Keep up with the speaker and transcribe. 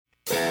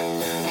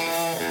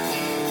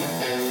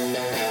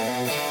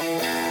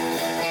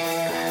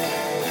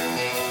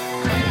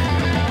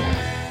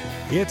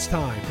It's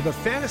time for the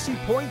Fantasy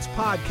Points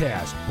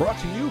Podcast, brought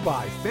to you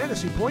by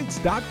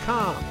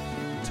FantasyPoints.com.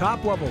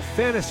 Top-level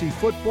fantasy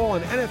football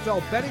and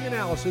NFL betting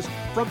analysis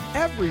from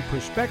every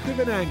perspective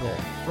and angle,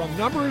 from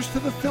numbers to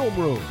the film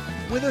room,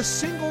 with a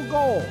single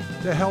goal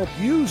to help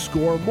you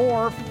score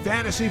more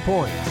fantasy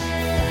points.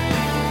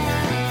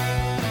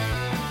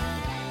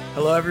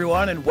 Hello,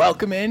 everyone, and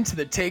welcome into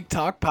the Take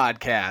Talk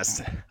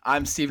Podcast.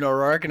 I'm Stephen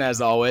O'Rourke, and as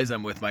always,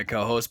 I'm with my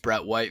co-host,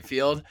 Brett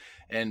Whitefield.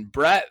 And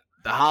Brett,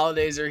 the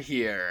holidays are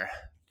here.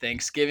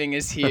 Thanksgiving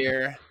is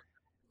here.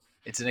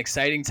 It's an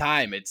exciting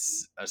time.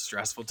 It's a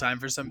stressful time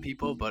for some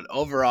people, but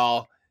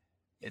overall,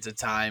 it's a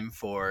time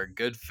for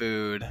good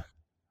food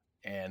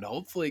and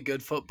hopefully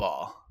good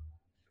football.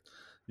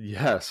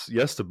 Yes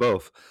to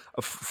both.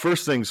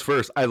 First things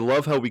first, I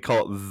love how we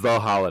call it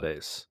the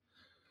holidays.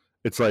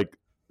 It's like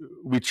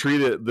we treat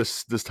it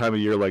this time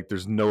of year like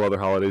there's no other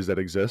holidays that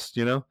exist,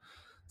 you know?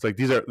 It's like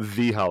these are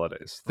the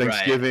holidays.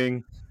 Thanksgiving,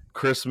 right.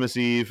 Christmas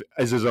Eve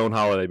is his own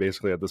holiday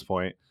basically at this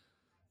point.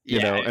 You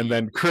know, and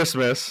then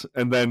Christmas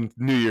and then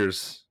New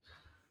Year's.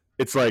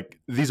 It's like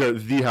these are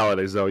the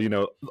holidays though, you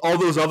know. All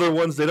those other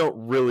ones, they don't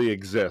really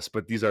exist,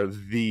 but these are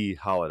the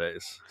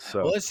holidays.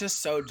 So well, it's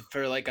just so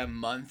for like a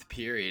month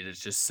period,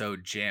 it's just so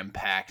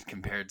jam-packed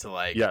compared to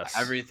like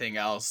everything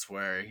else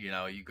where, you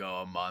know, you go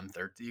a month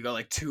or you go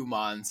like 2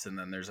 months and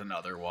then there's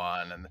another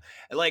one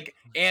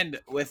and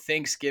with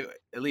Thanksgiving,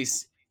 at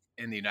least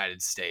in the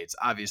United States,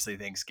 obviously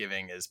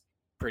Thanksgiving is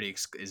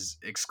is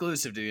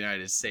exclusive to the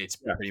United States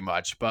pretty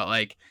much, but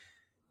like,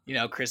 you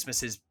know,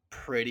 Christmas is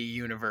pretty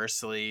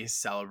universally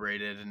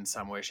celebrated in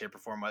some way, shape, or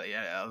form,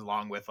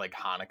 along with like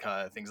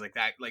Hanukkah, things like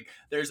that. Like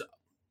there's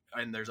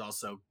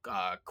also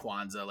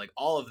Kwanzaa, like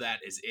all of that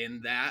is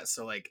in that.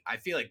 So like I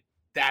feel like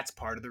that's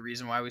part of the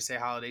reason why we say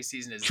holiday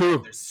season is true.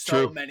 Like, there's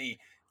so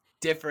many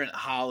different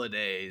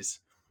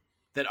holidays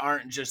that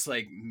aren't just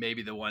like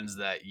maybe the ones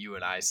that you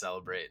and I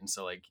celebrate, and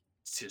so like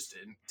just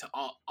to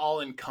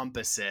all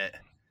encompass it.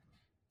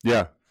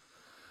 Yeah,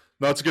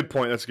 no, that's a good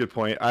point.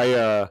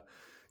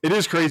 It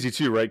is crazy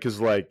too, right?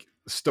 Because like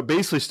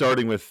basically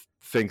starting with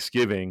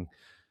Thanksgiving,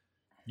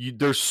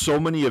 there's so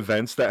many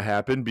events that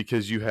happen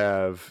because you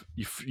have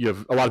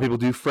a lot of people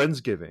do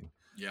Friendsgiving,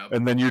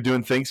 and then you're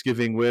doing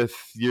Thanksgiving with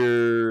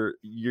your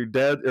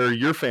dad or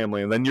your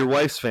family, and then your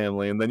wife's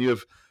family, and then you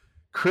have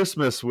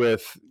Christmas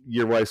with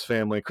your wife's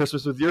family,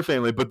 Christmas with your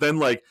family. But then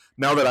like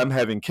now that I'm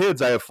having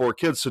kids, I have 4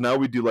 kids, so now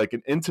we do like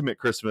an intimate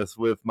Christmas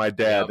with my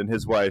dad and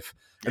his wife,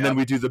 and then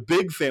we do the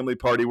big family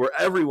party where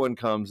everyone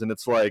comes, and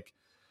it's like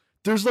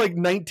there's like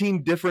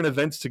 19 different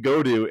events to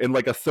go to in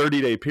like a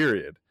 30-day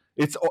period.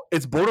 It's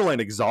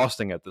borderline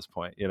exhausting at this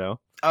point, you know?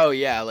 Oh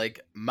yeah,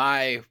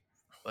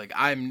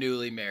 I'm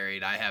newly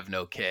married. I have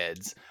no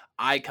kids.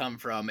 I come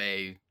from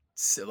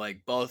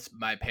both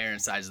my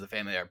parents' sides of the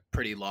family are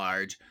pretty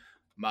large.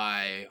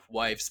 My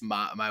wife's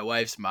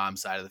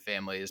mom's side of the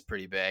family is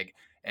pretty big.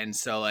 And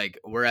so like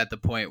we're at the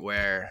point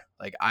where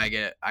like I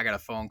got a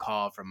phone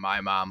call from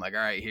my mom, like, all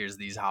right, here's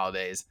these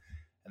holidays.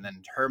 And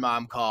then her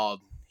mom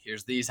called,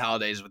 here's these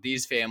holidays with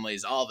these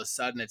families. All of a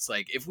sudden it's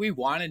like if we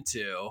wanted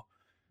to,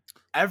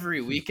 every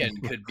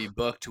weekend could be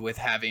booked with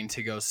having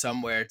to go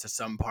somewhere to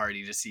some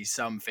party to see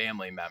some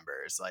family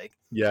members. Like,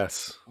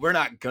 yes, we're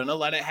not gonna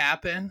let it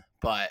happen,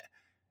 but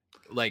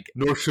like,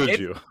 nor should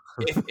you.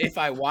 if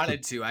I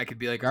wanted to, I could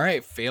be like, all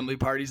right, family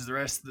parties the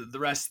rest of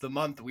the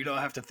month. We don't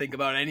have to think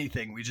about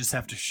anything. We just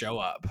have to show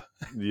up.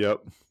 Yep.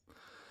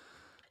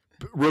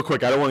 Real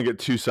quick, I don't want to get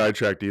too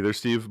sidetracked either,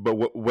 Steve,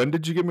 but when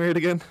did you get married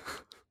again?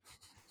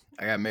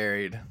 I got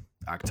married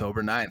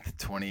October 9th,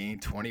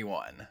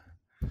 2021.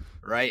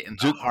 Right in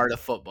the heart of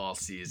football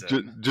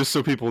season. Just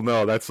so people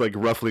know, that's like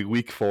roughly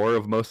week 4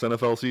 of most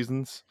NFL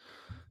seasons.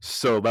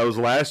 So that was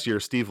last year.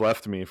 Steve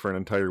left me for an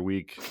entire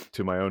week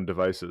to my own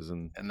devices,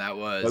 and that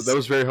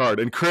was very hard.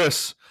 And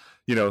Chris,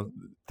 you know,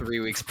 3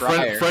 weeks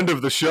prior, friend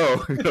of the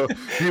show, you know,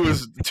 he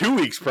was 2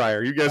 weeks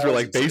prior. You guys were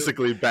like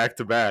basically back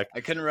to back.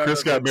 I couldn't remember.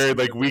 Chris got married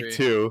like week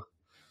 2,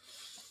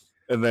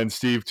 and then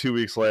Steve 2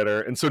 weeks later.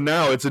 And so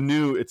now it's a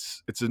new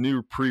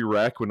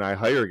prereq when I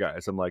hire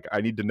guys. I'm like, I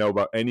need to know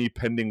about any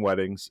pending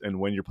weddings and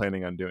when you're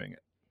planning on doing it.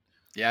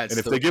 Yeah, and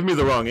if they give me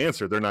the wrong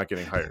answer, they're not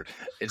getting hired.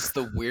 It's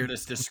the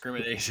weirdest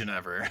discrimination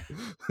ever.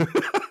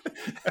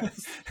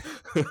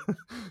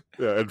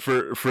 Yeah, and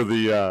for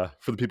the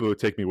people who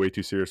take me way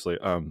too seriously,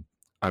 I'm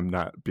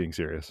not being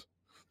serious.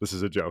 This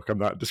is a joke. I'm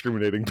not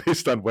discriminating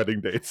based on wedding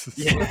dates.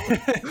 Yeah.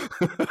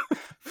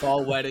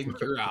 Fall wedding,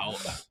 you're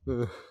out.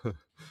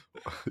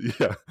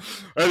 Yeah.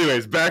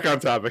 Anyways, back on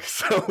topic.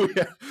 So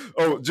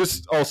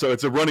just also,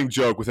 it's a running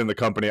joke within the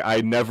company.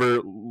 I never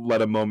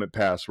let a moment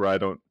pass where I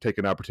don't take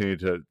an opportunity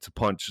to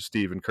punch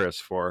Steve and Chris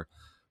for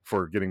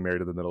getting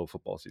married in the middle of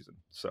football season.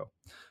 So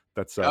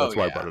that's why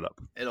I brought it up.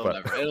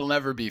 It'll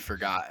never be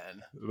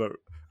forgotten.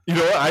 You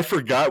know what? I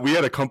forgot. We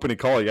had a company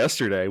call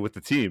yesterday with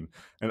the team,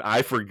 and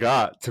I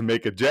forgot to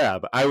make a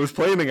jab. I was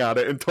planning on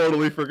it and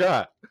totally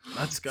forgot.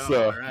 Let's go.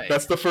 So all right.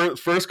 That's the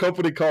first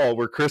company call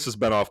where Chris has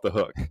been off the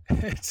hook.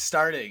 It's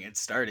starting.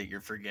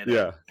 You're forgetting.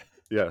 Yeah.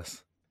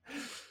 Yes.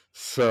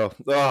 So,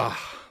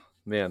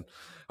 man.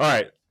 All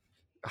right.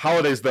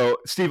 Holidays, though.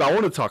 Steve, I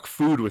want to talk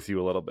food with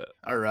you a little bit.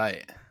 All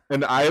right.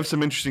 And I have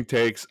some interesting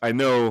takes. I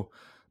know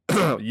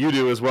you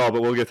do as well,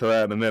 but we'll get to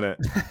that in a minute.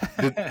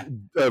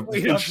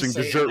 Interesting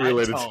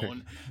dessert-related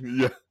thing.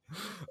 Yeah.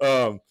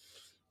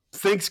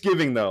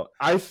 Thanksgiving, though.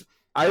 I've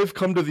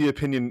come to the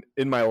opinion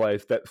in my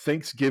life that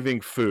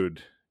Thanksgiving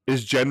food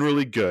is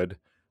generally good,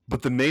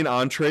 but the main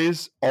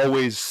entrees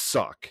always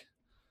suck.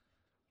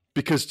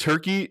 Because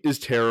turkey is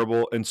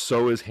terrible and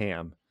so is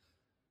ham.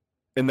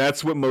 And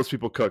that's what most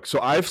people cook. So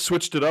I've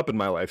switched it up in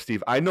my life,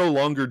 Steve. I no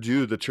longer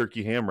do the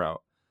turkey ham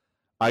route.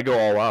 I go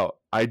all out.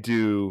 I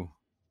do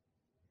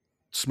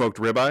smoked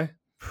ribeye.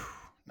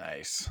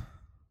 Nice.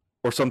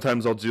 Or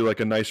sometimes I'll do like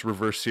a nice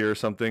reverse sear or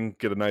something,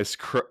 get a nice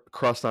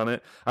crust on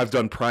it. I've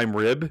done prime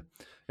rib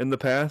in the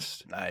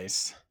past.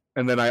 Nice.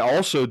 And then I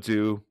also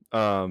do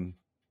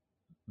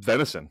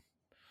venison.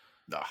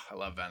 Oh, I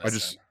love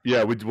venison.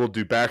 We'll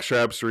do back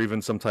straps or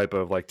even some type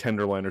of like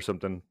tenderloin or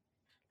something.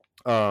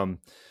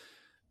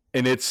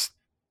 And it's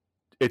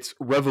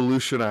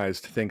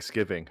revolutionized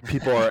Thanksgiving.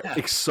 People are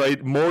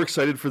more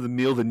excited for the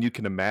meal than you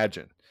can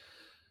imagine.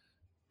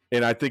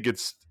 And I think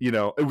it's,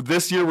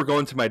 this year we're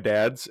going to my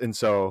dad's, and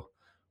so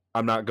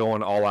I'm not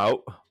going all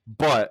out.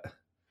 But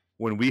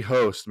when we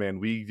host, man,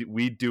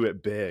 we do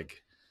it big.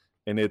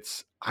 And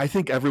I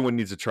think everyone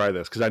needs to try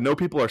this because I know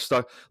people are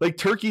stuck. Like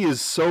turkey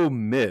is so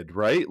mid,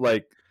 right?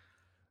 Like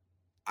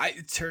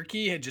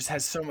turkey just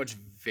has so much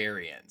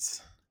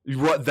variance.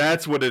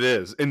 That's what it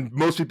is, and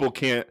most people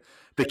can't.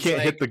 They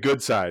can't hit the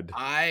good side.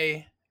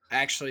 A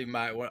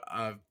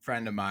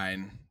friend of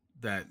mine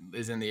that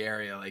is in the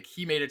area, like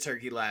he made a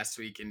turkey last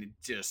week, and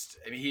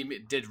he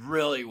did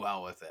really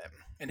well with it.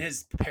 And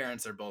his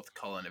parents are both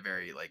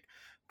very like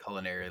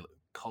culinary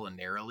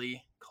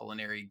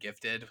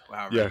gifted,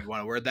 however you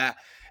want to word that.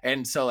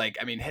 And so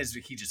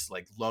he just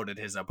like loaded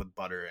his up with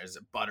butter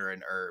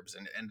and herbs,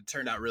 and it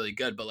turned out really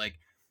good. But like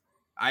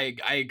I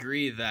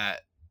agree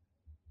that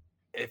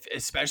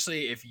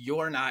especially if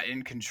you're not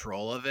in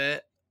control of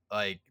it,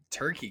 like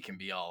turkey can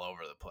be all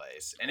over the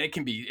place, and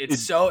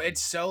it's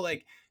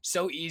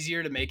so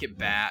easier to make it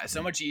bad,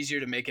 so much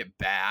easier to make it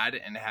bad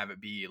and have it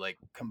be like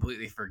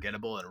completely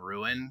forgettable and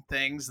ruin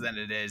things than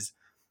it is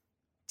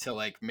to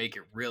like make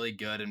it really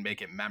good and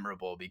make it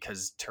memorable,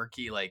 because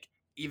turkey, like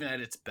even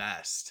at its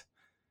best,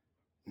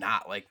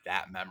 not like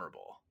that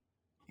memorable.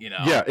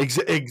 Yeah,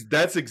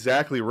 that's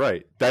exactly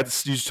right. You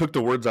just took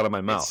the words out of my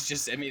mouth. It's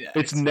just,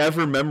 it's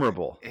never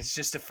memorable. It's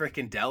just a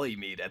freaking deli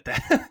meat at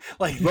that.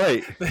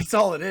 Right. That's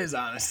all it is,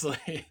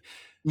 honestly.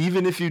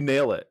 Even if you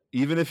nail it,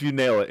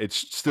 it's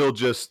still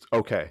just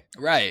okay.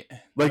 Right.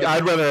 Like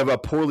I'd rather have a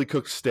poorly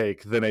cooked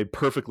steak than a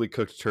perfectly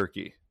cooked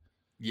turkey.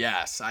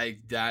 Yes, I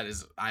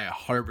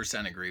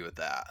 100% agree with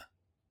that.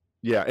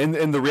 Yeah,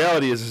 and the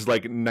reality is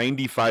like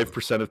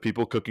 95% of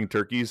people cooking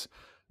turkeys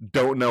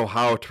don't know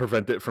how to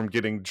prevent it from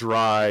getting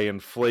dry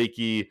and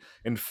flaky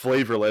and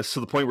flavorless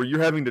to the point where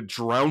you're having to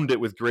drown it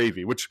with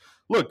gravy, which,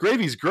 look,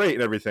 gravy's great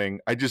and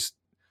everything. I just,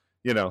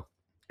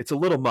 it's a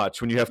little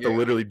much when you have to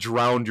literally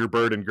drown your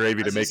bird in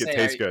gravy to make it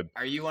taste good.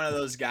 Are you one of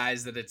those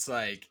guys that it's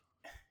like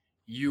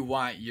you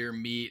want your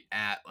meat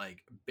at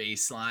like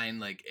baseline,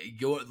 like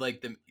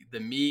the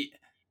meat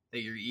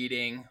that you're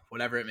eating,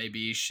 whatever it may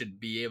be, should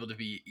be able to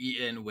be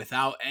eaten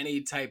without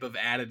any type of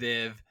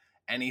additive,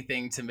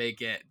 anything to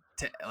make it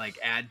like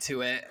add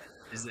to it?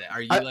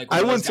 Are you like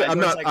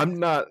I'm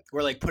not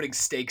where like putting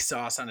steak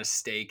sauce on a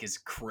steak is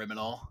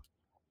criminal?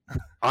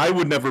 I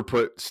would never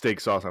put steak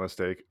sauce on a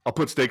steak. I'll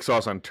put steak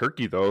sauce on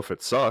turkey though if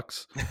it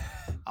sucks.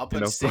 I'll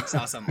put steak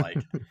sauce on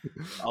like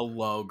a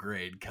low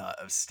grade cut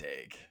of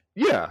steak.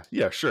 Yeah,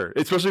 sure.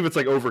 Especially if it's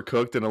like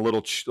overcooked and a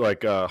little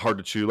hard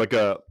to chew, like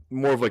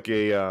more of like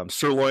a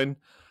sirloin,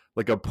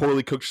 like a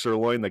poorly cooked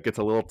sirloin that gets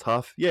a little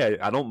tough. Yeah,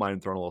 I don't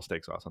mind throwing a little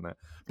steak sauce on that.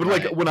 But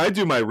like when I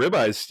do my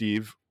ribeyes,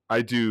 Steve,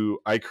 I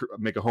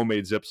make a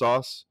homemade zip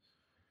sauce.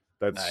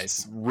 That's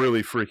nice.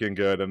 Really freaking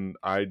good, and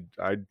I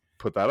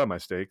put that on my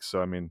steak.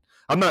 So I'm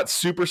not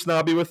super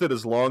snobby with it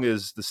as long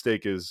as the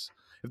steak is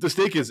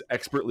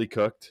expertly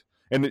cooked.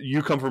 And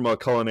you come from a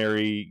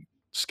culinary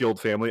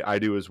skilled family. I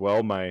do as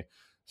well.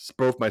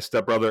 Both my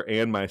stepbrother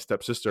and my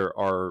stepsister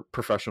are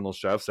professional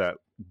chefs at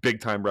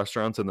big time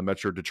restaurants in the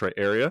Metro Detroit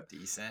area.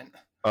 Decent.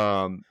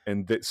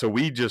 So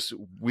we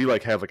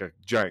like have like a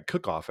giant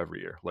cook off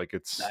every year. Like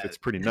it's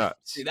pretty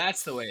nuts. See,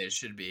 that's the way it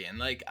should be. And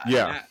like,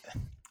 I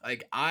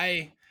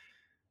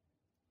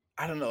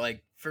don't know,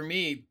 like for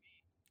me,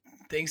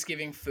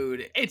 Thanksgiving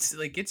food, it's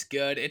like, it's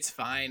good. It's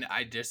fine.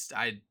 As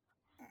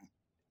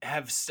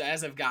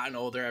I've gotten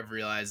older, I've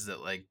realized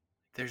that like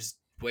there's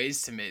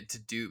ways to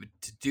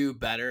do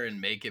better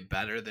and make it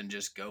better than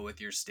just go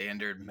with your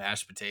standard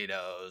mashed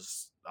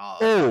potatoes.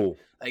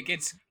 Like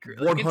it's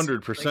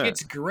 100%.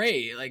 It's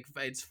great. Like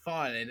it's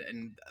fun,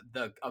 and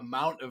the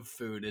amount of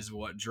food is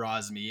what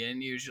draws me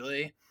in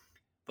usually.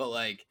 But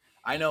like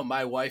I know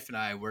my wife and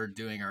I were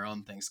doing our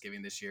own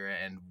Thanksgiving this year,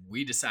 and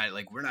we decided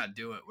like we're not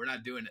doing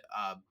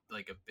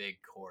like a big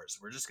course.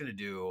 We're just gonna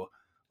do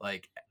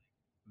like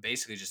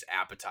basically just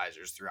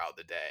appetizers throughout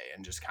the day,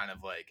 and just kind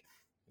of like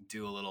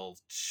do a little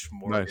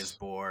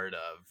smorgasbord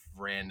of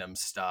random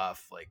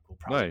stuff. Like we'll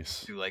probably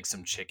do like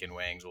some chicken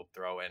wings. We'll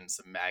throw in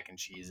some mac and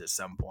cheese at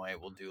some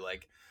point. We'll do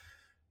like,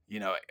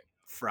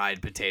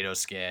 fried potato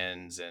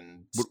skins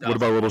and stuff. What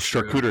about a little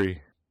charcuterie?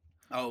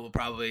 Oh, well,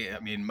 probably. I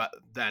mean,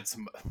 that's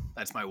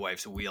my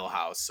wife's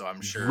wheelhouse, so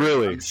I'm sure.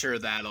 Really? I'm sure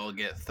that'll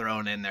get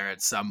thrown in there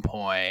at some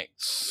point.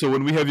 So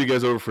when we have you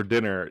guys over for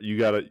dinner, you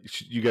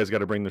guys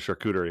gotta bring the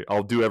charcuterie.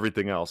 I'll do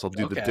everything else. I'll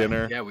do the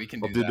dinner. Yeah, we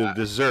can. I'll do the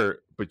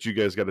dessert, but you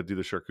guys got to do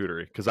the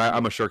charcuterie because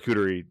I'm a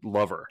charcuterie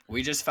lover.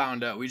 We just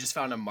found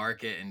a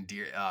market in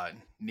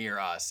near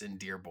us in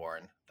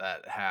Dearborn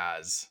that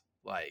has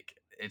like.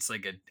 It's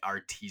like an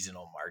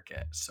artisanal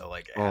market, so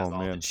like it has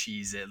all the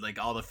cheeses, like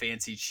all the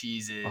fancy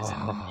cheeses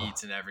and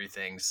meats and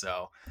everything.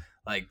 So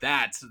like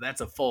that's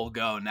a full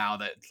go now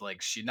that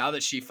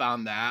she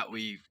found that.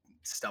 We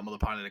stumbled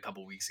upon it a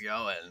couple weeks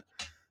ago, and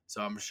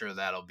so I'm sure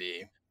that'll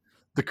be.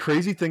 The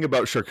crazy thing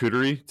about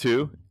charcuterie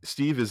too,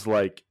 Steve, is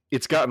like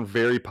it's gotten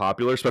very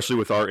popular, especially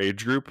with our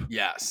age group.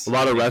 Yes, a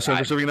lot of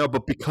restaurants are serving now,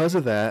 but because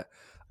of that,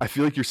 I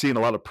feel like you're seeing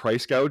a lot of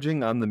price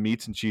gouging on the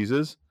meats and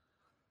cheeses.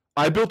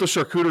 I built a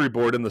charcuterie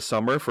board in the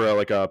summer for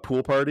a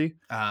pool party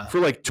for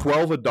like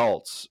 12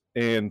 adults,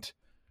 and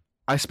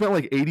I spent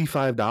like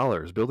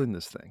 $85 building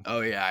this thing.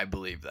 Oh yeah, I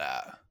believe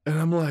that. And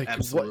I'm like,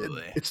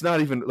 absolutely. What? It's not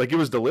even like it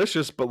was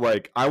delicious, but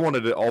like I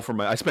wanted it all for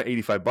I spent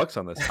 $85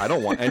 on this. I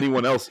don't want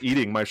anyone else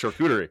eating my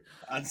charcuterie.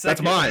 That's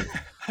mine.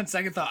 On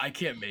second thought, I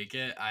can't make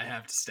it. I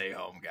have to stay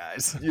home,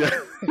 guys. Yeah.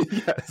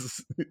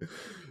 Yes.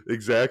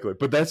 Exactly.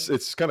 But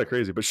it's kind of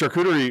crazy. But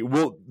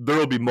charcuterie there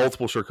will be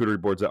multiple charcuterie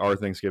boards at our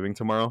Thanksgiving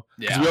tomorrow.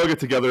 Because we all get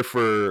together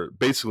for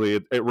basically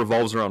it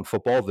revolves around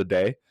football the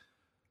day.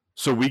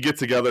 So we get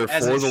together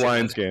for the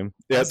Lions game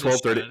at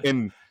 12:30,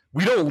 and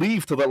we don't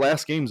leave till the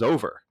last game's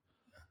over.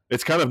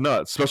 It's kind of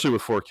nuts, especially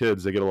with 4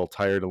 kids. They get a little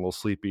tired and a little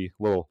sleepy,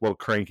 a little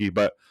cranky,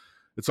 but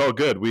it's all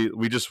good.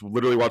 We just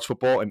literally watch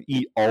football and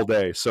eat all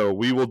day. So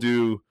we will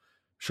do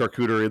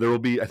charcuterie. There will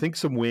be, I think,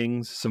 some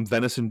wings, some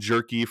venison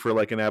jerky for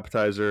like an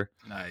appetizer.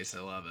 Nice, I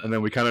love it. And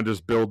then we kind of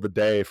just build the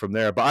day from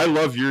there. But I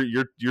love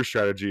your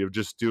strategy of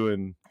just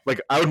doing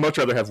like I would much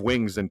rather have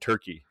wings than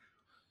turkey.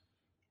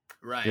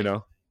 Right.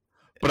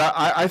 But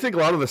I think a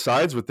lot of the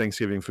sides with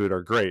Thanksgiving food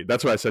are great.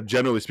 That's why I said,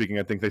 generally speaking,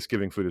 I think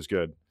Thanksgiving food is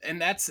good. And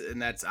that's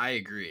I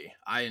agree.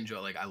 I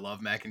enjoy I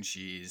love mac and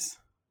cheese,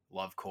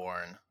 love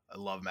corn, I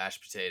love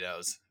mashed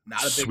potatoes.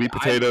 Not a big sweet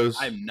potatoes.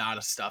 I'm not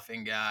a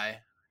stuffing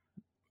guy.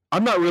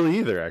 I'm not really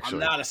either, actually.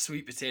 I'm not a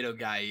sweet potato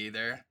guy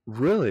either.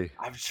 Really?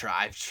 I've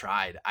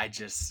tried. I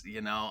just,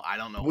 I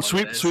don't know. Well,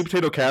 sweet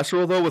potato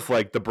casserole though, with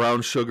like the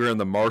brown sugar and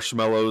the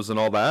marshmallows and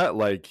all that.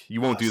 Like,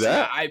 you won't do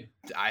that.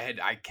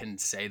 I can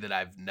say that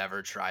I've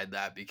never tried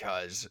that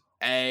because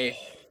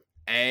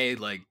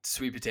like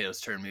sweet potatoes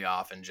turn me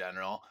off in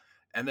general,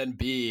 and then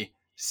B,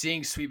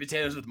 seeing sweet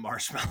potatoes with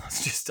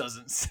marshmallows just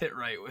doesn't sit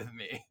right with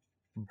me.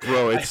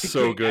 Bro, it's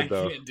so good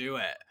though. I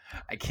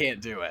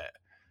can't do it.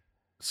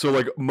 So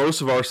like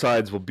most of our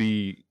sides will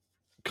be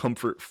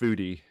comfort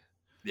foodie.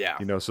 Yeah.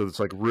 So it's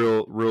like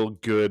real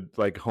good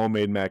like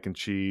homemade mac and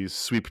cheese,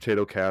 sweet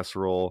potato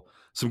casserole,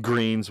 some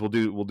greens. We'll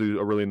do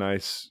a really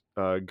nice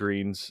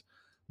greens.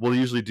 We'll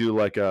usually do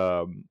like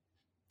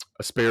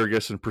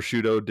asparagus and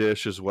prosciutto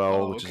dish as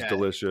well, which is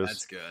delicious.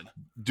 That's good.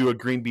 Do a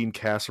green bean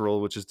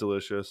casserole, which is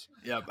delicious.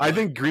 Yeah. I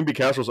think green bean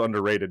casserole is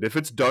underrated. If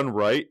it's done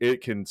right,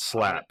 it can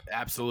slap.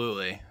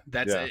 Absolutely.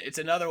 It's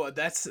another one.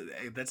 That's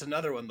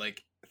another one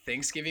like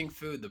Thanksgiving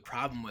food. The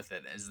problem with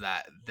it is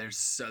that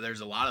there's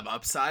a lot of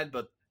upside,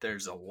 but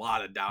there's a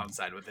lot of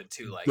downside with it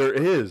too. Like there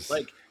is.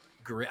 Like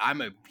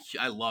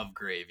I love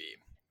gravy.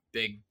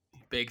 Big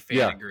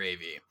fan of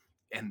gravy.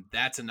 And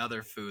that's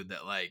another food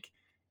that like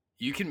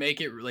you can make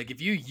it like if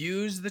you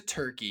use the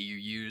turkey, you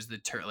use the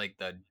like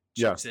the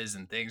juices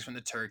and things from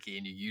the turkey,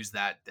 and you use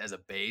that as a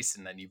base,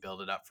 and then you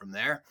build it up from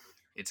there.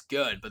 It's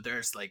good, but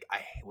there's like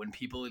when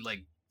people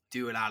like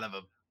do it out of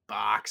a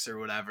box or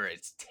whatever,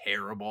 it's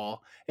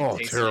terrible.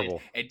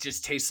 Terrible. It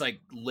just tastes like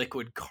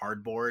liquid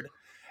cardboard,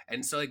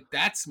 and so like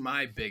that's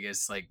my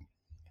biggest like,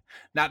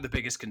 not the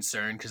biggest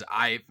concern because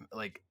I've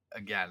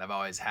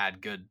always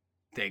had good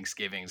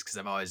Thanksgivings because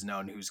I've always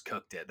known who's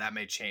cooked it. That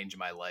may change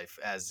my life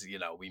as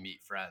we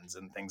meet friends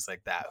and things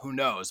like that. Who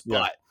knows? Yeah.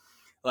 But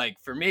like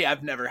for me,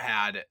 I've never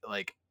had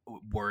like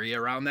worry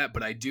around that.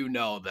 But I do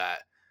know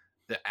that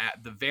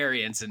the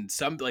variance and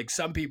some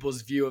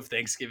people's view of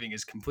Thanksgiving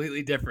is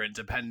completely different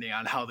depending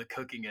on how the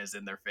cooking is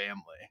in their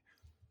family.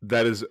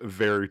 That is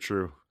very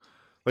true.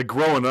 Like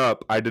growing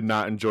up, I did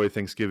not enjoy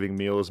Thanksgiving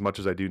meal as much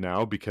as I do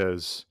now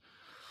because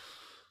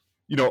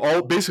all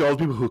the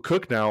people who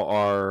cook now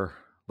are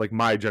like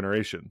my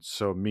generation.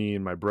 So me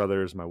and my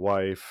brothers, my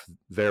wife,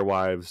 their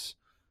wives,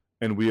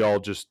 and we all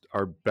just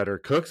are better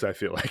cooks, I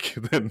feel like,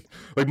 than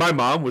like my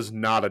mom was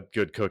not a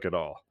good cook at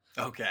all.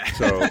 Okay.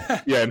 So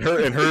yeah, and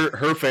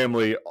her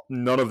family,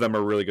 none of them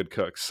are really good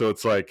cooks. So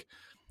it's like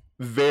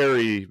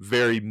very,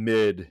 very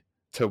mid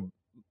to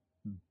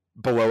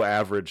below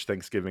average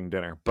Thanksgiving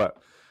dinner. But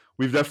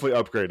we've definitely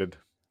upgraded.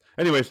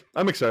 Anyways,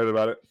 I'm excited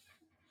about it.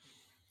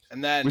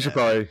 And then we should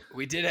probably.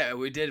 we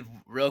did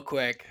real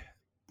quick,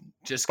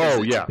 just because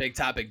Oh it's yeah, a big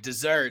topic.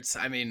 Desserts.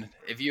 I mean,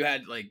 if you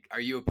had like,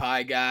 are you a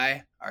pie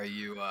guy? Are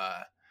you?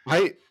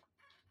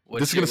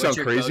 This is gonna sound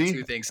your crazy.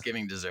 Go-to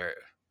Thanksgiving dessert?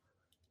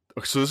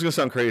 So this is gonna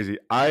sound crazy.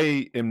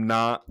 I am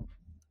not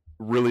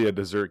really a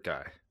dessert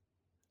guy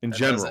in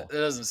general. That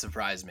doesn't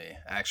surprise me,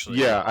 actually.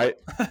 Yeah,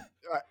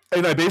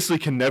 I basically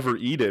can never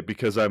eat it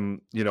because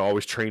I'm,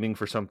 always training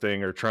for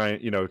something or trying,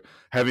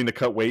 having to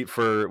cut weight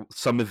for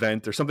some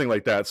event or something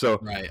like that. So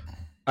Right.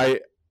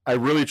 I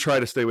really try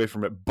to stay away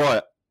from it,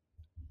 but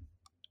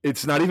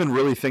it's not even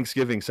really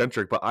Thanksgiving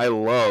centric, but I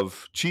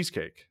love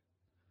cheesecake.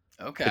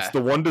 Okay. It's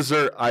the one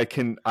dessert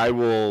I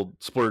will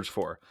splurge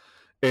for.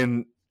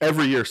 And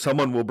every year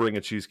someone will bring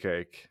a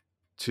cheesecake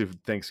to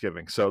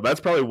Thanksgiving. So that's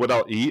probably what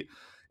I'll eat.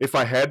 If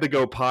I had to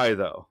go pie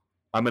though,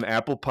 I'm an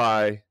apple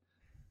pie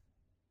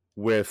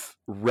with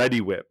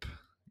Ready Whip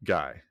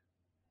guy.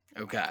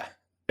 Okay.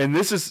 And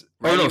this is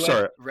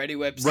Ready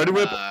Whip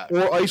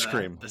or ice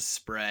cream. The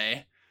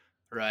spray,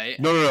 right?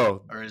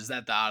 No. Or is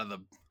that the out of the?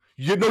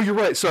 You're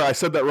right. Sorry, I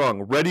said that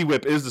wrong. Ready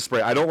Whip is the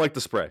spray. I don't like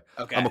the spray.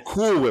 Okay. I'm a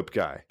Cool Whip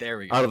guy. There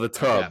we go. Out of the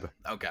tub.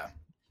 Okay.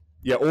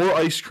 Yeah, or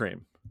ice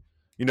cream.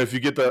 If you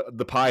get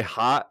the pie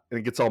hot and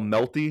it gets all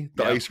melty,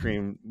 the ice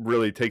cream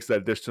really takes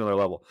that dish to another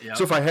level. Yep.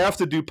 So if I have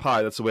to do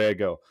pie, that's the way I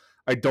go.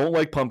 I don't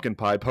like pumpkin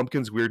pie.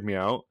 Pumpkins weird me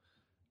out.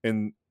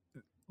 And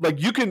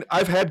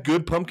I've had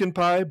good pumpkin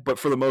pie, but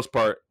for the most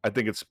part, I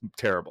think it's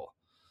terrible.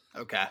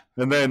 Okay.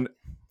 And then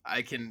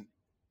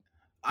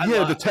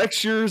the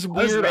texture is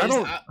weird.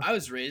 I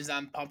was raised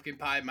on pumpkin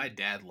pie. My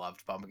dad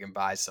loved pumpkin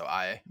pie, so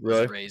I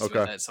was raised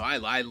with it. So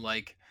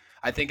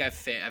I think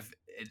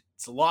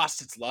it's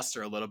lost its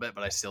luster a little bit,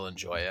 but I still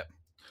enjoy it.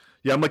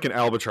 Yeah, I'm like an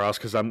albatross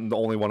because I'm the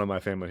only one in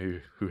my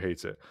family who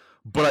hates it.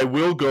 But I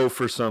will go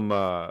for some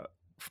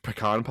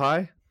pecan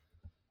pie.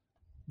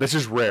 That's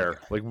just rare.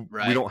 We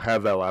don't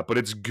have that a lot, but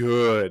it's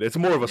good. It's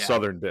more of a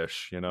southern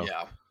dish,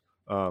 Yeah.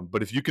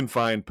 But if you can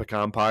find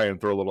pecan pie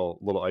and throw a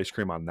little ice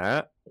cream on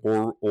that,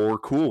 or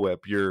Cool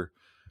Whip, you're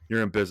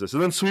in business.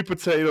 And then sweet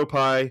potato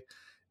pie,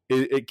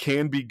 it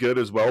can be good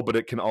as well, but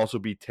it can also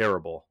be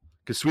terrible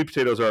because sweet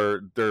potatoes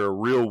they're a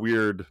real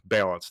weird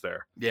balance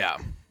there. Yeah.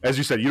 As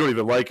you said, you don't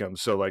even like them,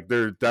 so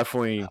they're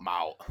definitely. I'm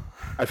out.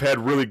 I've had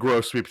really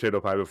gross sweet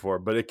potato pie before,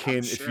 but it can,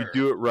 if you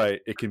do it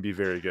right, it can be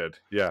very good.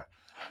 Yeah.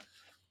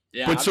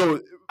 Yeah. But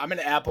I'm an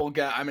apple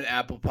guy. I'm an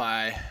apple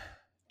pie,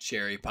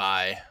 cherry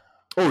pie.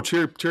 Oh,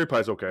 cherry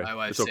pie's okay. My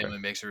wife's family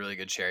makes a really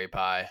good cherry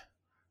pie.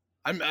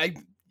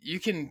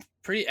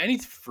 Any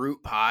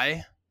fruit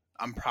pie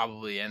I'm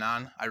probably in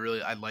on. I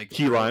like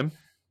key lime.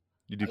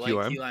 You do key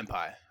lime? Key lime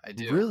pie. I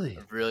do. Really?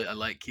 I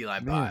like key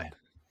lime pie.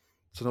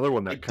 It's another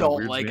one that I kind of don't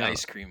weirds like me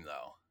ice out. cream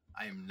though.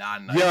 I am not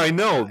an Yeah, ice I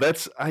know. guy.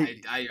 That's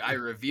I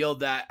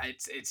revealed that.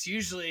 It's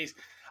usually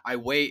I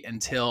wait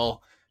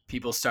until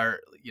people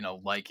start,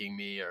 liking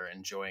me or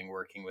enjoying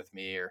working with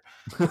me or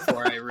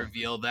before I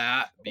reveal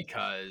that,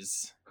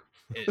 because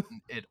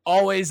it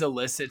always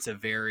elicits a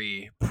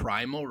very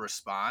primal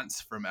response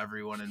from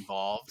everyone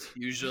involved.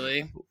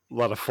 Usually, a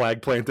lot of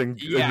flag planting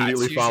it's immediately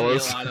usually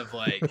follows. a lot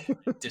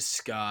of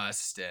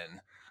disgust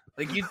and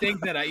you'd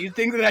think that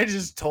I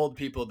just told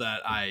people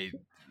that I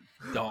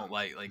don't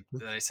like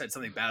that I said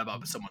something bad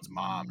about someone's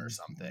mom or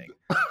something.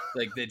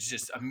 There's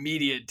just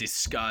immediate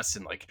disgust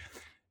and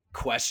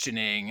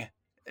questioning.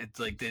 It's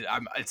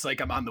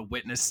like I'm on the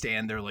witness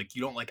stand. They're like,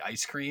 "You don't like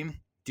ice cream?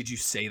 Did you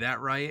say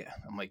that right?"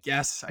 I'm like,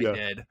 "Yes, I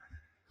did."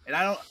 And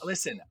I don't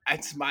listen.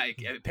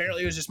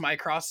 Apparently it was just my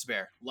cross to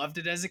bear. Loved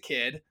it as a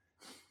kid.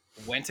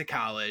 Went to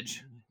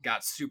college.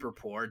 Got super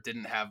poor.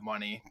 Didn't have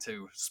money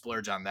to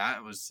splurge on that.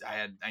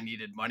 I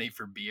needed money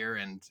for beer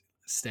and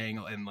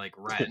staying in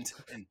rent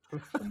and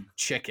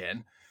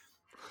chicken.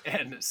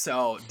 And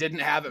so didn't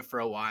have it for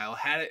a while.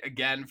 Had it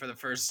again for the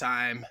first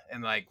time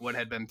in what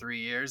had been 3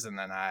 years. And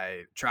then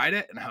I tried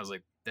it and I was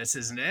like, this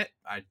isn't it.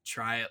 I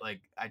tried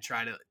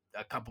it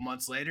a couple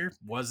months later.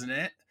 Wasn't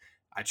it.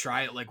 I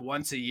try it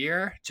once a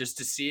year just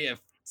to see if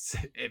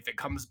it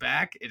comes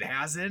back. It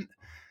hasn't.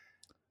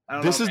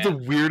 This is the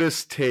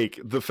weirdest take.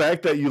 The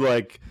fact that you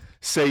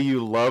say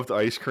you loved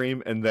ice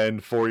cream and then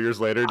 4 years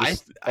later,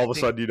 all of a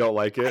sudden you don't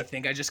like it. I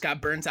think I just got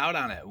burnt out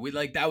on it.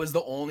 That was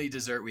the only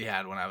dessert we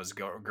had when I was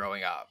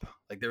growing up.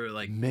 They were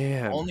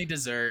man, only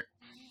dessert,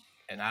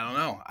 and I don't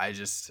know. I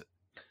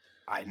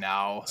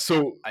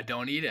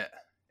don't eat it.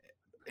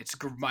 It's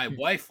my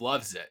wife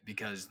loves it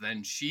because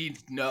then she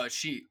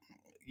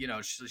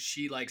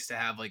likes to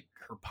have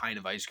her pint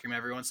of ice cream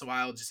every once in a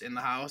while just in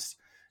the house,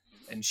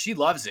 and she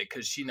loves it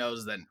because she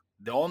knows that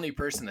the only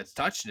person that's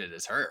touching it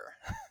is her.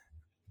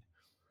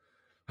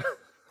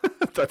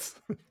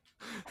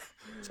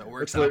 So it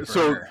works out for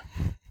her.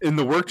 In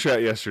the work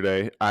chat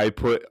yesterday, I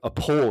put a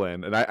poll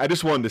in, and I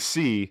just wanted to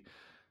see,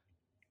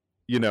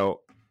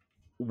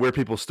 where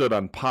people stood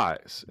on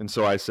pies. And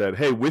so I said,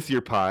 hey, with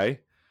your pie,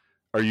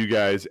 are you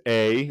guys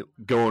A,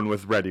 going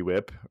with Ready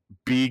Whip,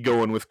 B,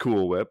 going with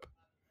Cool Whip,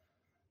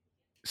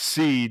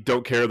 C,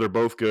 don't care, they're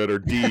both good, or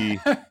D,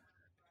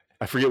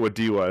 I forget what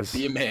D was.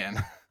 Be a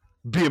man.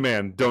 Be a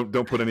man.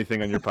 Don't put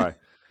anything on your pie.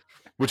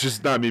 which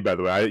is not me, by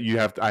the way.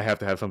 I have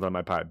to have something on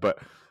my pie, but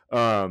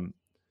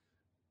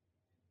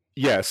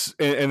yes.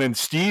 And then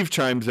Steve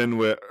chimes in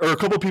with, or a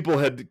couple people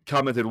had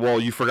commented, "Well,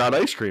 you forgot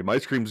ice cream.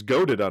 Ice cream's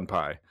goated on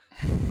pie."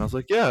 And I was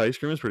like, "Yeah, ice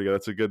cream is pretty good.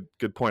 That's a good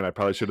point. I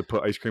probably should have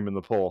put ice cream in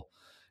the poll."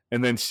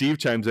 And then Steve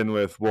chimes in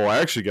with, "Well,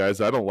 actually,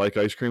 guys, I don't like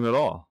ice cream at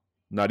all.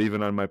 Not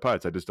even on my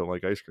pies. I just don't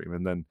like ice cream."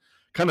 And then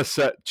kind of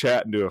set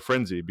chat into a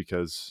frenzy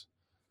because.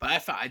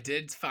 But I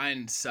did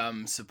find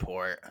some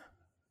support.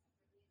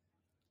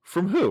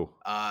 From who?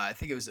 I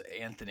think it was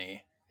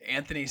Anthony.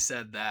 Anthony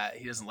said that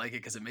he doesn't like it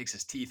because it makes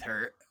his teeth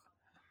hurt.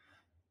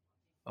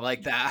 I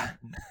like that.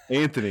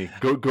 Anthony,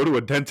 go to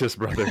a dentist,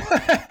 brother.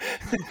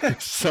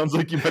 Sounds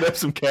like you might have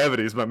some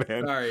cavities, my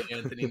man. Sorry,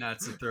 Anthony, not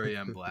to throw you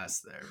on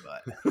blast there,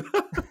 but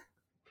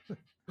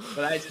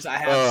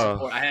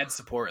I had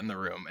support in the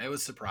room. It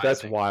was surprising.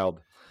 That's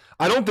wild.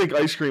 I don't think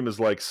ice cream is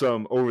like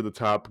some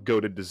over-the-top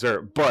goated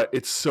dessert, but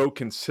it's so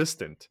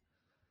consistent.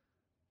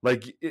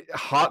 Like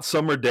hot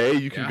summer day,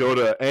 you can go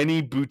to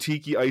any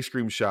boutique ice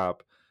cream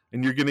shop,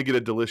 and you're gonna get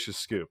a delicious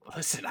scoop.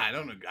 Listen, I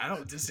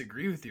don't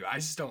disagree with you. I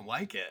just don't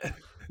like it.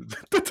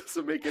 That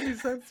doesn't make any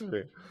sense to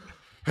me.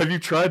 Have you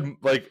tried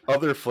like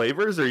other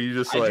flavors, or are you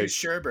just I like do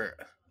sherbet?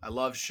 I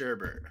love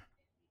sherbet.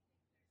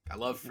 I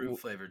love fruit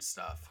flavored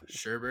stuff.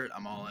 Sherbet,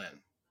 I'm all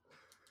in.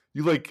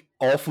 You like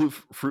all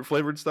fruit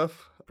flavored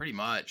stuff? Pretty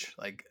much.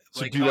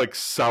 So do you like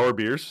sour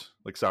beers?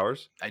 Like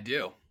sours? I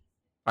do.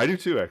 I do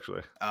too,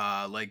 actually.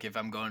 Like if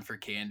I'm going for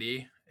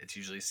candy, it's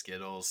usually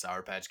Skittles,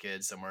 Sour Patch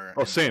Kids, somewhere.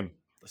 Oh, same.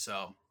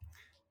 So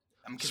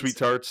Sweet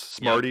Tarts,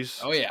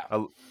 Smarties. Yeah.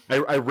 Oh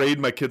yeah. I raid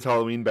my kids'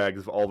 Halloween bags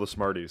of all the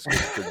Smarties.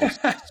 They're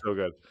just so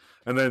good.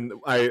 And then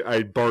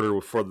I barter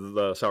for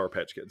the Sour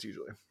Patch Kids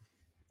usually.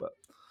 But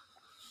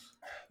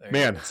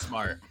man,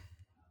 smart.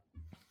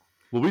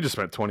 Well, we just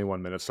spent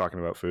 21 minutes talking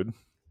about food.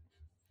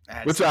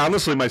 Which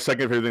honestly my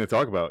second favorite thing to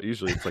talk about.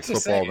 Usually it's like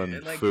football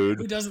and food.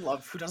 Who doesn't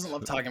love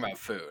talking about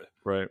food?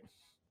 Right.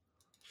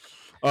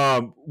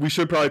 We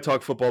should probably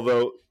talk football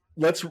though.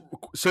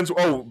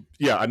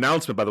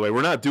 Announcement by the way.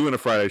 We're not doing a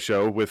Friday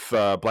show with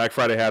Black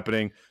Friday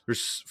happening.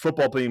 There's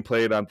football being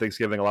played on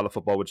Thanksgiving, a lot of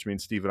football, which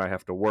means Steve and I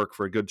have to work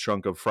for a good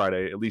chunk of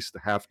Friday, at least a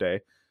half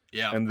day.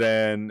 Yeah. And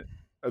then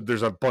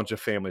there's a bunch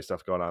of family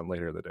stuff going on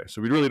later in the day.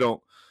 So we really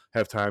don't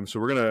have time. So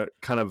we're going to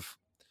kind of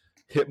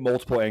hit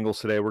multiple angles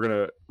today. We're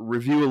going to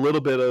review a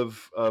little bit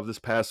of this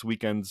past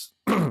weekend's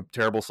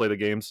terrible slate of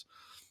games.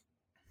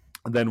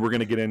 And then we're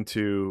going to get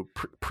into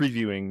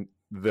previewing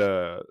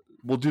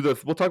we'll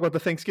talk about the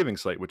Thanksgiving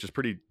slate, which is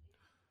pretty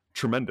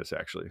tremendous,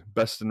 actually.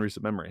 Best in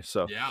recent memory.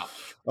 So, yeah.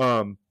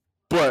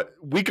 But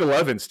week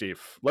 11,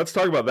 Steve, let's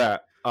talk about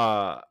that.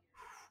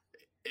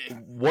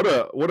 What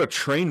a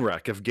train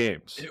wreck of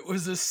games. It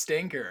was a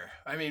stinker.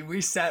 I mean,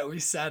 we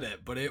said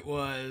it, but it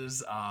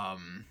was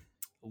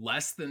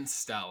less than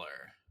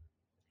stellar.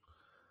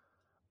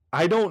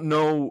 I don't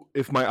know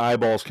if my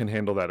eyeballs can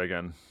handle that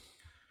again.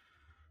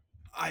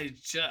 I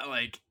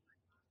just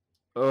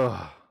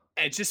ugh.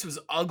 It just was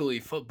ugly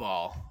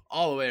football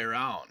all the way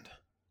around.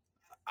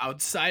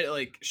 Outside,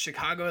 like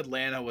Chicago,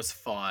 Atlanta was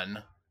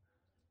fun,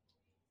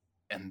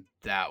 and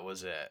that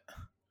was it.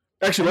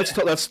 Actually,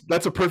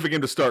 that's a perfect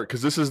game to start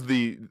because this is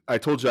I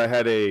told you I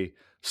had a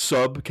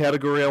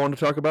subcategory I wanted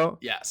to talk about.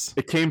 Yes,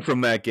 it came from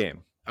that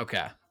game.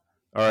 Okay,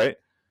 all right.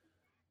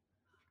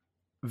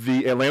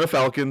 The Atlanta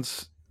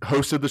Falcons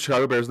hosted the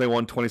Chicago Bears and they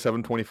won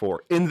 27-24.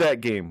 In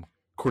that game,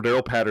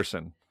 Cordero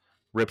Patterson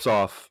rips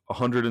off a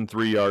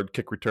 103-yard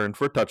kick return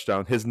for a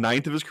touchdown, his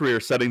 9th of his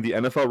career, setting the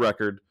NFL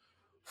record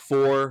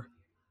for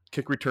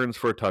kick returns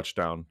for a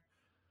touchdown.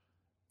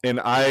 And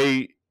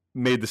I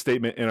made the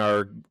statement in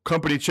our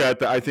company chat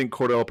that I think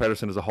Cordero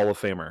Patterson is a Hall of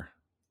Famer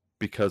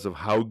because of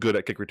how good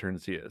at kick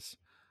returns he is.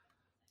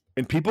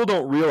 And people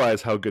don't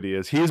realize how good he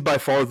is. He is by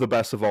far the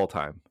best of all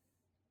time.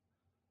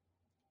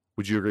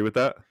 Would you agree with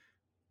that?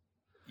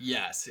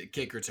 Yes,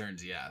 kick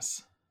returns,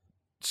 yes.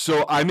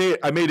 So I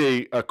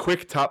made a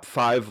quick top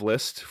 5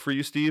 list for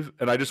you, Steve,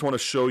 and I just want to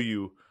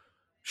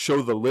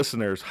show the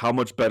listeners how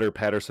much better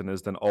Patterson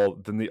is than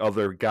the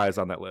other guys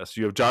on that list.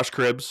 You have Josh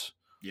Cribbs.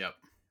 Yep.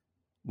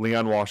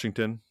 Leon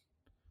Washington.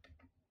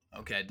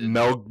 Okay.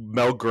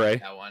 Mel Gray.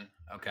 That one.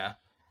 Okay.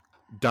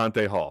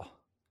 Dante Hall.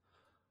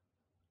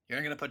 You're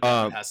not gonna put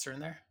Devin Hester in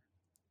there?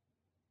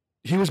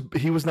 He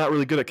was not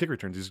really good at kick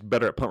returns. He's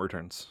better at punt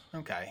returns.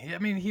 Okay. I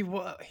mean,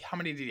 how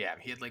many did he have?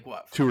 He had like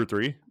what? 2 or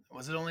 3.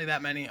 Was it only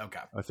that many?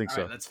 Okay. I think All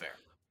so. Right, that's fair.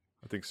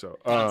 I think so.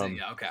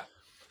 Yeah. Okay.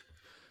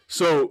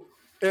 So,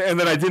 and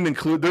then I didn't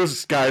include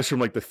those guys from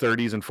like the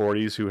 30s and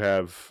 40s who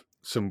have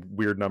some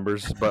weird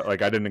numbers, but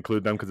like I didn't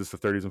include them because it's the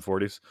 30s and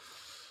 40s.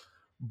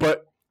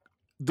 But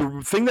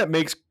the thing that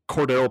makes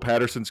Cordero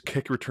Patterson's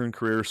kick return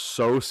career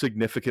so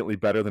significantly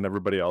better than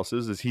everybody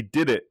else's is he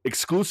did it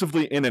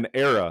exclusively in an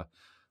era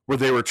where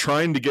they were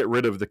trying to get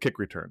rid of the kick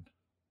return.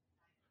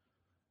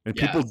 And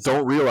people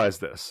don't realize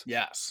this.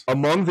 Yes.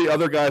 Among the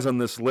other guys on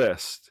this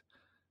list,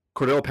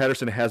 Cordero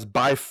Patterson has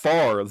by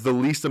far the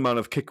least amount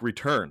of kick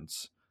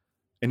returns.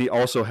 And he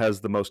also has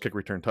the most kick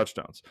return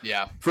touchdowns.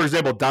 Yeah. For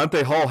example,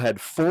 Dante Hall had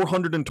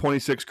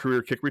 426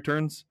 career kick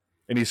returns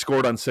and he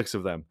scored on 6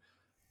 of them.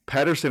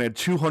 Patterson had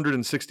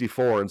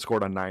 264 and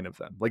scored on 9 of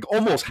them. Like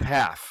almost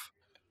half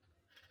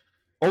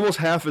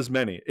as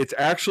many. It's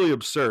actually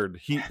absurd.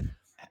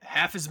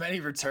 Half as many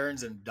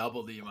returns and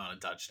double the amount of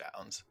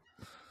touchdowns.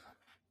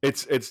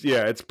 It's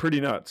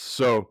pretty nuts.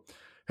 So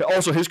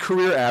also his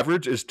career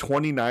average is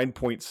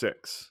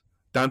 29.6.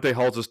 Dante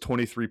Hall's is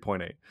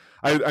 23.8.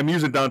 I'm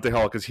using Dante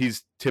Hall because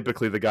he's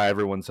typically the guy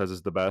everyone says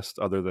is the best,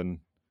 other than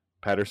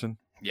Patterson.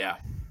 Yeah.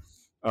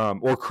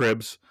 Or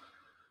Cribbs.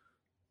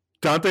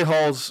 Dante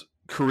Hall's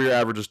career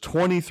average is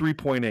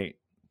 23.8.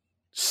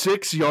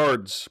 6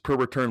 yards per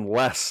return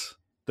less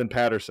than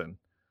Patterson.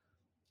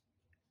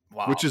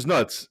 Wow. Which is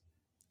nuts.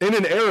 In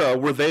an era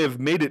where they have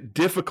made it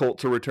difficult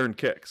to return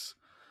kicks.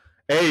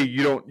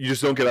 You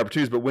just don't get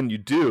opportunities, but when you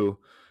do,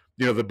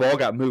 the ball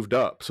got moved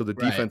up, so the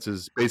defense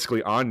is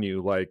basically on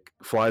you like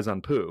flies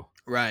on poo.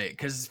 Right,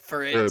 because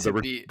for it to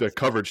be the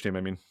coverage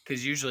team,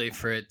 because usually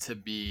for it to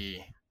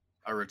be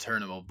a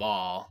returnable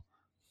ball,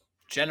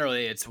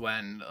 generally it's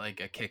when like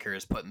a kicker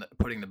is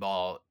putting the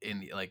ball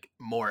in like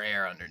more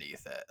air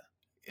underneath it.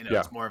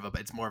 It's more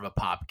of a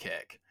pop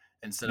kick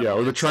instead of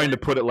or they're trying to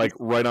put it like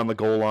right on the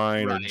goal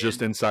line or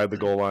just inside the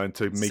goal line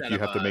to make you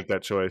have to make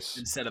that choice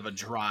instead of a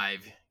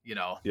drive.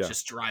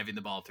 Just driving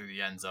the ball through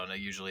the end zone.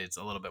 Usually it's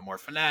a little bit more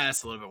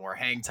finesse, a little bit more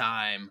hang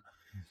time.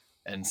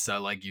 And so,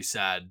 like you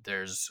said,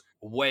 there's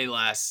way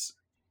less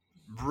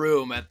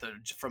room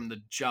from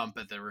the jump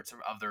of the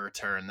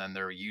return than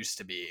there used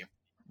to be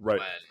when,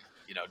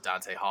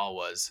 Dante Hall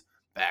was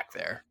back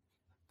there.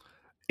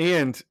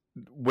 And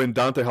when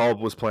Dante Hall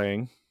was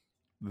playing,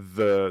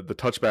 the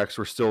touchbacks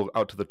were still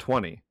out to the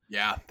 20.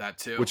 Yeah, that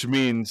too. Which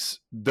means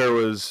there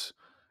was,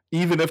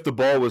 even if the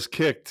ball was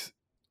kicked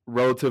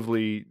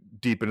relatively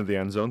deep into the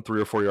end zone, 3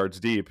 or 4 yards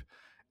deep,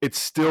 it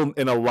still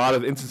in a lot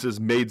of instances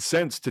made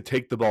sense to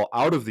take the ball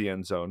out of the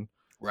end zone,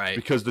 right?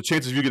 Because the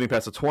chances of you getting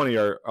past the 20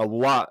 are a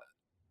lot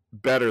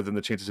better than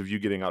the chances of you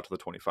getting out to the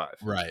 25,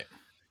 right?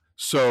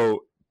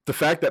 So the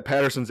fact that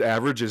Patterson's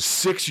average is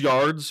 6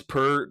 yards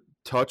per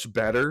touch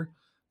better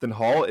than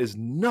Hall is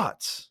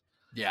nuts.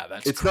 Yeah,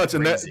 it's crazy.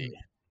 Nuts, and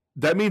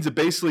that means it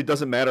basically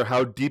doesn't matter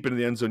how deep into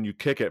the end zone you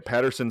kick it.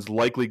 Patterson's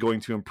likely going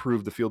to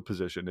improve the field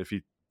position if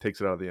he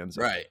takes it out of the end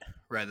zone. Right.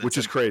 That's which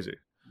is crazy.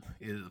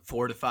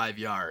 4 to 5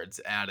 yards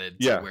added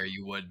to where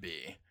you would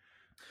be.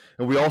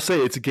 And we all say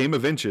it's a game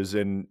of inches,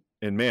 and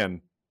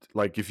man,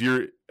 like if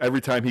you're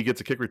every time he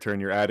gets a kick return,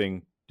 you're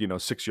adding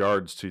 6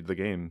 yards to the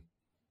game.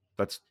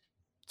 It's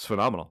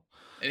phenomenal.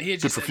 And he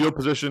good for field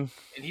position.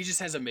 And he just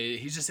has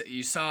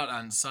you saw it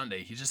on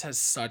Sunday. He just has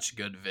such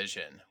good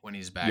vision when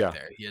he's back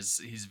there. He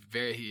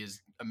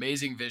is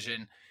amazing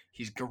vision.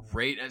 He's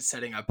great at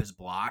setting up his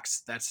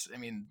blocks.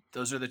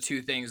 Those are the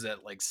two things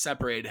that like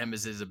separate him,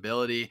 is his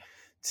ability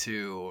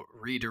to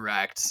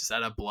redirect,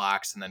 set up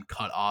blocks, and then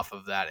cut off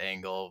of that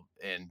angle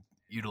and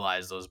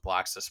utilize those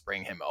blocks to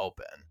spring him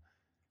open.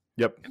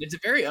 Yep. And it's a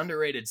very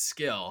underrated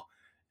skill,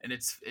 and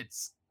it's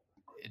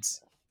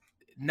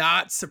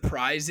not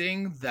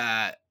surprising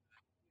that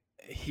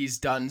he's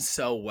done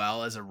so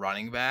well as a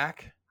running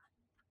back,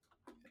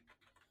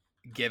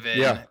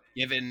 given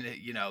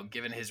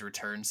his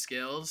return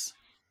skills.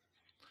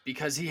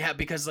 Because he has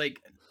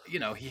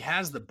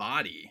the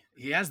body.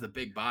 He has the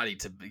big body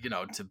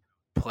to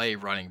play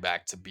running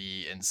back, to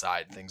be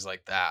inside, things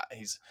like that.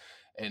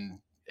 And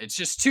it's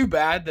just too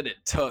bad that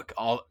it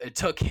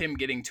took him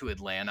getting to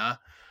Atlanta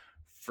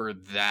for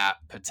that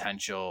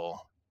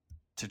potential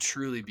to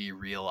truly be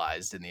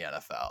realized in the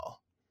NFL.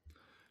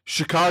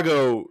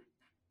 Chicago,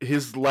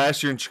 his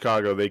last year in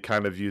Chicago, they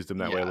kind of used him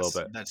that way a little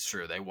bit. That's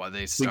true.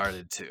 They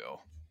started to.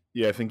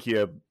 Yeah, I think he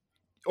had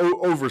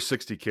over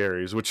 60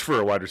 carries, which for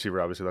a wide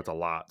receiver, obviously that's a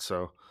lot.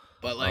 So,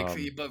 but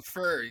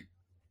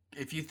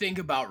if you think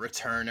about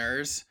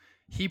returners,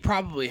 he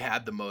probably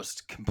had the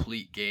most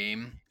complete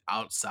game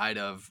outside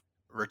of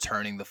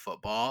returning the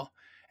football.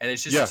 And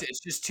it's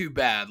just too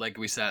bad, like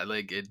we said,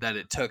 that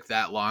it took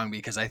that long,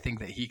 because I think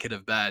that he could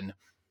have been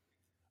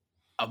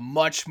a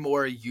much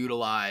more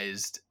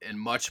utilized and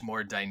much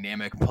more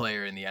dynamic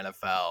player in the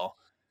NFL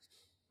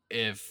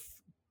if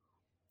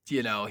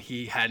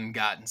he hadn't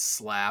gotten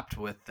slapped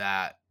with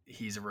that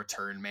he's a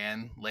return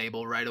man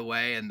label right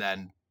away, and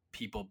then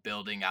people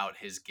building out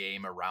his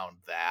game around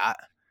that.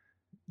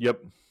 Yep.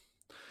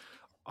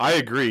 I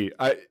agree.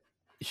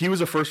 He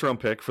was a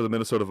first-round pick for the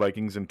Minnesota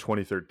Vikings in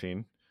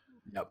 2013.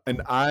 Yep. And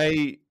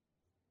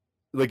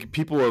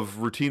people have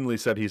routinely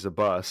said he's a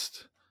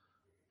bust.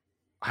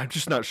 I'm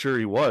just not sure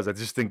he was. I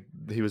just think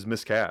he was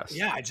miscast.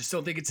 Yeah, I just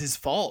don't think it's his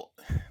fault.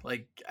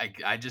 I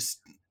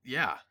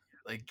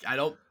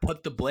don't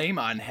put the blame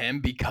on him,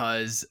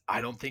 because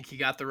I don't think he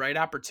got the right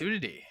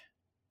opportunity.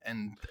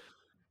 And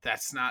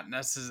that's not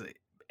necessary.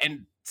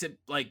 And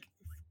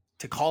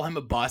to call him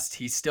a bust,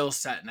 he still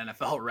set an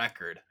NFL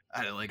record.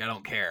 I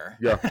don't care.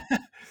 Yeah.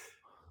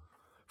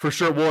 For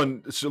sure.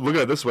 So look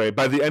at it this way.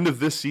 By the end of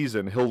this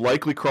season, he'll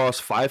likely cross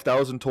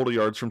 5,000 total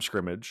yards from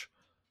scrimmage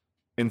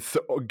and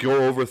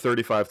go over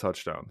 35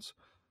 touchdowns,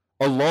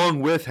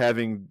 along with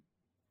having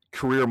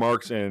career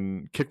marks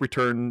in kick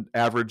return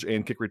average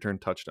and kick return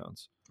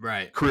touchdowns.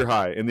 Right. Career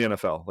high in the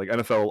NFL, like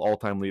NFL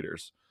all-time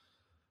leaders.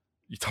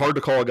 It's hard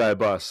to call a guy a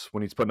bust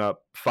when he's putting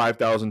up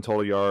 5,000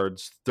 total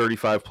yards,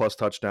 35 plus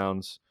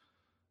touchdowns,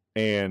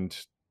 and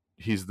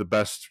he's the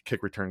best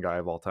kick return guy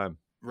of all time.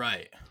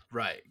 Right.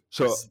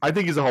 So I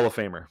think he's a Hall of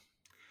Famer.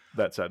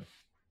 That said,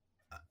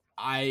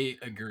 I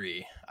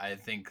agree. I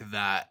think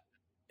that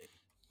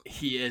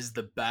he is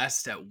the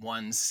best at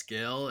one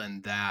skill,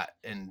 and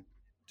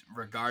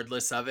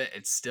regardless of it,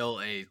 it's still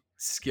a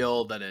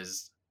skill that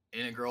is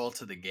integral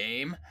to the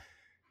game.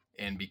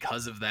 And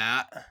because of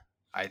that,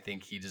 I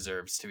think he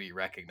deserves to be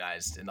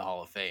recognized in the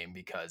Hall of Fame,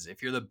 because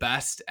if you're the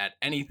best at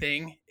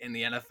anything in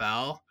the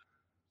NFL,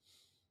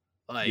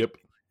 yep.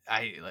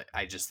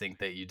 I just think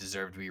that you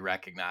deserve to be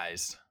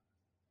recognized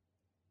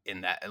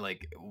in that,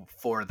 like,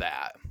 for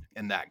that,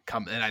 and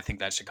I think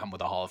that should come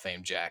with a Hall of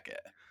Fame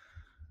jacket.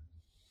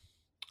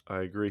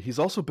 I agree. He's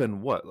also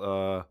been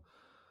so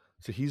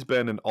he's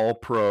been an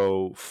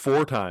All-Pro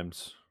 4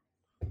 times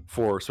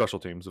for special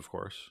teams, of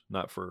course,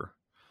 not for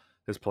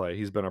his play.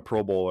 He's been a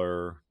Pro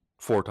Bowler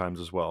 4 times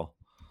as well.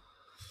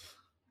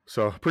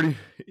 So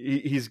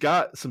he's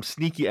got some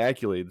sneaky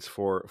accolades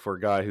for a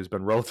guy who's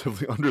been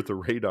relatively under the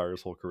radar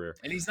his whole career.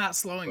 And he's not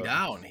slowing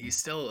down. He's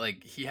still,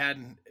 like, he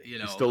had, he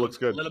still looks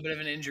good. A little bit of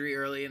an injury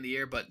early in the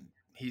year, but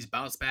he's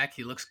bounced back.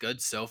 He looks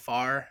good so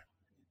far.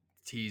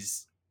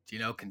 He's,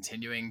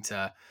 continuing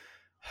to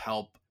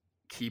help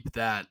keep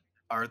that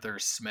Arthur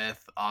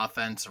Smith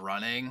offense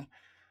running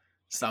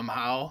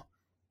somehow.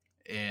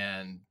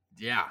 And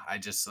I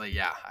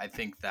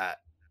think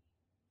that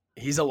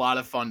he's a lot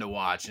of fun to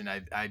watch, and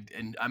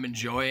I'm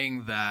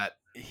enjoying that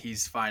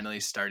he's finally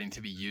starting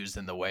to be used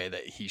in the way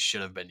that he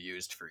should have been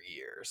used for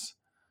years.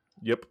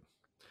 Yep.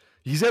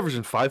 He's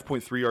averaging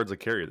 5.3 yards a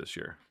carry this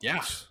year. Yeah,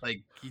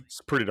 like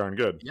it's pretty darn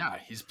good. Yeah,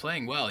 he's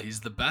playing well.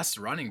 He's the best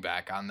running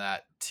back on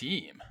that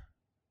team.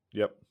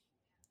 Yep.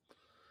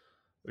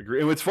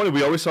 Agree. And it's funny,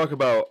 we always talk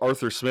about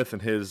Arthur Smith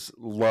and his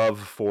love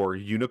for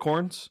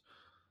unicorns.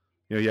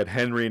 He had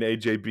Henry and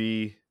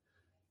AJB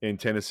in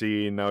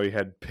Tennessee, and now he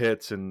had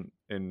Pitts, and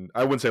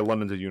I wouldn't say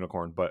London's a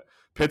unicorn, but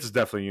Pitts is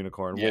definitely a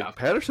unicorn. Yeah. Well,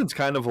 Patterson's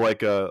kind of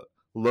like a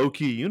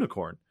low-key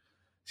unicorn.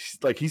 He's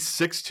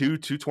 6'2",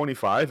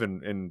 225,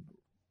 and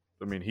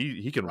I mean,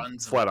 he can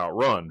flat out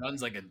run.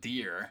 Runs like a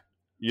deer.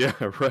 Yeah,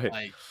 right.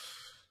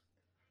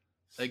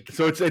 Like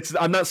so it's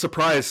I'm not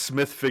surprised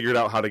Smith figured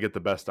out how to get the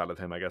best out of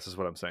him, I guess is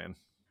what I'm saying.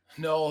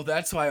 No,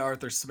 that's why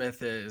Arthur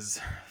Smith is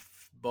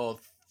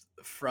both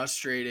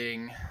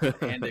frustrating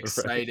and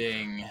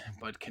exciting, right,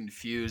 but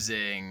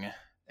confusing.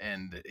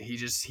 And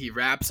he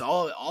wraps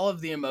all of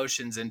the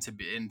emotions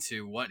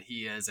into what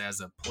he is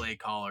as a play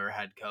caller,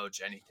 head coach,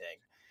 anything.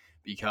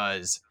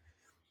 Because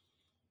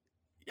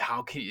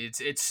how can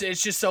it's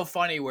just so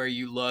funny where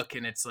you look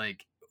and it's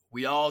like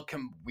we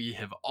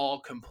have all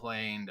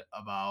complained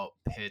about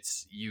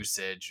Pitt's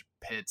usage,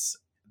 Pitt's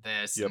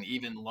this, yep, and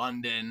even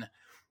London,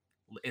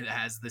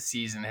 as the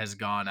season has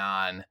gone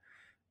on.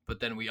 But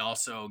then we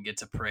also get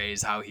to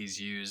praise how he's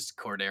used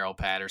Cordarrelle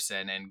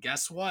Patterson. And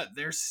guess what?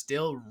 They're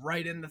still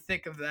right in the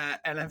thick of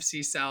that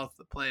NFC South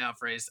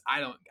playoff race.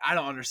 I don't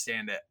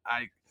understand it.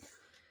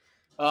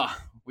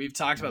 We've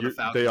talked about the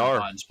Falcons a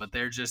bunch, but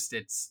they're just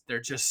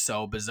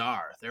so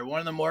bizarre. They're one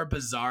of the more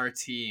bizarre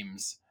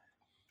teams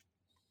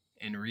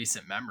in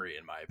recent memory,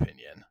 in my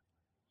opinion.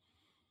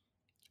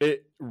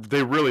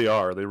 They really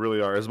are. They really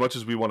are. As much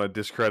as we want to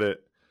discredit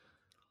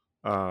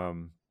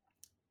Arthur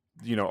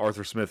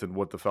Smith and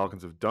what the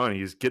Falcons have done,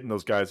 he's getting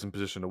those guys in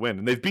position to win.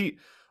 And they've beat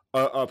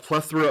a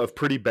plethora of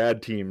pretty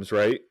bad teams,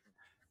 right?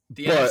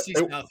 The NFC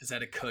South has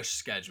had a cush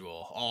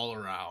schedule all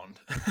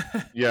around.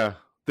 Yeah.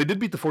 They did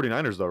beat the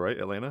 49ers, though, right,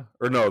 Atlanta?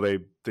 Or no, they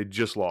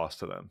just lost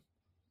to them.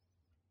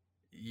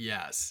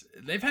 Yes.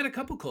 They've had a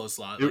couple close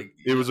losses.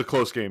 It was a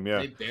close game, yeah.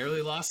 They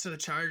barely lost to the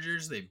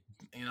Chargers. They,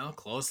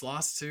 close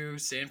loss to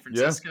San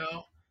Francisco. Yeah.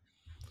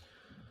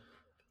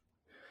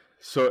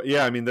 So,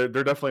 yeah, I mean, they're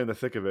definitely in the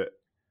thick of it.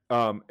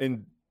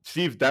 And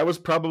Steve, that was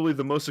probably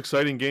the most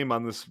exciting game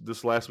on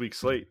this last week's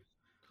slate.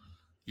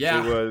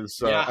 Yeah, it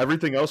was.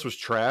 Everything else was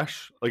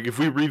trash. Like if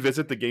we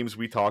revisit the games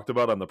we talked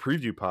about on the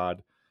preview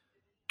pod,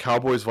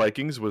 Cowboys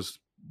Vikings was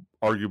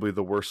arguably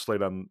the worst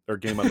game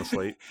on the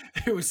slate.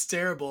 It was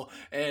terrible,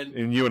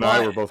 and you and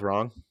I were both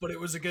wrong. But it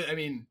was a good. I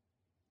mean,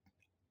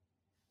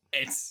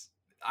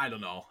 I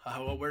don't know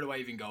where do I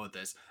even go with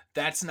this.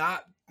 That's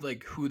not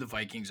like who the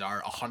Vikings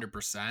are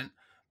 100%.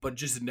 But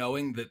just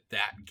knowing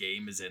that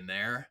game is in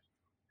there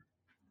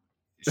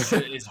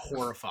is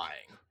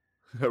horrifying.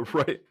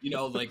 Right.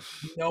 Like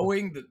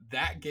knowing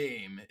that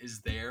game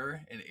is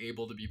there and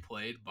able to be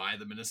played by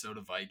the Minnesota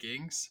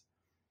Vikings,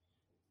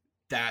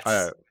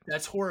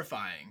 that's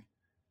horrifying.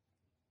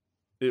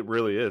 It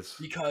really is.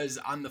 Because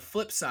on the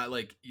flip side,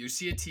 like you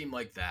see a team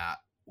like that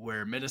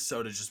where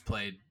Minnesota just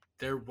played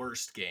their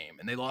worst game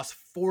and they lost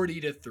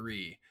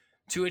 40-3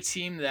 to a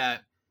team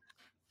that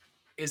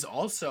is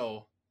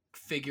also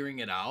figuring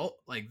it out.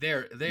 Like they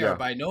are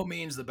by no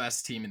means the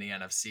best team in the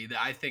NFC.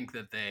 I think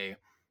that they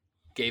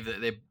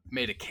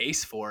made a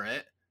case for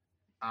it,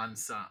 on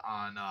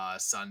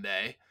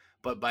Sunday,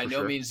 but by For no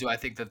sure. means do I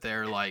think that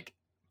they're like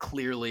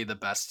clearly the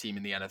best team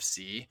in the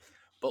NFC.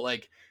 But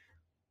like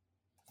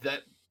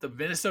that, the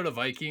Minnesota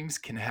Vikings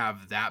can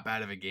have that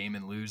bad of a game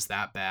and lose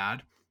that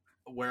bad.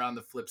 Where on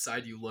the flip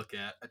side, you look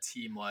at a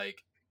team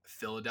like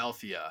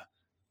Philadelphia,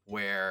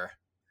 where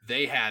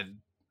they had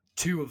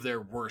two of their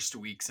worst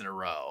weeks in a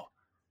row.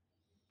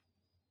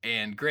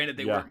 And granted,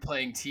 they weren't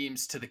playing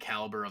teams to the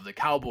caliber of the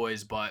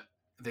Cowboys, but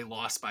they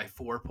lost by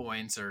 4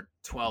 points or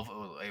 12.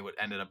 It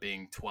ended up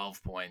being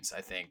 12 points,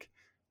 I think,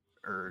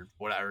 or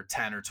whatever,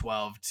 10 or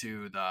 12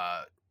 to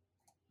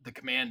the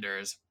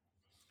Commanders,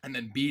 and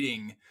then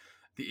beating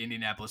the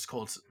Indianapolis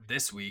Colts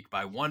this week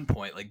by 1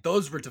 point. Like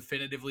those were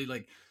definitively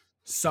like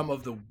some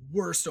of the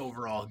worst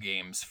overall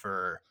games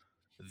for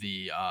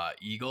the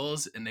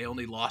Eagles, and they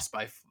only lost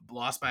by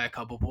a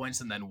couple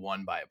points and then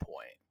won by a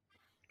point.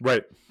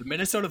 Right. The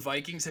Minnesota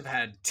Vikings have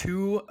had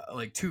two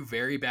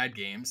very bad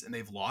games, and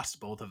they've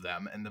lost both of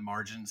them, and the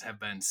margins have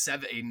been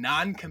a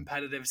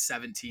non-competitive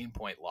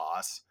 17-point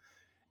loss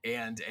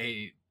and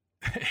a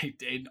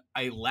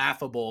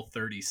laughable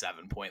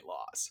 37-point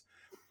loss.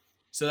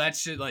 So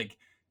that's just like,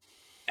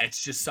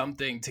 it's just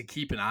something to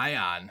keep an eye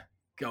on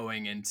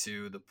going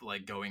into the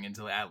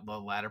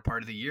latter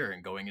part of the year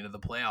and going into the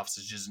playoffs.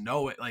 Is just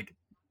know it, like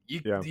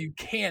you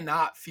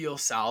cannot feel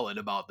solid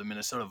about the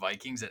Minnesota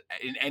Vikings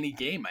in any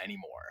game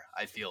anymore.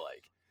 I feel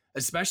like,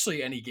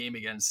 especially any game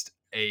against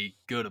a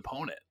good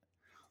opponent.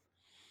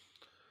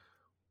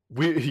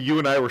 You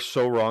and I were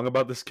so wrong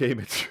about this game.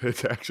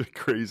 It's actually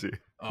crazy.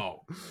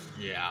 Oh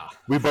yeah.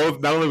 We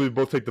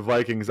both take the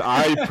Vikings.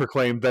 I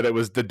proclaimed that it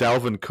was the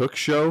Dalvin Cook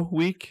show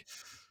week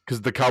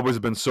because the Cowboys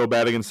have been so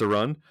bad against the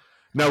run.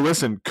 Now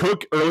listen,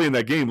 Cook early in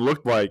that game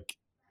looked like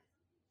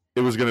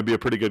it was going to be a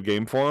pretty good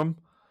game for him,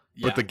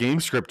 but the game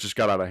script just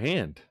got out of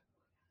hand.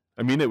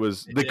 I mean,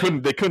 they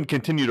couldn't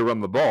continue to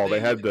run the ball. They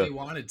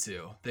wanted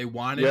to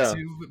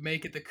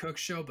make it the Cook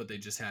show, but they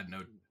just had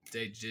no.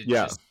 They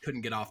just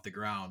couldn't get off the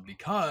ground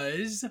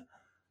because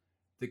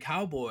the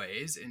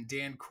Cowboys and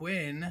Dan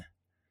Quinn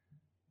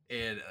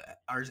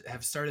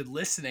have started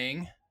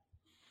listening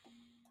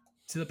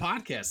to the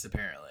podcast.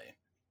 Apparently,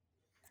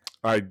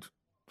 I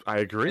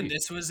agree. And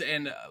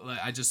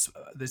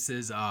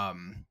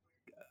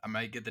I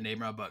might get the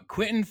name wrong, but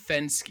Quentin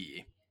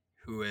Fensky,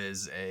 who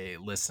is a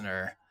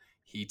listener,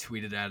 he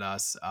tweeted at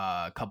us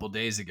a couple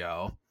days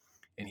ago,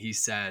 and he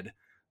said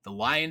the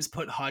Lions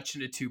put Hutch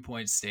in a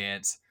 2-point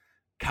stance,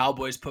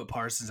 Cowboys put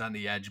Parsons on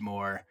the edge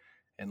more,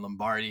 and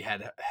Lombardi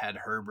had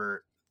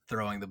Herbert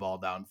throwing the ball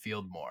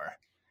downfield more.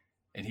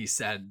 And he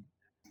said,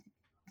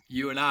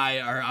 you and I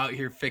are out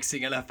here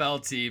fixing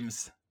NFL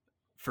teams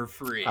for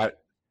free.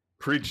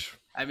 Preach.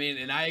 I mean,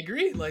 and I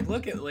agree. Like,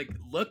 look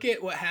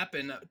at what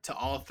happened to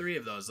all three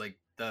of those. Like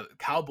the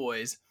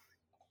Cowboys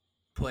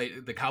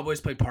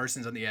played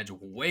Parsons on the edge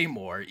way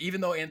more, even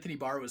though Anthony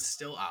Barr was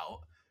still out,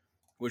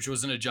 which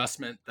was an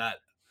adjustment that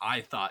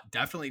I thought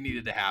definitely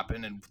needed to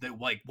happen. And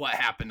what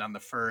happened on the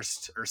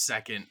first or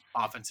second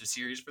offensive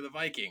series for the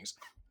Vikings?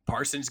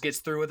 Parsons gets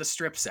through with a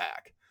strip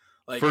sack.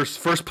 Like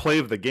first play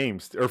of the game,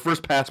 or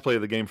first pass play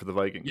of the game for the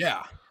Vikings.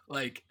 Yeah.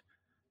 Like,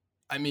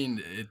 I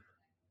mean,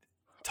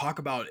 talk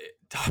about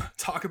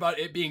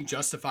it being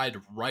justified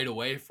right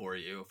away for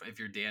you if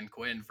you're Dan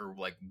Quinn, for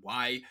like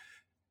why,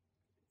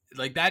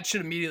 like that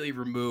should immediately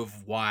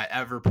remove why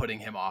ever putting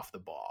him off the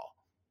ball,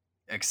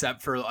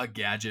 except for a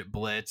gadget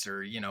blitz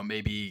or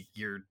maybe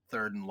your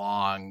 3rd and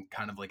long,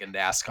 kind of like a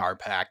NASCAR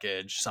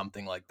package,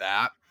 something like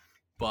that.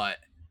 But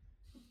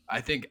I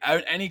think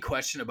any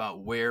question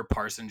about where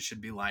Parsons should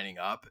be lining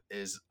up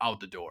is out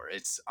the door.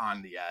 It's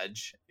on the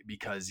edge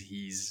because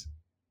he's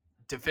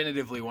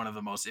definitively one of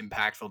the most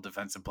impactful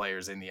defensive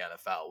players in the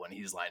NFL when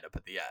he's lined up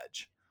at the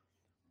edge.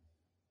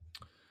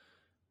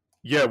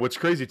 Yeah, what's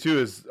crazy too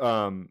is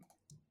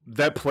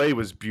that play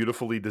was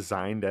beautifully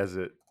designed as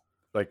it,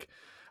 like,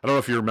 I don't know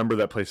if you remember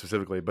that play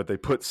specifically, but they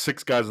put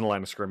 6 guys in the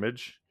line of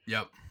scrimmage.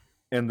 Yep.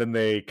 And then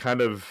they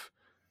kind of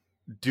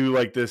do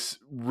like this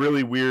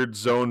really weird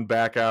zone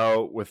back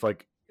out with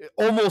like, it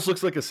almost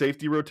looks like a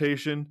safety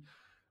rotation.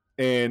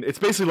 And it's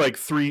basically like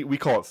we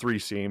call it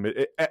 3-seam.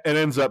 It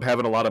ends up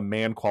having a lot of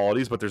man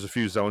qualities, but there's a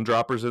few zone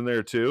droppers in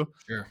there too.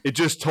 Sure. It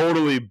just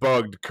totally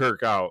bugged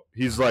Kirk out.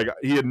 He's like,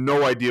 he had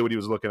no idea what he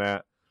was looking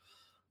at.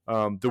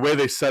 The way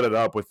they set it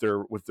up with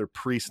their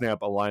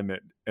pre-snap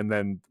alignment and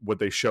then what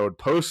they showed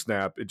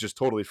post-snap, it just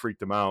totally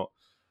freaked him out.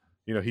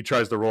 He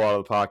tries to roll out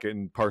of the pocket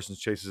and Parsons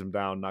chases him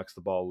down, knocks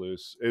the ball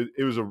loose.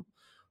 It was a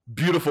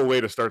beautiful way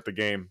to start the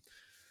game.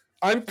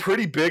 I'm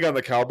pretty big on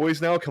the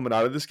Cowboys now coming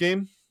out of this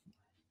game.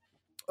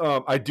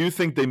 I do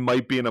think they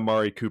might be an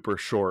Amari Cooper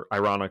short,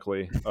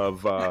 ironically,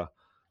 of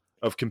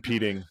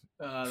competing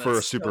for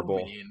a Super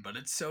Bowl. Mean, but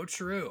it's so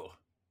true.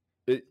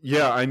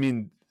 I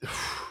mean,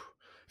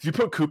 if you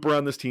put Cooper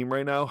on this team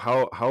right now,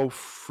 how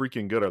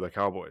freaking good are the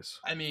Cowboys?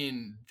 I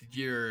mean,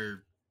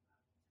 you're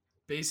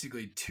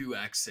basically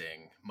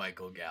 2xing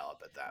Michael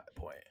Gallup at that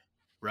point,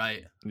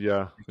 right?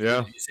 Yeah.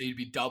 So you'd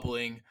be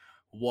doubling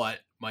what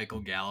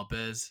Michael Gallup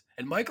is.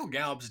 And Michael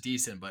Gallup's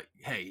decent, but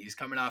hey, he's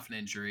coming off an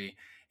injury.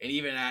 And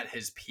even at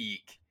his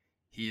peak,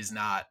 he is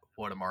not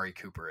what Amari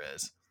Cooper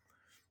is.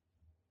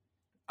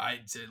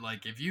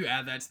 If you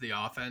add that to the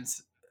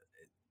offense,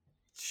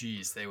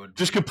 geez, they would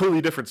just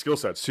completely different skill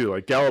sets too.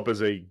 Like Gallup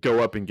is a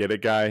go up and get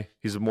it guy.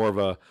 He's more of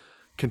a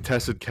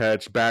contested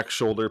catch, back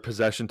shoulder,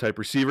 possession type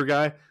receiver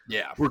guy.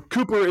 Yeah. Where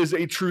Cooper is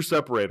a true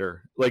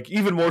separator. Like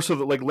even more so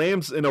that like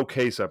Lamb's an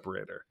okay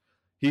separator.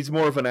 He's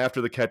more of an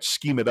after the catch,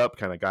 scheme it up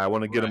kind of guy. I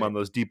want to get him on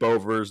those deep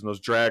overs and those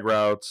drag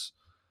routes.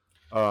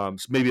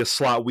 Maybe a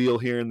slot wheel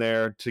here and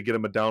there to get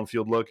him a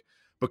downfield look.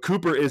 But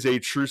Cooper is a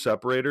true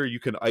separator. You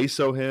can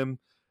ISO him,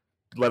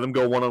 let him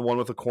go one-on-one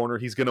with a corner.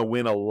 He's going to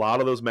win a lot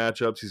of those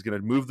matchups. He's going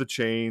to move the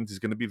chains. He's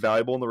going to be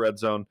valuable in the red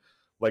zone.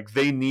 Like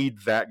they need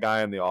that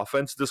guy in the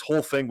offense. This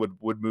whole thing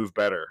would move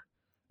better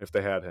if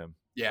they had him.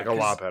 Yeah, like a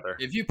lot better.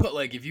 If you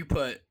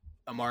put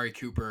Amari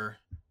Cooper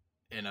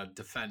in a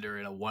defender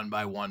in a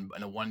 1x1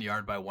 in a 1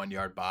 yard by 1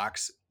 yard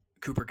box,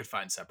 Cooper could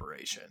find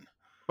separation.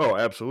 Oh,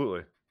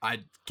 absolutely.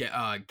 I'd get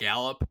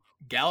Gallup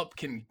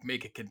can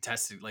make a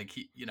contested, like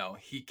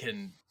he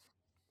can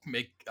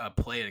make a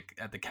play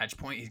at the catch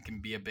point. He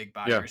can be a big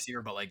body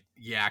receiver, but like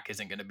Yak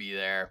isn't going to be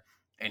there,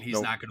 and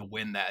he's not going to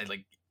win that.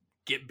 Like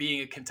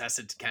being a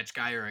contested catch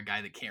guy or a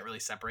guy that can't really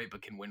separate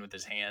but can win with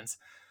his hands,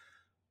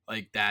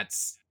 like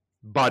that's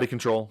body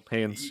control,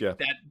 hands. Yeah,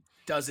 that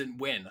doesn't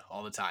win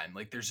all the time.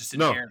 Like there's just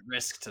inherent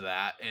risk to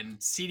that. And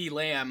CeeDee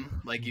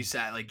Lamb, like you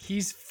said, like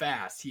he's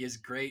fast. He has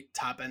great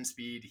top end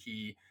speed.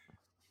 He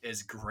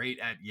is great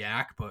at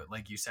Yak, but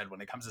like you said,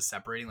 when it comes to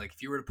separating, like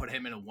if you were to put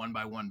him in a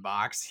 1x1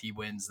 box, he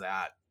wins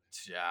that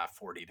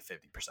 40 to 50% of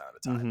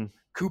the time. Mm-hmm.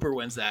 Cooper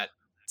wins that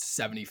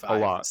 75 to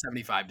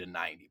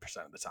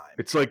 90% of the time.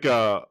 It's like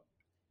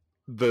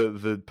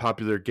the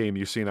popular game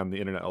you're seeing on the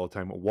internet all the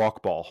time,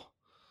 walk ball.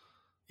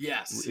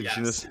 Yes. Have you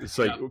seen this? It's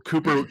like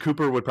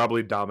Cooper would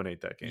probably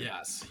dominate that game.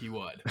 Yes, he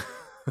would.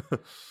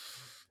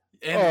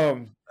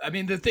 And I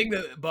mean the thing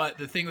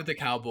with the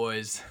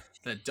Cowboys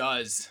that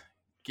does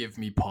give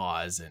me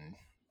pause, and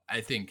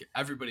I think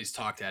everybody's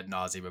talked ad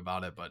nauseum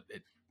about it, but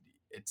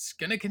it's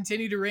gonna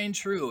continue to reign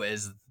true,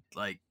 is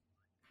like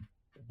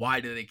why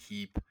do they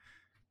keep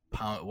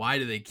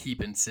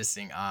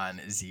insisting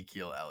on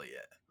Ezekiel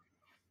Elliott?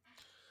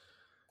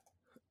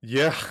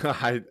 Yeah,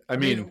 I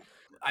mean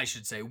I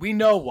should say we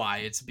know why.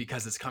 It's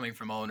because it's coming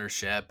from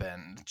ownership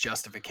and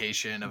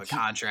justification of a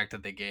contract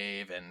that they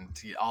gave, and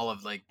all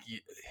of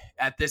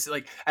at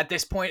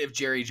this point, if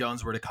Jerry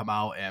Jones were to come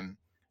out and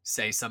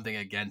say something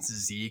against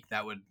Zeke,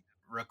 that would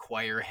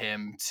require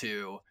him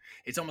to.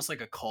 It's almost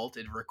like a cult.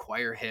 It'd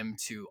require him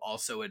to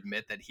also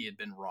admit that he had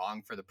been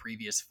wrong for the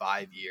previous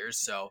 5 years.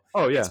 So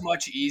it's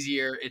much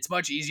easier. It's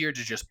much easier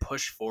to just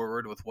push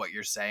forward with what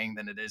you're saying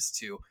than it is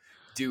to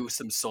do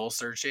some soul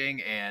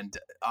searching and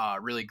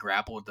really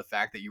grapple with the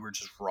fact that you were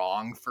just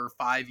wrong for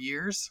 5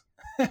 years.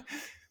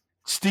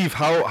 Steve,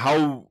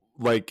 how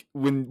like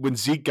when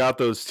Zeke got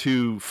those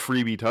 2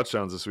 freebie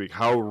touchdowns this week,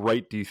 how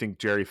right do you think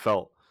Jerry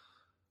felt?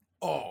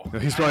 Oh,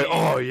 he's probably,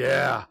 oh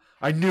yeah,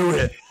 I knew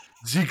it.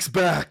 Zeke's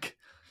back.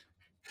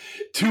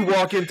 2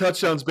 walk-in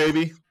touchdowns,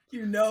 baby.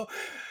 He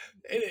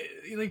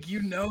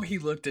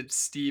looked at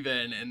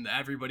Steven and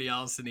everybody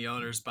else in the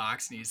owner's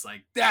box, and he's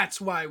like,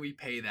 that's why we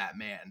pay that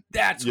man.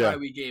 That's why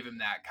we gave him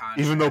that contract.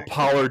 Even though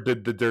Pollard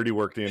did the dirty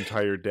work the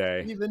entire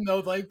day. Even though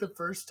like the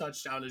first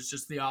touchdown is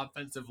just the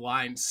offensive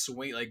line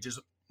swing, like just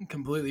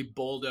completely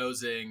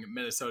bulldozing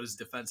Minnesota's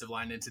defensive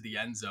line into the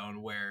end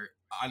zone, where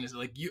honestly,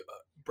 like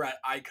Brett,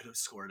 I could have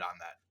scored on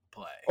that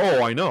play.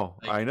 Oh, I know.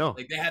 I know.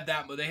 Like they had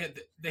that, but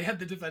they had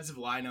the defensive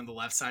line on the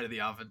left side of the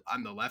offense,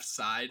 on the left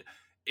side,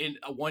 in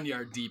a 1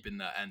 yard deep in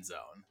the end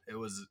zone. It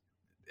was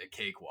a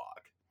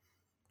cakewalk.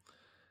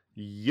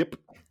 Yep.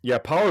 Yeah,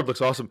 Pollard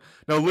looks awesome.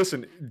 Now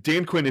listen,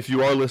 Dan Quinn, if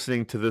you are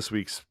listening to this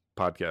week's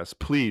podcast,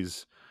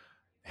 please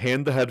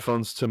hand the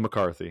headphones to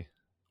McCarthy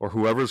or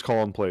whoever's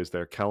calling plays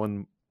there,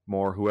 Kellen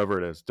Moore,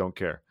 whoever it is, don't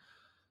care.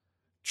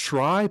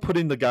 Try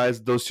putting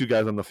those 2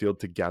 guys on the field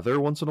together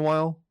once in a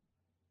while,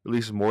 at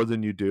least more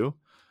than you do.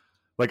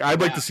 Like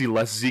I'd like to see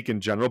less Zeke in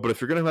general, but if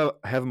you're going to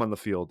have him on the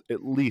field,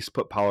 at least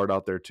put Pollard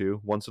out there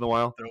too once in a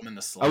while. Throw him in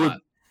the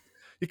slot.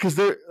 Because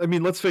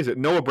let's face it,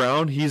 Noah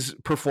Brown, he's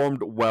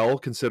performed well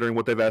considering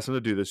what they've asked him to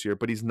do this year,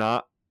 but he's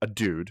not a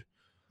dude.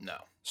 No.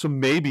 So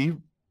maybe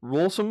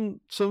roll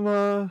some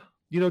 2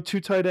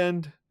 tight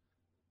end,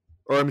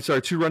 or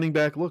 2 running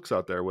back looks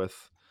out there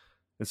with,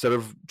 instead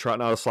of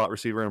trotting out a slot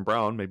receiver and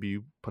Brown, maybe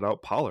you put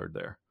out Pollard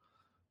there.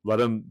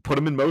 Put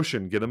him in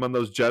motion, get him on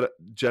those jet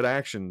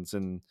actions,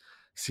 and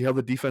see how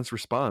the defense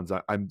responds.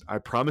 I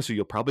promise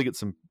you'll probably get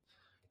some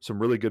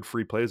really good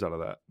free plays out of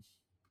that.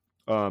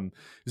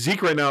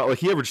 Zeke right now, like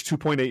he averaged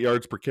 2.8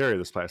 yards per carry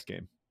this past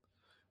game.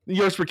 The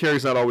yards per carry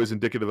is not always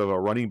indicative of a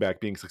running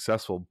back being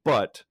successful,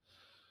 but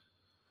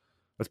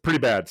that's pretty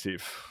bad,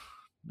 Steve.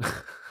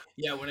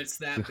 Yeah, when it's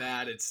that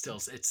bad, it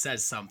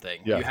says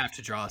something. Yeah. You have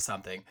to draw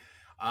something.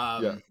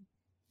 And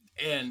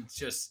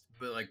just,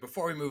 but like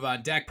before we move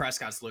on, Dak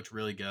Prescott's looked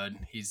really good.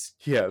 He's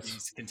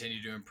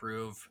continued to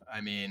improve. I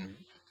mean,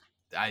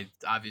 I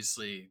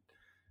obviously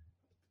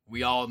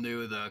we all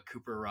knew the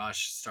Cooper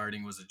Rush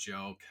starting was a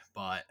joke,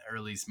 or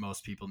at least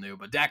most people knew.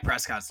 But Dak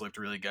Prescott's looked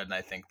really good, and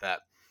I think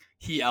that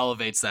he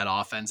elevates that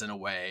offense in a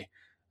way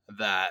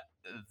that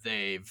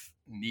they've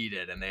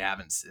needed, and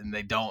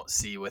they don't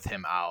see with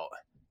him out.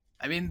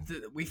 I mean,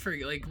 we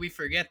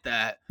forget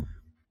that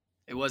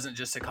it wasn't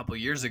just a couple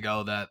years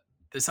ago that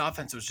this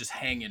offense was just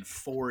hanging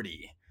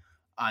 40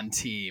 on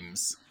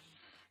teams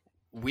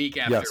week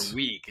after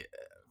week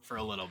for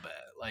a little bit.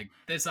 Like,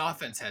 this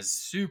offense has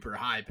super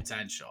high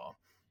potential,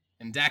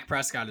 and Dak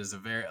Prescott is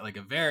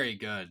very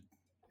good.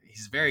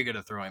 He's very good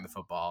at throwing the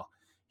football.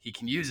 He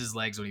can use his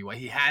legs when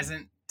he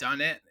hasn't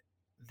done it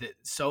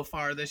so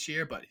far this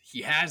year, but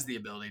he has the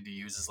ability to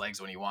use his legs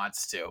when he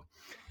wants to,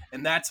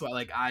 and that's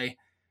why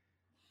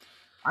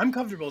I'm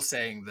comfortable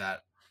saying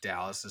that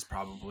Dallas is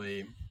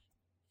probably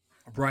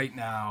right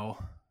now.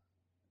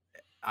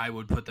 I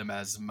would put them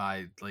as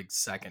my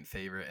second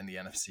favorite in the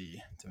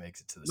NFC to make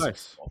it to the Super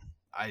Bowl.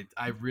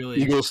 I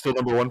really Eagles still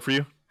number one for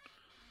you?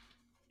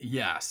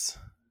 Yes.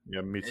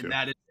 Yeah, me too. And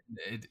that is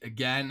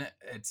again,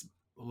 it's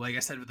like I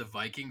said with the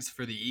Vikings.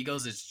 For the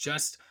Eagles, it's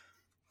just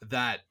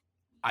that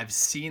I've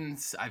seen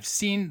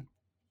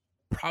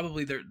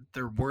probably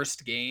their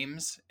worst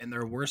games, and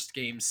their worst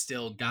games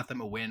still got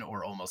them a win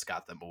or almost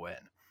got them a win.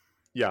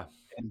 Yeah.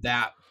 And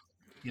that,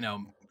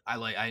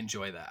 I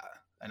enjoy that.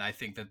 And I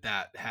think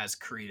that has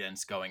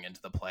credence going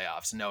into the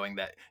playoffs, knowing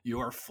that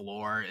your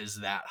floor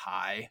is that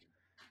high,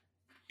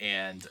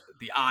 and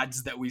the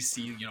odds that we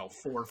see,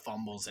 4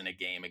 fumbles in a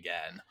game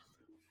again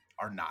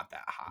are not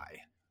that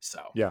high.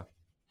 So yeah.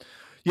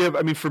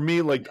 I mean, for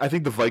me, I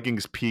think the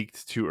Vikings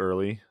peaked too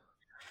early.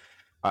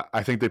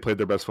 I think they played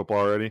their best football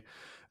already.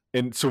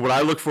 And so what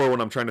I look for when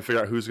I'm trying to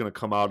figure out who's going to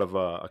come out of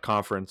a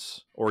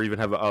conference or even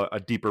have a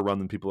deeper run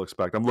than people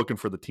expect, I'm looking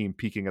for the team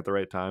peaking at the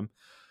right time.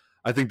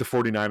 I think the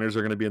 49ers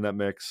are going to be in that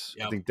mix.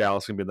 Yep. I think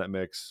Dallas is going to be in that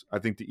mix. I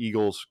think the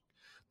Eagles,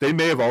 they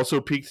may have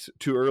also peaked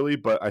too early,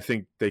 but I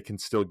think they can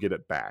still get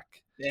it back.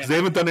 Because they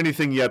haven't done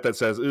anything yet that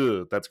says,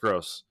 "Ew, that's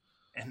gross."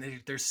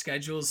 And their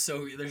schedule's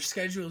True.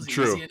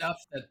 easy enough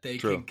that they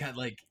can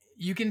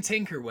you can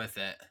tinker with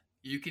it.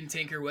 You can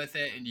tinker with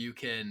it, and you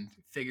can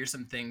figure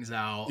some things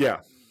out.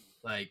 Yeah.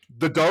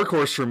 The dark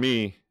horse for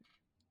me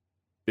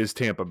is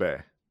Tampa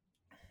Bay.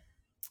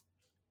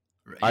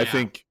 Yeah. I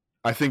think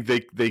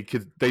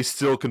they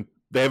still can.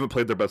 They haven't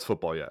played their best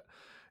football yet,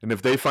 and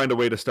if they find a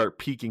way to start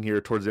peaking here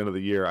towards the end of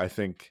the year, I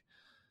think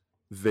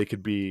they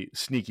could be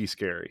sneaky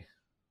scary.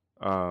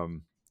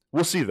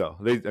 We'll see though.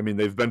 They've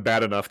been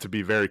bad enough to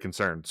be very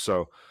concerned.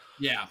 So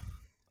yeah,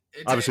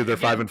 obviously they're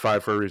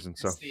 5-5 for a reason.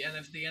 So the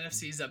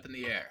NFC's up in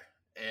the air,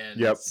 and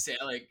yep.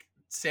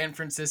 San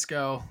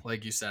Francisco,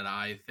 like you said,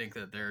 I think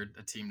that they're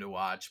a team to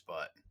watch.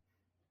 But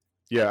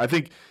yeah, I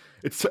think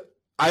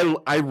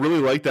I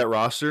really like that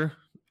roster.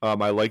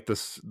 I like the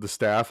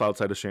staff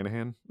outside of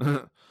Shanahan.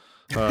 I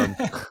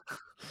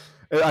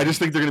just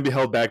think they're going to be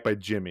held back by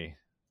Jimmy.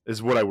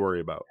 Is what I worry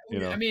about.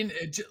 I mean,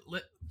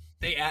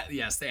 they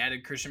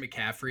added Christian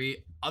McCaffrey.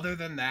 Other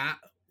than that,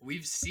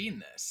 we've seen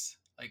this.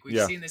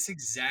 We've seen this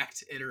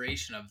exact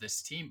iteration of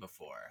this team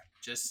before.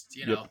 Just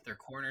their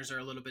corners are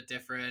a little bit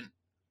different.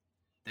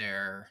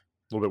 They're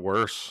a little bit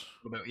worse.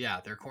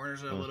 Their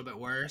corners are a little bit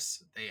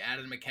worse. They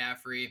added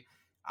McCaffrey.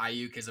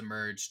 Ayuk has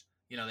emerged.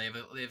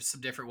 They have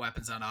some different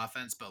weapons on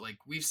offense, but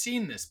we've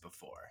seen this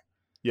before.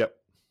 Yep.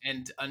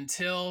 And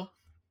until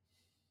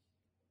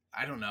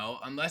I don't know,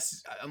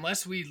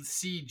 unless we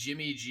see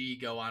Jimmy G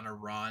go on a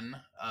run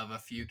of a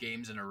few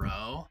games in a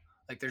row,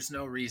 there's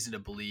no reason to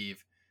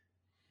believe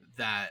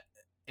that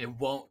it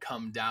won't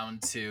come down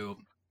to,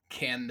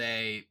 can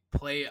they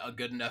play a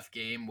good enough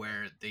game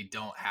where they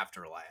don't have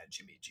to rely on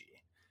Jimmy G?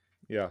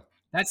 Yeah.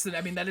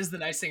 That is the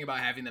nice thing about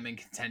having them in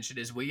contention,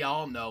 is we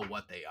all know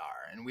what they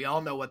are, and we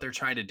all know what they're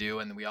trying to do,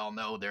 and we all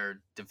know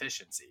their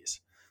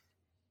deficiencies.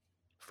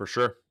 For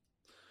sure.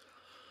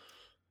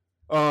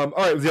 All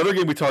right. The other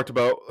game we talked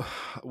about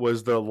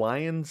was the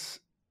Lions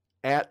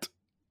at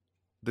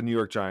the New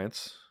York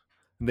Giants.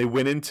 And they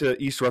went into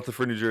East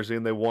Rutherford, New Jersey,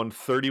 and they won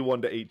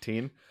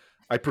 31-18.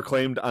 I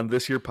proclaimed on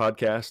this year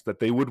podcast that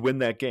they would win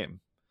that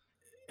game.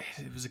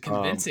 It was a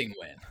convincing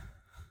win.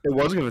 It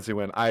was a convincing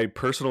win. I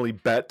personally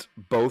bet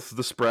both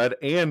the spread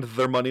and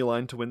their money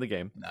line to win the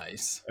game.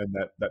 Nice. And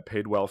that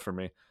paid well for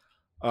me.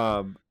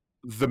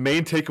 The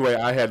main takeaway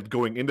I had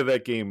going into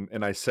that game,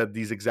 and I said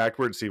these exact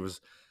words, Steve,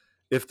 was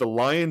if the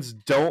Lions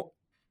don't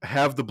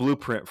have the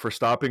blueprint for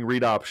stopping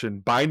read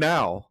option by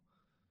now,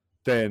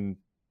 then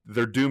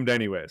they're doomed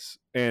anyways.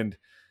 And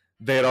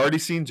they had already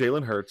seen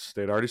Jalen Hurts.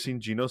 They'd already seen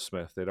Geno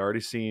Smith. They'd already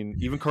seen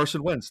even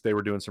Carson Wentz. They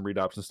were doing some read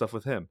option stuff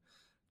with him.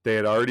 They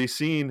had already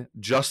seen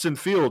Justin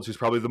Fields, who's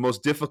probably the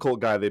most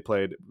difficult guy they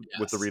played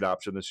with the read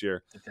option this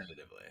year.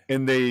 Definitively.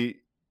 And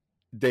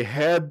they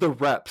had the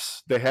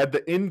reps. They had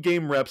the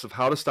in-game reps of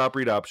how to stop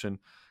read option.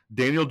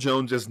 Daniel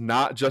Jones is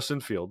not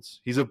Justin Fields.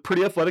 He's a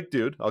pretty athletic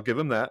dude. I'll give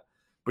him that.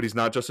 But he's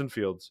not Justin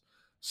Fields.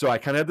 So I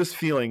kind of had this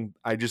feeling,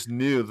 I just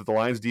knew that the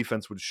Lions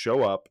defense would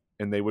show up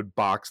and they would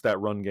box that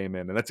run game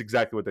in. And that's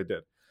exactly what they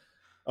did.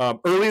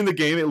 Early in the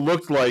game, it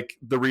looked like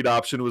the read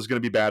option was going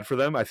to be bad for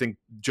them. I think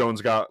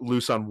Jones got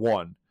loose on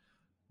one.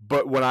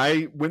 But when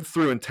I went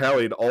through and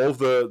tallied all of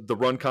the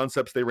run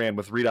concepts they ran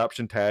with read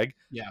option tag,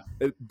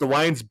 the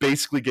Lions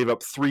basically gave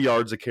up 3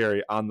 yards a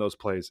carry on those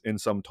plays in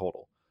sum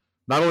total.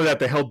 Not only that,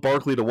 they held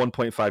Barkley to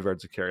 1.5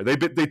 yards a carry.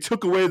 They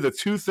took away the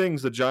two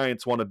things the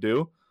Giants want to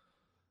do,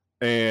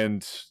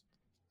 and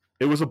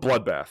it was a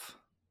bloodbath.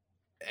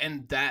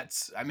 And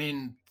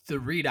the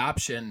read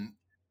option,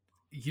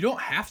 you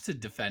don't have to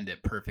defend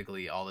it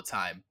perfectly all the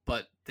time,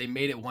 but they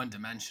made it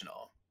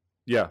one-dimensional.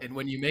 Yeah. And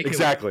when you make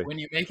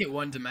it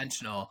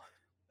one-dimensional,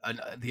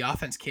 the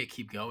offense can't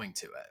keep going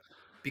to it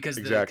because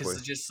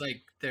it's just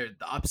like the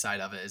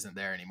upside of it isn't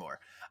there anymore.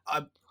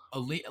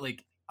 Aleem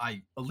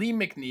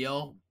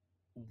McNeil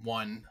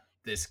won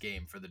this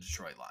game for the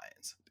Detroit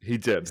Lions. He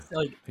did.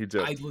 He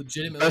did. I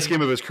legitimately best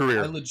game of his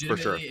career. I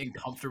legitimately for sure. am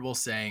comfortable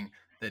saying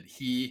that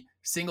he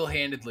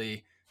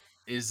single-handedly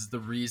is the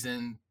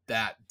reason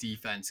that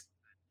defense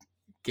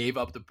gave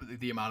up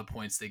the amount of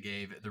points they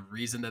gave, the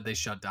reason that they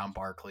shut down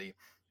Barkley.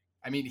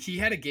 I mean, he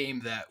had a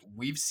game that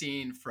we've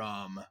seen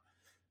from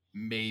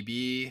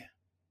maybe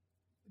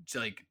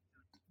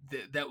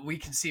that we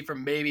can see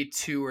from maybe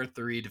 2 or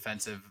 3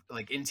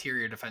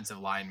 interior defensive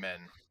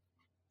linemen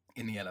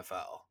in the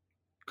NFL.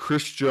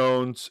 Chris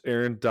Jones,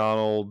 Aaron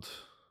Donald,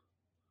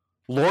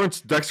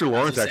 Dexter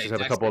Lawrence actually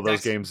had a couple of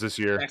those games this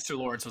year. Dexter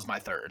Lawrence was my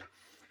third.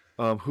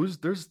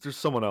 There's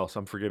someone else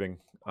I'm forgetting.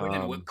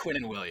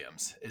 Quinnen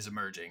Williams is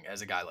emerging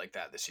as a guy like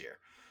that this year.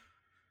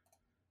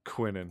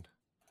 Quinnen,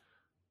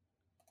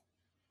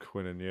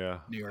 yeah.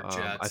 New York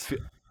Jets.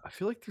 I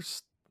feel like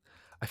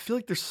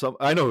there's some.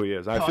 I know who he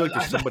is. I feel like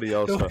there's somebody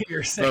else.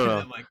 You're saying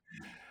that,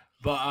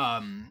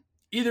 but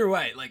either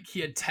way,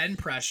 he had 10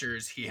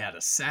 pressures. He had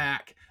a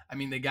sack. I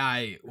mean, the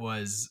guy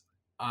was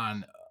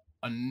on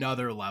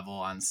another level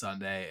on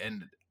Sunday,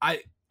 and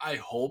I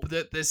hope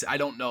that I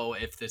don't know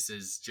if this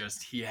is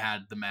just he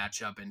had the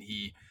matchup and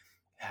he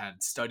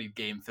had studied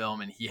game film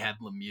and he had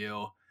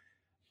Lemieux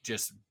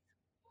just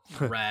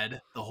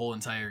read the whole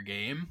entire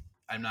game.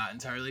 I'm not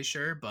entirely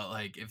sure, but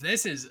if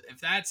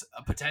that's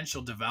a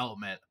potential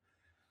development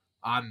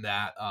on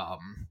that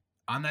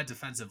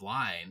defensive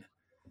line,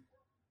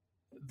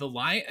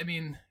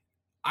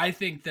 I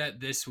think that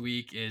this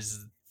week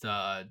is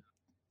I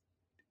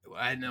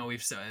know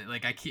we've said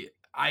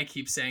I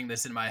keep saying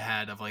this in my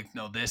head of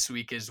no, this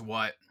week is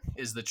what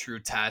is the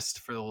true test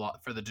for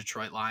the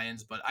Detroit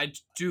Lions. But I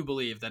do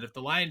believe that if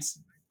the Lions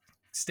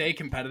stay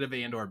competitive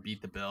and or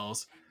beat the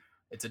Bills,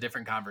 it's a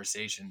different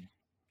conversation.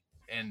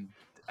 And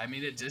I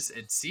mean, it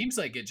seems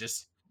like it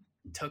just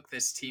took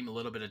this team a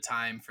little bit of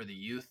time for the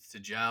youth to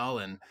gel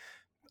and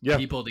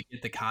people to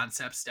get the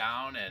concepts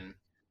down and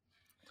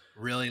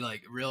really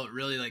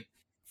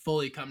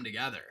fully come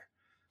together.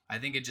 I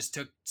think it just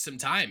took some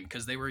time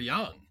because they were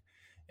young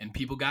and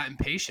people got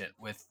impatient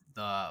with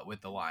the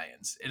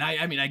Lions. And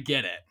I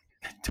get it.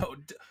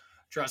 Don't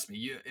trust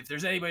me. If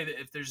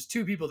there's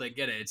 2 people that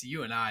get it, it's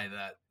you and I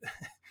that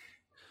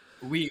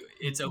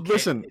it's okay.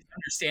 Listen, it's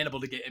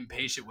understandable to get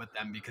impatient with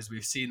them because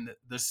we've seen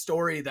the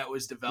story that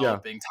was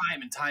developing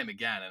time and time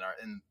again in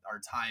our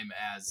time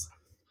as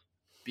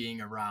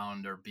being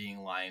around or being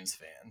Lions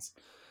fans.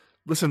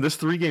 Listen, this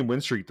 3-game win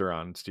streak they're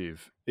on,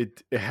 Steve,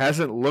 it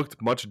hasn't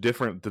looked much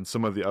different than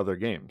some of the other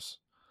games.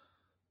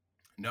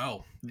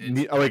 No.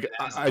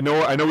 I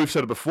know we've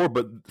said it before,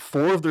 but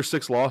 4 of their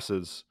 6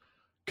 losses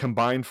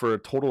combined for a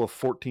total of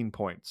 14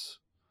 points.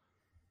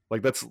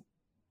 That's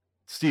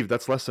Steve,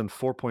 that's less than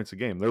 4 points a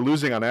game. They're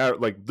losing on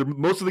average.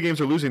 Most of the games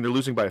they're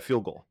losing by a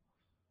field goal.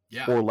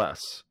 Yeah. Or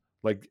less.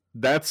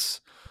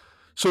 That's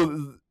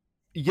so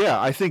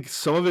I think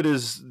some of it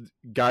is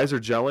guys are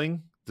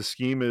gelling. The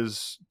scheme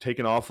is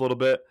taking off a little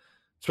bit,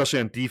 especially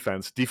on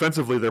defense.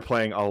 Defensively, they're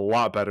playing a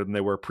lot better than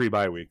they were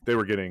pre-bye week. They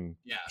were getting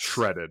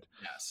shredded.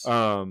 Yes.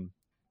 And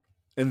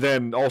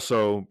then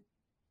also,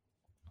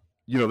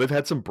 they've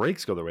had some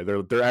breaks go their way.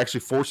 They're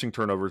actually forcing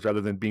turnovers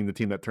rather than being the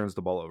team that turns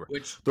the ball over.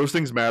 Those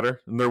things matter,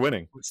 and they're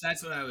winning. Which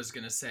that's what I was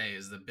gonna say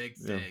is the big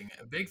thing.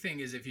 A big thing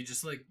is if you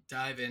just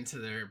dive into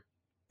their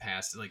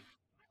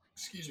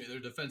their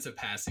defensive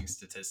passing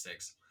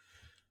statistics.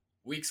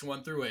 Weeks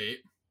 1 through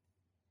 8.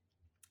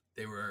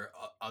 They were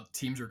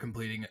teams were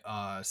completing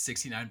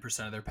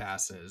 69% of their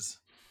passes,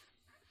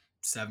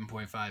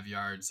 7.5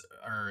 yards,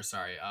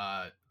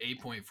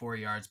 8.4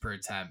 yards per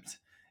attempt,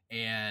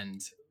 and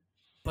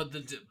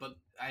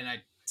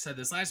I said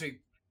this last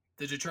week,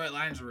 the Detroit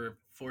Lions were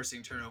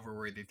forcing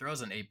turnover-worthy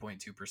throws on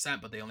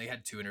 8.2%, but they only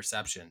had 2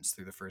 interceptions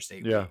through the first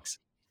 8 weeks.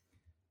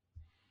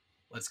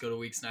 Let's go to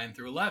weeks 9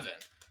 through 11.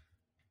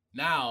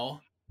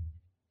 Now,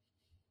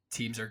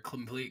 teams are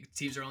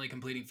only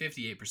completing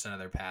 58% of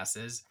their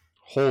passes.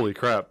 Holy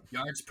crap!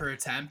 Yards per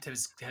attempt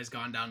has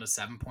gone down to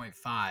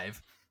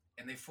 7.5,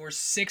 and they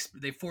forced 6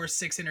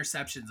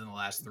 interceptions in the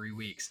last 3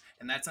 weeks,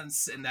 and that's on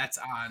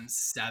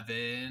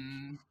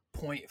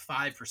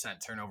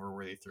 7.5% turnover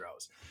worthy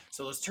throws.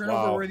 So those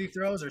turnover worthy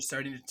throws are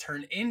starting to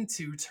turn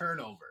into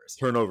turnovers.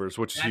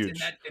 Which is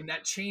huge. And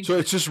that changes. So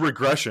it's just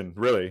regression,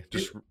 really.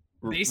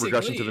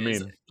 regression to the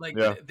mean.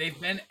 Yeah.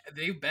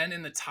 they've been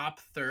in the top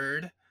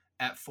third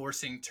at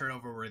forcing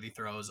turnover worthy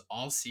throws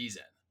all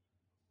season.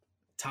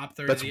 Top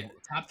third of the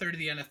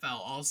NFL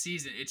all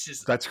season. It's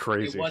just that's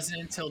crazy. It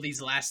wasn't until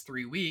these last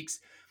 3 weeks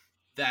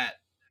that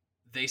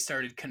they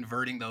started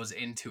converting those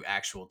into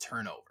actual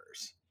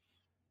turnovers.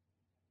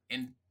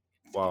 And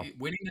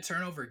winning the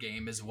turnover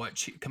game is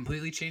what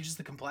completely changes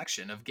the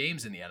complexion of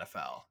games in the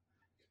NFL.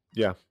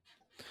 Yeah.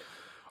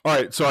 All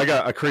right, so I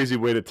got a crazy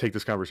way to take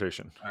this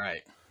conversation. All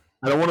right.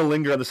 I don't want to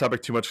linger on this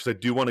topic too much because I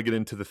do want to get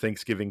into the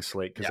Thanksgiving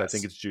slate because I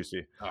think it's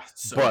juicy. Oh,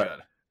 so but good.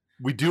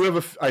 We do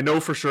have I know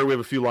for sure we have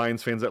a few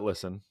Lions fans that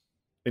listen.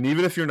 And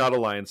even if you're not a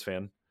Lions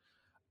fan,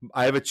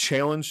 I have a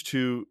challenge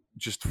to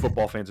just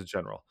football fans in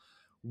general.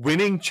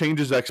 Winning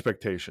changes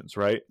expectations,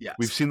 right? Yes.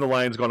 We've seen the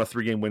Lions go on a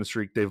 3-game win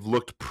streak. They've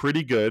looked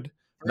pretty good.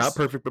 Not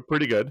perfect, but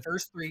pretty good.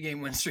 First 3-game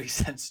win streak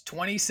since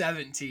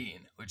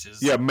 2017, which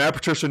is... Yeah, Matt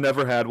Patricia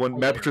never had one.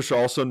 Matt Patricia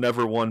also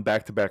never won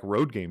back-to-back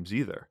road games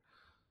either.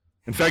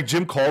 In fact,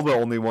 Jim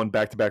Caldwell only won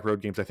back-to-back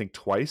road games, I think,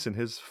 twice in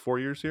his 4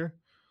 years here.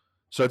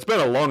 So it's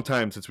been a long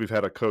time since we've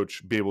had a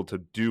coach be able to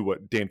do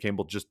what Dan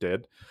Campbell just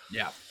did.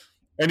 Yeah.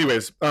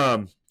 Anyways,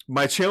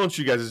 my challenge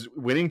to you guys is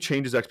winning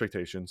changes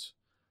expectations.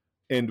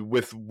 And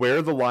with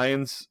where the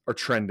Lions are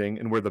trending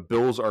and where the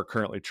Bills are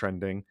currently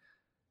trending,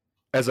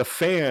 as a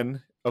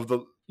fan of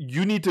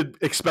you need to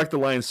expect the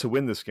Lions to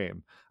win this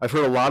game. I've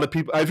heard a lot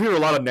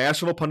of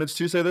national pundits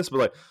too say this,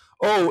 but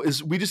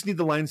we just need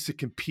the Lions to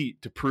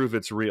compete to prove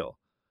it's real.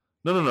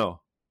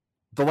 No.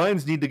 The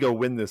Lions need to go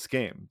win this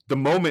game. The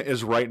moment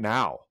is right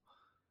now.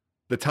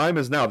 The time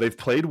is now. They've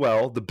played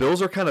well. The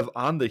Bills are kind of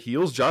on the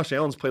heels. Josh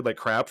Allen's played like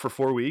crap for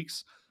 4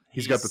 weeks.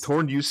 He's got the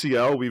torn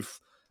UCL.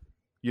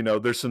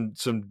 There's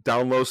some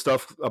down low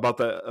stuff about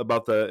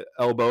the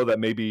elbow that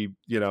maybe,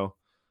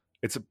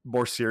 it's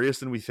more serious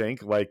than we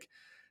think. Like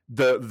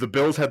the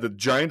Bills had the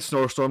giant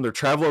snowstorm. Their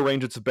travel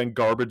arrangements have been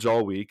garbage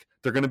all week.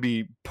 They're going to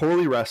be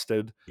poorly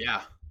rested.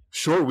 Yeah.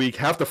 Short week,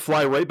 have to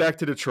fly right back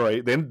to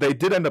Detroit. Then they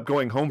did end up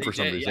going home for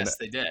some reason. Yes,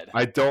 they did.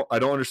 I don't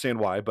understand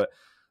why, but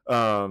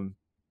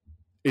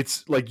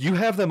it's like you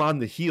have them on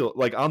the heel,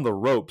 like on the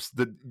ropes.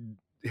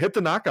 Hit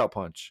the knockout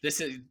punch.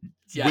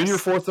 Win your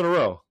 4th in a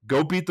row.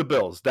 Go beat the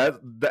Bills.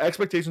 The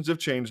expectations have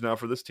changed now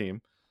for this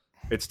team.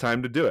 It's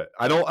time to do it.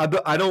 I don't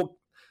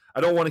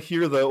want to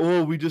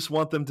hear we just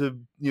want them to,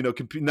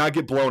 compete, not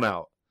get blown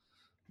out.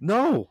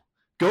 No.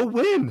 Go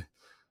win.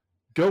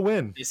 Go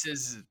win. This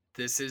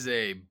is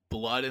a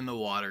blood in the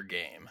water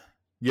game.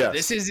 Yes.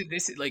 This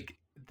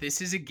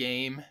is a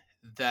game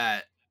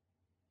that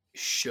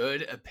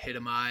should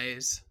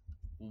epitomize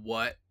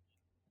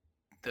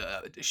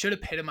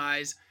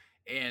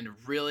and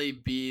really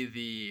be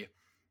the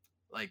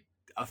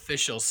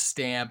official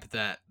stamp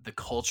that the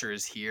culture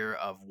is here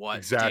of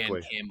what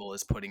Dan Campbell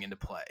is putting into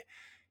play.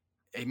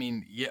 I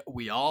mean,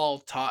 we all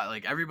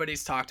talk,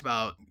 everybody's talked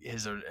about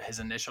his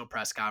initial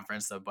press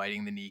conference, the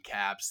biting the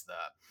kneecaps,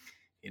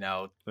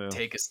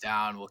 take us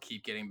down, we'll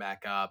keep getting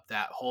back up,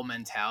 that whole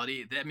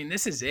mentality. I mean,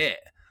 this is it.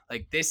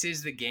 This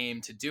is the game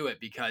to do it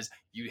because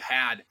you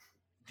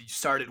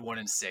started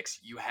 1-6.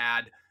 You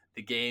had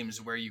the games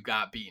where you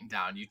got beaten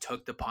down. You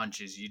took the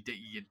punches. You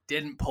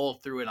didn't pull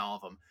through in all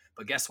of them.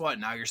 But guess what?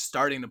 Now you're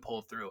starting to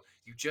pull through.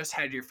 You just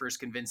had your first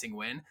convincing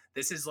win.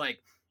 This is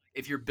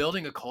if you're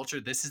building a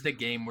culture, this is the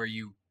game where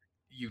you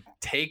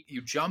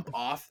jump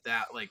off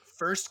that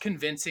first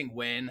convincing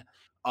win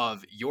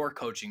of your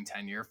coaching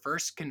tenure,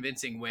 first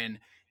convincing win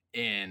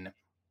in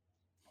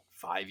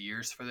 5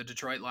 years for the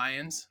Detroit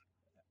Lions.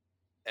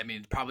 I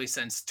mean, probably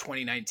since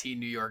 2019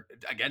 New York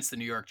against the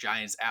New York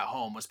Giants at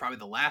home was probably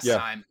the last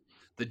time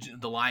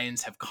the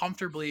Lions have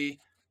comfortably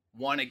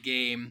won a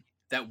game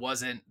that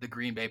wasn't the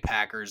Green Bay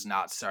Packers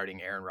not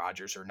starting Aaron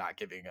Rodgers or not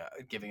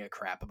giving a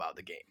crap about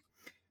the game.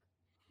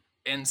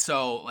 And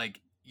so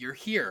you're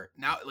here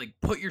now,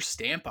 put your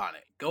stamp on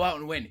it, go out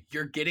and win.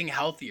 You're getting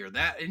healthier.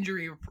 That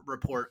injury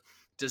report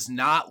does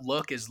not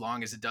look as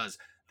long as it does.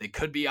 They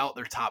could be out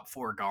their top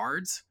 4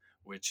 guards,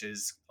 which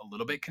is a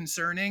little bit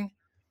concerning.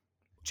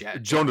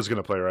 Jonah's going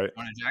to play, right?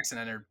 Jonah Jackson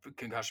entered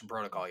concussion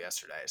protocol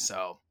yesterday.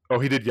 So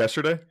he did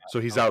yesterday?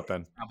 So he's out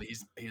then. Probably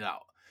he's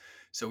out.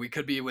 So we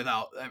could be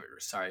without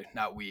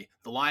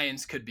the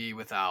Lions could be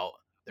without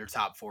their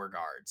top 4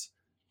 guards,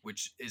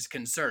 which is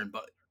concern,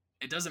 but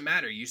it doesn't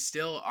matter. You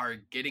still are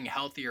getting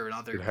healthier in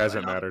other. It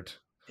hasn't mattered.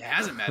 It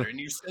hasn't mattered, and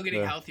you're still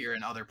getting healthier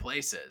in other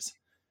places.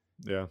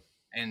 Yeah.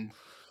 And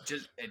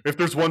if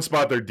there's one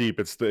spot they're deep,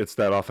 it's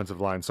that offensive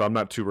line. So I'm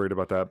not too worried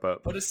about that.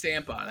 But put a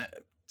stamp on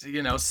it.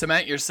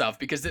 Cement yourself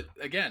because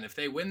again, if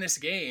they win this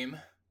game,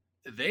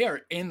 they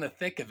are in the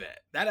thick of it.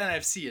 That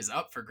NFC is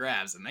up for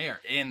grabs, and they are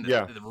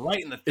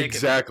right in the thick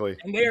of it.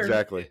 And they are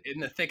in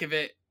the thick of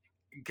it,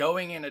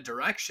 going in a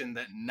direction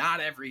that not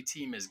every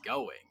team is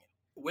going,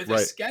 with a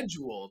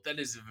schedule that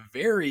is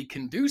very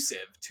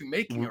conducive to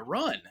making a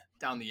run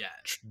down the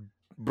edge.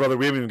 Brother,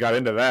 we haven't even got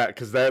into that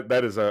because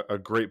that is a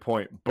great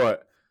point.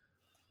 But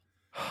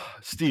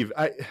Steve,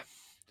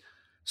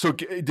 so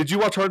did you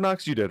watch Hard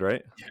Knocks? You did,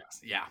 right?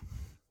 Yes. Yeah.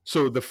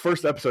 So the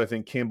first episode, I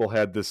think Campbell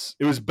had this.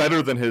 It was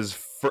better than his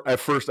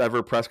first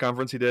ever press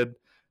conference he did,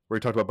 where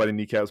he talked about biting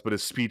kneecaps. But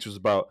his speech was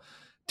about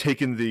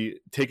taking the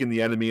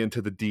enemy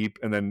into the deep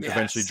and then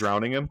eventually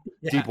drowning him.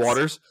 Deep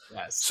waters.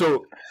 Yes.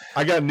 So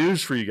I got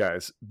news for you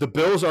guys. The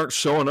Bills aren't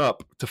showing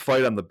up to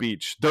fight on the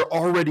beach. They're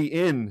already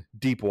in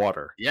deep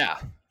water. Yeah.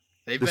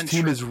 This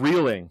team is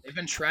reeling. They've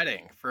been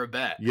treading for a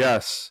bit.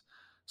 Yes.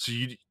 So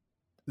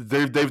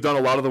they've done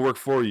a lot of the work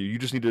for you. You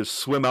just need to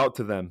swim out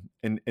to them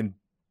and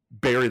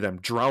bury them,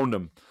 drown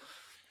them,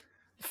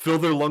 fill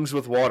their lungs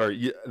with water.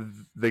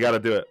 They got to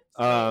do it.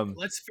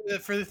 Let's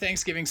for the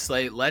Thanksgiving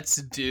slate. Let's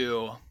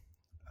do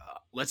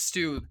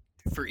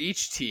for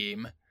each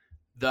team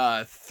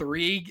the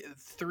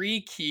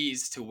three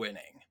keys to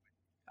winning.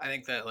 I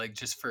think that like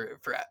just for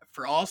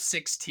all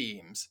 6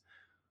 teams,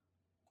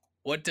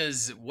 what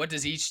does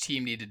each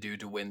team need to do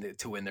to win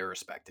their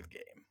respective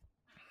game?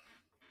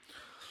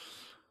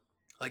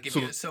 Like for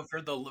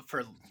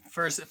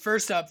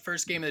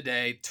first game of the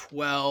day,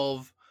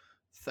 12,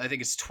 I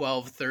think it's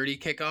 12:30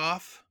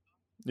 kickoff.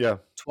 Yeah.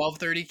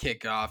 12:30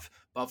 kickoff.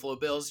 Buffalo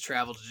Bills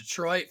travel to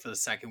Detroit for the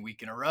second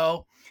week in a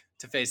row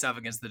to face off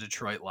against the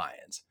Detroit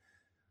Lions.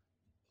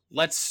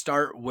 Let's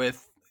start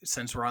with,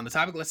 since we're on the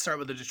topic, let's start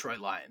with the Detroit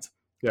Lions.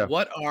 Yeah.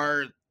 What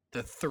are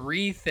the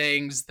 3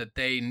 things that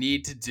they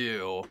need to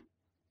do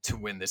to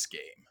win this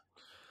game?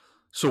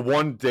 So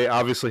one, they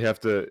obviously have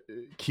to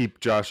keep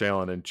Josh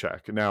Allen in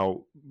check.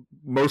 Now,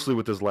 mostly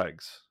with his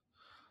legs.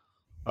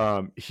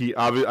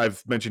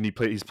 I've mentioned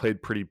he's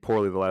played pretty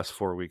poorly the last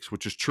 4 weeks,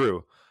 which is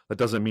true. That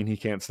doesn't mean he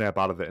can't snap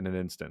out of it in an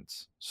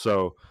instance.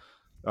 So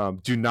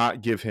do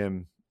not give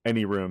him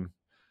any room.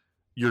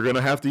 You're going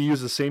to have to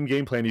use the same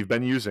game plan you've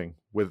been using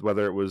with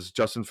whether it was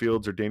Justin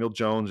Fields or Daniel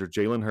Jones or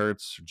Jalen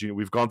Hurts.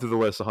 We've gone through the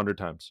list 100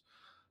 times.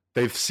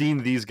 They've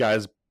seen these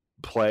guys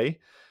play.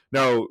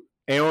 Now,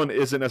 Allen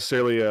isn't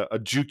necessarily a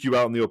juke you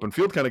out in the open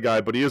field kind of guy,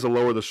 but he is a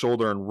lower the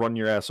shoulder and run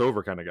your ass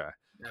over kind of guy.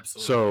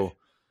 Absolutely. So,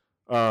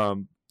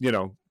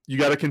 you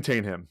got to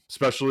contain him,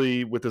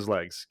 especially with his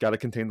legs. Got to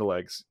contain the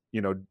legs.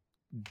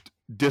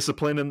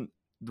 Discipline in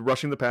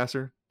rushing the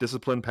passer,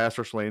 discipline pass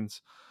rush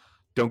lanes.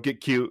 Don't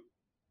get cute.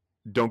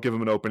 Don't give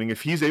him an opening.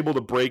 If he's able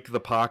to break the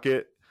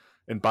pocket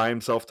and buy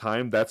himself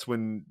time, that's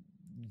when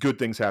good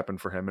things happen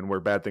for him and where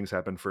bad things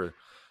happen for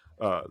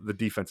the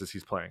defenses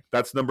he's playing.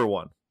 That's number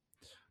 1.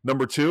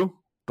 Number 2,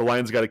 the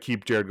Lions got to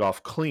keep Jared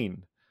Goff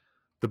clean.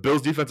 The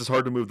Bills' defense is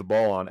hard to move the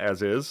ball on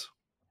as is.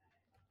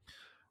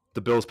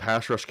 The Bills'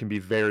 pass rush can be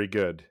very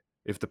good.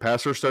 If the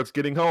pass rush starts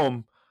getting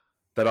home,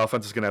 that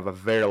offense is going to have a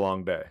very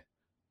long day.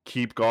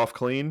 Keep Goff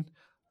clean.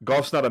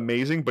 Goff's not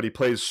amazing, but he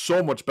plays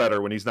so much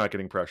better when he's not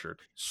getting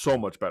pressured. So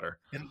much better.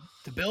 And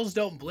the Bills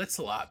don't blitz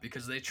a lot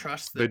because they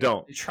trust they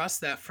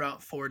trust that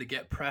front 4 to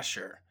get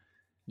pressure.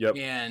 Yep.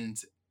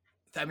 And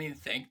I mean,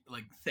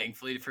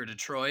 thankfully for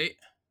Detroit,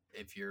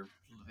 if you're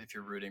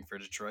rooting for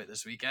Detroit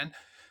this weekend,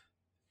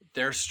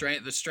 the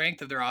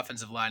strength of their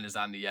offensive line is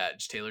on the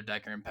edge. Taylor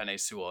Decker and Penei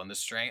Sewell, and the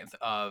strength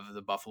of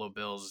the Buffalo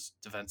Bills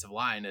defensive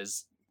line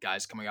is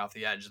guys coming off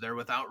the edge. They're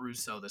without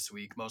Russo this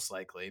week, most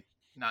likely.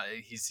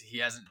 He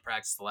hasn't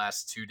practiced the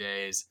last 2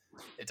 days.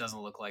 It doesn't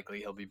look likely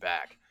he'll be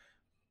back.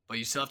 But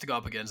you still have to go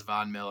up against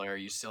Von Miller.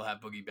 You still have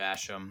Boogie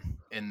Basham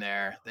in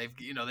there. They've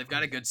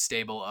got a good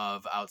stable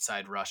of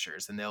outside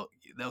rushers, and they'll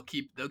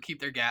keep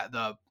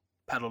the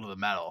pedal to the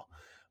metal.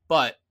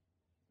 But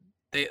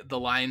the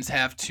Lions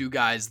have 2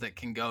 guys that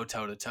can go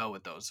toe to toe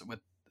with those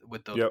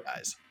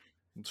guys.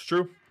 It's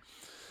true.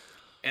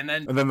 And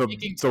then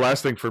the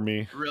last thing for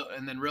me,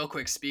 real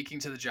quick, speaking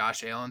to the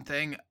Josh Allen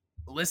thing,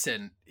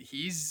 listen,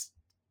 he's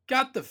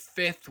got the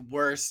 5th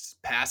worst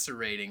passer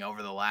rating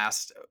over the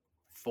last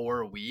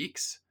 4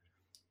 weeks.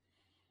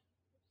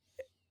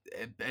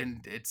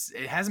 And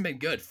it hasn't been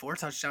good. 4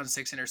 touchdowns,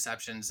 6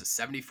 interceptions, a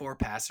 74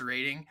 passer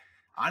rating.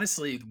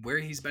 Honestly, where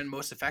he's been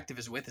most effective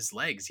is with his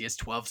legs. He has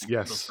 12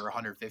 scrambles for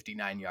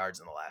 159 yards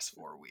in the last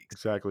 4 weeks.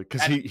 Exactly,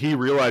 because he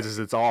realizes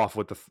it's off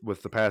with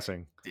the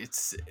passing.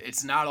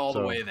 It's not all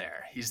the way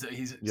there. He's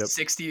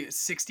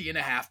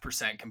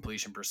 60.5%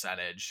 completion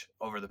percentage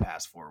over the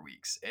past 4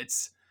 weeks.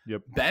 It's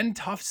been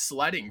tough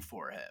sledding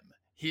for him.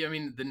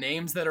 The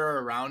names that are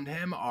around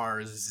him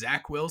are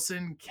Zach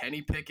Wilson,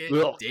 Kenny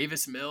Pickett,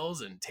 Davis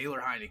Mills, and Taylor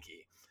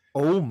Heineke.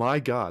 Oh my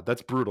God,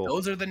 that's brutal.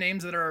 Those are the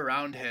names that are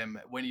around him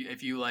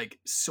if you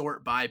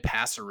sort by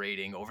passer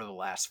rating over the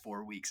last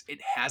 4 weeks.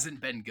 It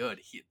hasn't been good.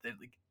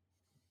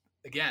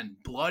 Again,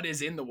 blood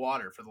is in the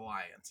water for the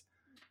Lions.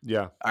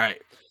 Yeah. All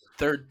right.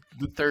 Third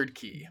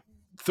key.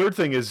 Third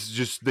thing is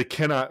just they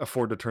cannot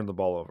afford to turn the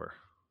ball over.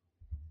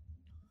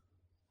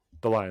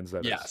 The Lions,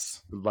 that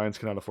is. The Lions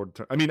cannot afford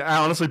to turn.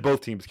 Honestly,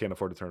 both teams can't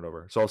afford to turn it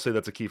over. So I'll say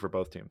that's a key for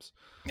both teams.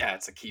 Yeah,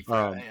 it's a key for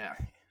yeah.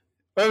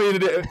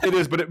 It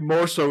is, but it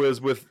more so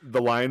is with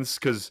the Lions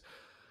because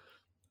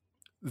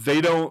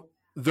they're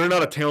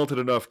not a talented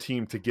enough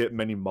team to get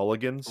many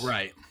mulligans.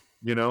 Right.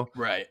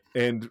 Right.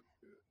 And,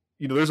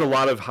 there's a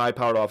lot of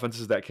high-powered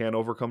offenses that can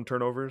overcome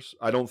turnovers.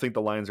 I don't think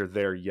the Lions are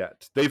there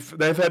yet. They've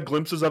had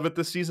glimpses of it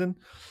this season,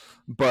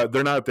 but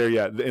they're not there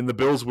yet. And the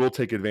Bills will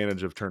take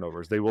advantage of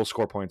turnovers. They will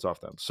score points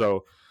off them.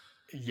 So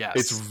Yes.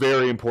 it's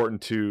very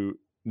important to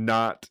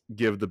not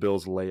give the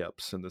Bills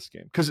layups in this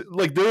game. Because,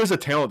 like, there is a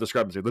talent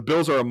discrepancy. The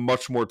Bills are a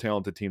much more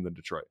talented team than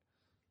Detroit.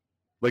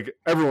 Like,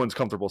 everyone's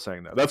comfortable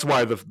saying that. That's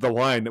why the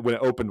line, when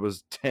it opened,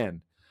 was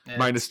 10, And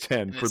minus 10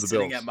 and for it's the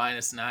sitting Bills. at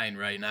 -9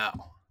 right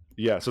now.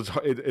 Yeah, so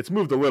it's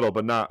moved a little,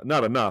 but not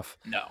enough.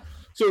 No.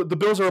 So the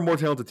Bills are a more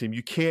talented team.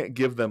 You can't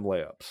give them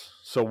layups.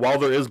 So while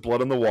there is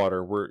blood in the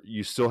water,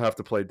 you still have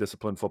to play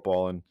disciplined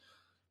football and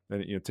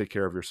take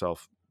care of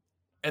yourself.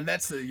 And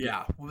that's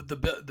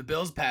the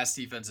Bills' pass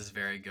defense is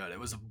very good. It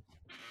was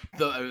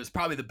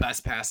probably the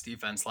best pass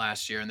defense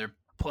last year, and they're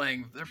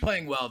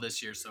playing well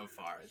this year so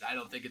far. I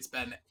don't think it's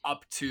been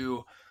up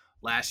to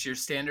last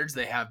year's standards.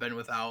 They have been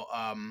without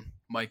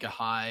Micah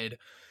Hyde.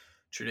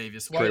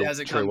 Tre'Davious White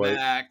hasn't come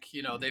back.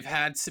 They've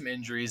had some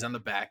injuries on the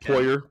back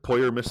end.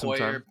 Poyer missed some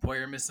time.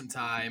 Poyer missed some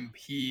time.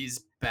 He's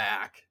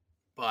back,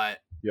 but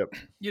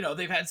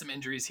they've had some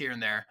injuries here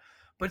and there.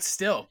 But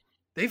still,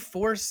 they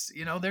force.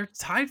 They're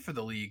tied for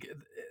the league.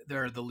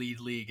 They're the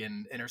league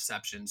in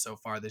interception so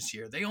far this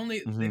year. They've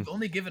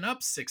only given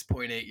up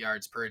 6.8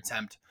 yards per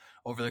attempt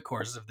over the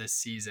course of this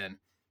season.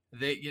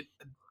 They've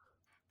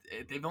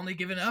only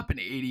given up an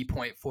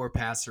 80.4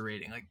 passer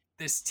rating. Like,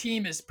 this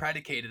team is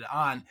predicated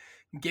on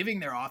giving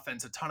their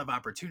offense a ton of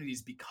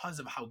opportunities because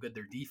of how good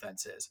their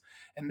defense is.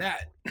 And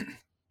that,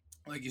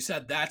 like you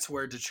said, that's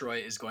where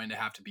Detroit is going to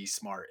have to be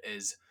smart,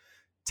 is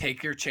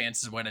take your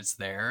chances when it's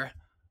there.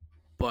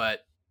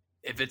 But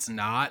if it's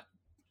not,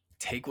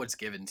 take what's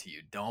given to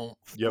you. Don't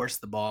force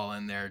the ball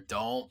in there.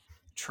 Don't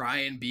try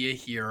and be a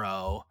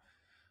hero.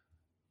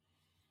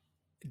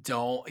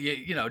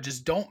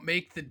 Just don't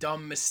make the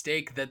dumb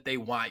mistake that they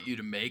want you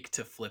to make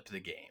to flip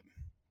the game.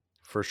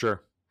 For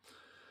sure.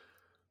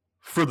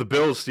 For the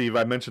Bills, Steve,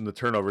 I mentioned the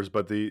turnovers,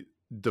 but the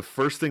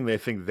first thing they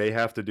think they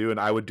have to do, and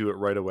I would do it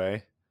right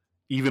away,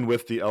 even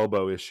with the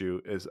elbow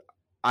issue, is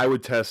I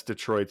would test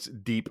Detroit's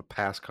deep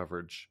pass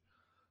coverage.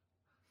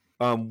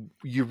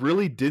 You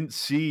really didn't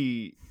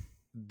see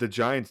the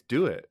Giants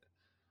do it.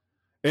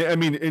 I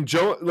mean,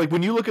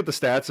 when you look at the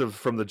stats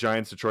from the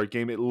Giants-Detroit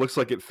game, it looks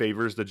like it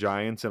favors the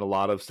Giants in a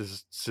lot of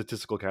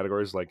statistical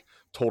categories, like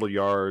total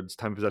yards,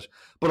 time of possession.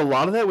 But a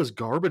lot of that was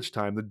garbage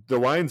time. The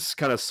Lions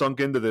kind of sunk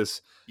into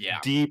this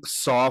deep,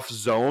 soft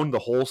zone the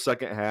whole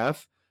second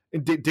half.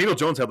 And Daniel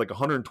Jones had like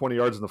 120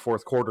 yards in the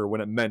fourth quarter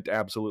when it meant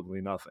absolutely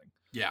nothing.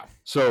 Yeah.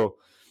 So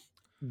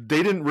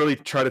they didn't really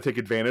try to take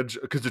advantage,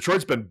 because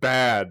Detroit's been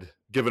bad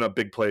giving up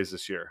big plays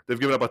this year. They've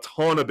given up a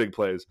ton of big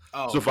plays.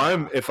 So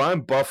if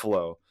I'm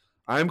Buffalo,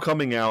 I'm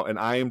coming out and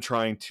I am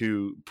trying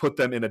to put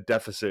them in a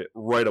deficit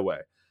right away.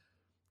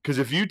 Because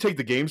if you take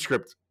the game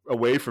script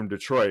away from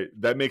Detroit,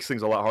 that makes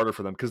things a lot harder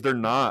for them, because they're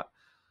not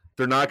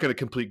going to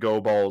complete go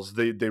balls.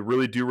 They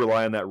really do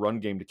rely on that run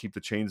game to keep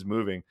the chains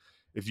moving.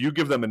 If you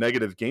give them a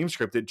negative game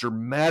script, it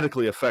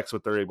dramatically affects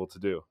what they're able to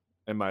do,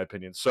 in my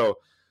opinion. So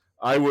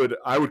I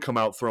would come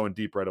out throwing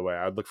deep right away.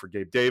 I'd look for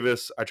Gabe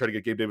Davis. I try to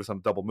get Gabe Davis on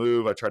a double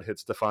move. I try to hit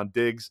Stephon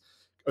Diggs.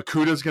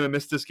 Okuda's going to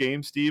miss this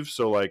game, Steve.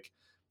 So, like,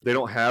 they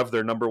don't have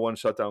their number one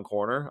shutdown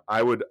corner.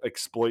 I would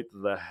exploit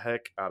the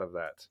heck out of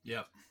that.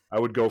 Yeah, I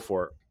would go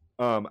for it.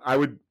 I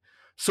would,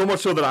 so much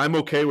so that I'm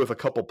okay with a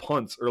couple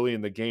punts early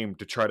in the game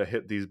to try to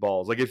hit these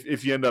balls. Like,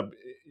 if you end up,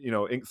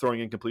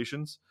 throwing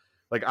incompletions,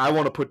 like, I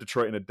want to put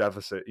Detroit in a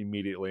deficit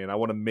immediately, and I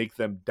want to make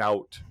them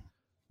doubt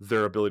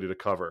their ability to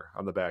cover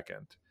on the back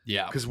end.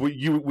 Yeah, because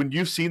when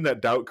you've seen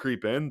that doubt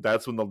creep in,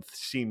 that's when the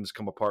seams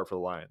come apart for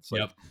the Lions.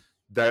 Like,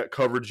 that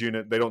coverage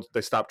unit,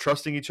 they stop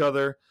trusting each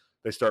other.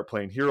 They start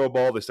playing hero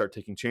ball. They start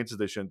taking chances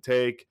they shouldn't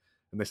take,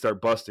 and they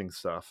start busting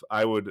stuff.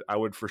 I would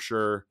for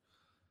sure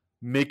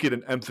make it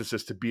an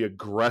emphasis to be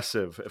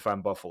aggressive if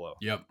I'm Buffalo.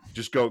 Yep.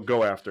 Just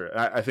go after it.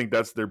 I think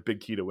that's their big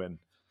key to win.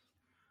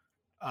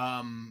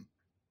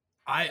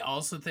 I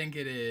also think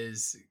it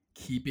is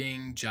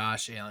keeping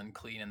Josh Allen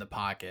clean in the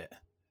pocket.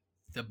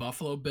 The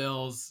Buffalo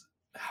Bills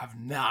have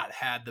not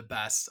had the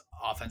best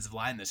offensive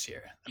line this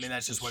year. I mean,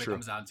 that's just what it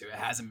comes down to. It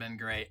hasn't been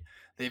great.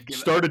 They've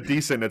started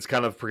decent. It's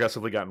kind of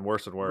progressively gotten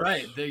worse and worse.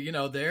 Right.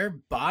 They're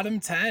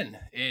bottom 10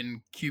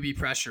 in QB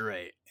pressure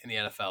rate in the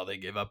NFL. They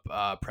give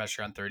up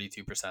pressure on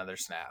 32% of their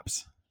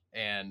snaps,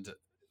 and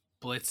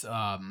blitz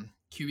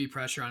QB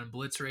pressure on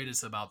blitz rate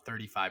is about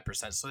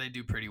 35%. So they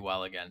do pretty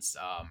well against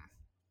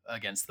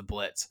the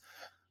blitz.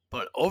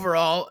 But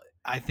overall,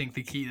 I think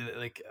the key,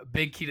 a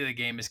big key to the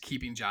game, is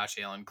keeping Josh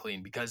Allen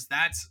clean, because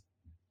that's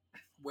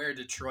where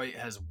Detroit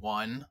has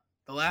won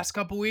the last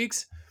couple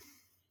weeks,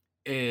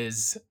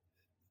 is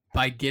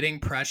by getting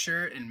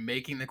pressure and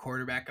making the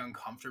quarterback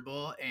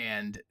uncomfortable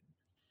and,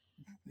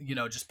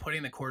 just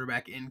putting the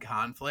quarterback in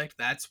conflict.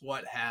 That's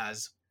what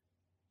has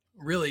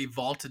really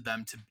vaulted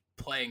them to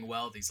playing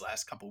well these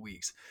last couple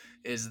weeks,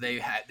 is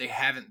they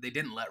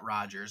didn't let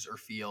Rodgers or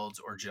Fields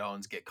or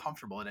Jones get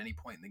comfortable at any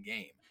point in the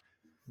game.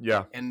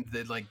 Yeah. And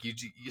you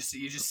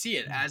just see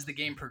it as the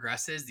game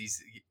progresses.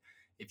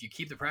 If you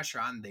keep the pressure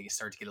on, they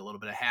start to get a little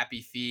bit of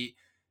happy feet.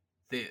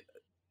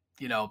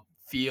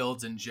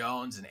 Fields and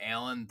Jones and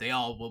Allen, they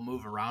all will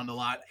move around a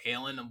lot.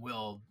 Allen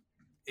will,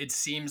 it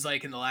seems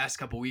like in the last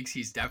couple of weeks,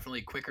 he's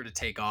definitely quicker to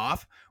take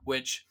off,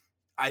 which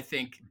I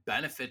think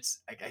benefits,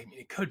 I mean,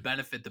 it could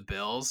benefit the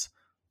Bills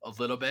a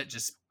little bit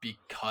just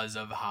because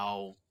of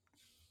how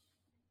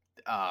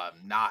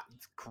not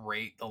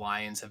great the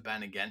Lions have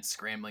been against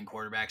scrambling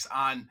quarterbacks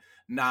on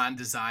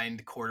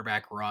non-designed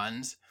quarterback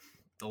runs.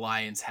 The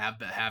Lions have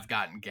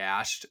gotten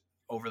gashed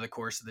over the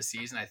course of the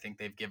season. I think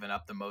they've given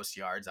up the most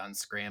yards on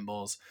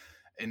scrambles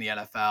in the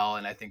NFL,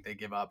 and I think they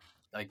give up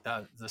like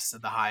the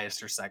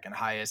highest or second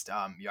highest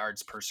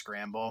yards per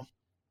scramble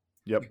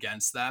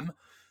against them.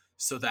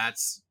 So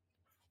that's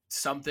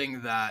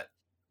something that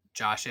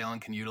Josh Allen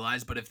can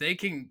utilize. But if they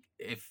can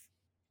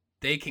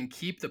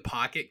keep the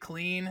pocket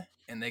clean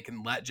and they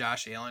can let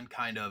Josh Allen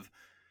kind of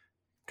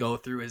go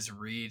through his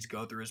reads,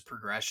 go through his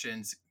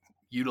progressions,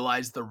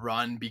 utilize the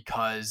run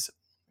because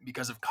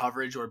of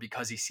coverage or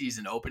because he sees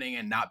an opening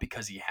and not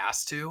because he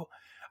has to,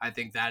 I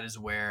think that's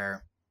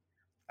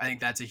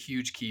a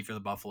huge key for the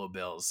Buffalo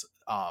Bills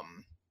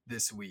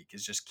this week,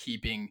 is just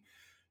keeping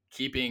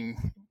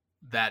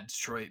that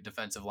Detroit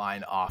defensive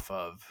line off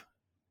of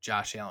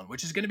Josh Allen,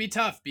 which is going to be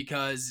tough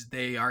because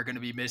they are going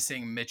to be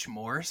missing Mitch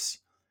Morse,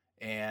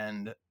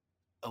 and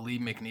Ali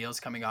McNeil's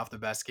coming off the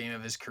best game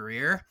of his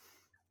career.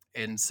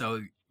 And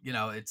so,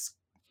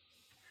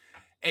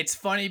 it's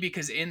funny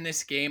because in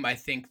this game, I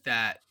think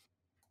that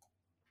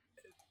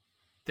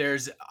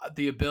there's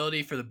the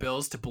ability for the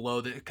Bills to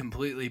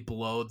completely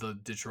blow the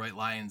Detroit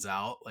Lions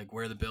out. Like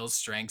where the Bills'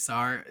 strengths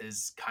are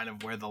is kind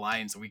of where the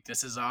Lions'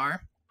 weaknesses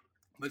are.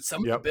 But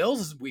some of the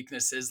Bills'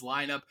 weaknesses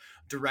line up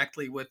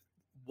directly with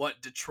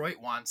what Detroit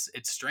wants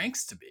its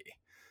strengths to be.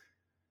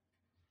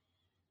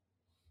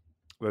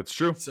 That's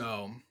true.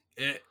 So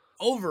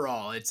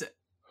overall,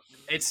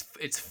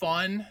 it's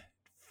fun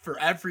for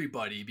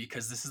everybody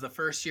because this is the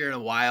first year in a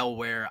while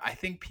where I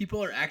think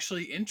people are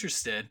actually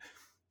interested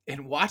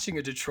in watching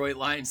a Detroit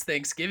Lions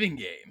Thanksgiving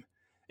game.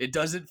 It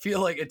doesn't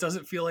feel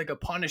like a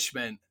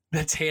punishment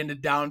that's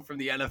handed down from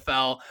the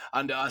NFL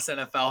onto us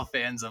NFL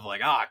fans of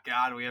like, oh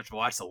God, we have to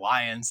watch the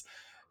Lions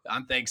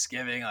on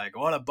Thanksgiving. Like,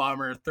 what a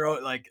bummer.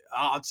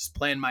 I'll just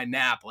plan my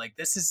nap. Like,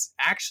 this is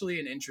actually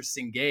an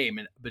interesting game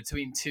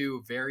between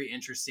two very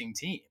interesting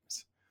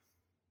teams.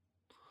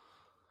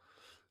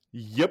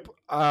 Yep.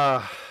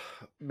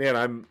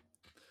 Man,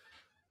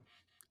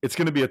 it's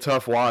going to be a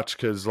tough watch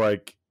because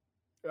like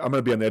I'm going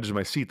to be on the edge of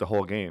my seat the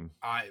whole game.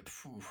 There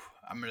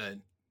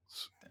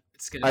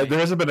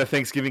hasn't been a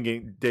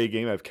Thanksgiving Day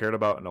game I've cared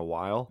about in a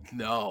while.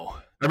 No.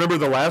 I remember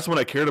the last one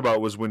I cared about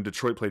was when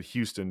Detroit played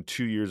Houston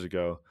 2 years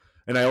ago.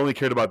 And I only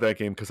cared about that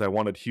game because I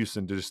wanted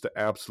Houston to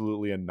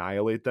absolutely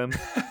annihilate them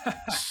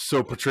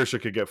so Patricia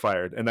could get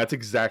fired. And that's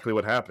exactly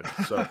what happened.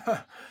 So,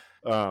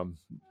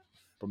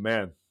 but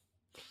man.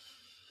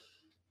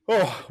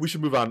 Oh, we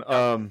should move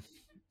on.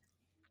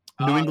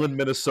 New England,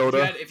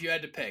 Minnesota. If you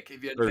had to pick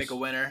a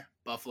winner,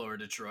 Buffalo or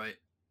Detroit.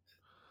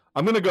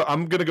 I'm gonna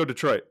go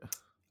Detroit.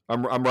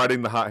 I'm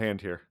riding the hot hand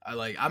here. I'm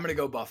gonna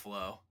go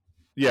Buffalo.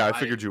 Yeah, I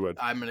figured you would.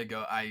 I'm gonna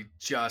go. I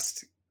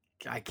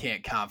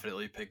can't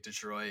confidently pick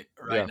Detroit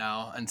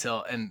now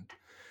and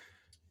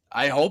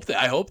I hope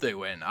they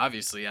win,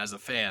 obviously as a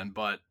fan,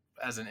 but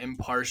as an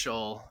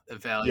impartial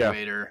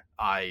evaluator,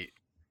 I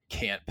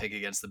can't pick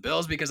against the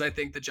Bills because I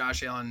think that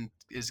Josh Allen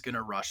is going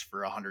to rush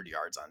for 100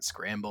 yards on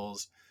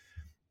scrambles.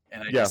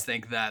 And I just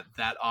think that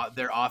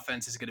their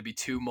offense is going to be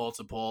too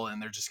multiple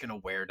and they're just going to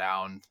wear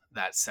down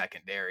that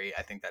secondary.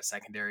 I think that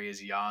secondary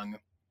is young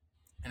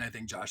and I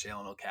think Josh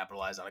Allen will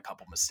capitalize on a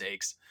couple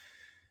mistakes.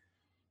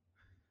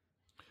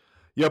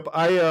 Yep.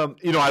 I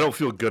don't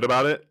feel good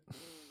about it.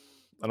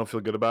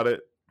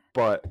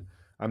 But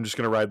I'm just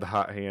going to ride the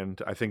hot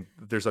hand. I think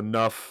there's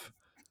enough,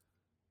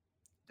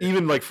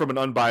 even like from an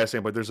unbiased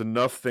standpoint, there's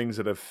enough things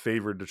that have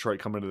favored Detroit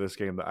coming into this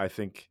game that I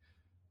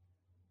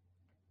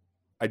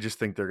just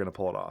think they're going to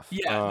pull it off.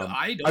 Yeah,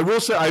 I will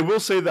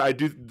say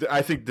that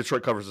I think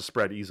Detroit covers the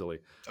spread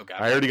easily. Okay.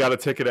 I already got a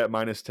ticket at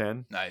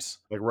 -10. Nice.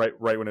 Like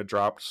right when it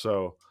dropped.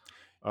 So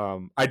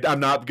I'm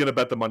not going to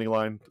bet the money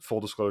line, full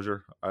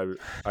disclosure.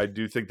 I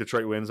do think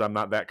Detroit wins. I'm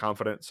not that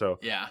confident. So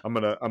yeah,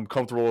 I'm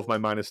comfortable with my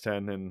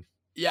 -10 and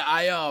yeah,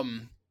 I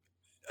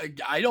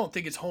don't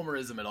think it's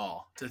homerism at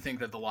all to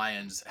think that the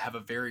Lions have a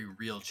very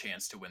real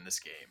chance to win this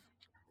game.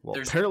 Well,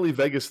 apparently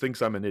Vegas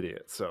thinks I'm an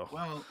idiot. So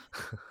well,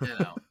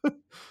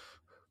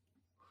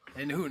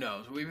 and who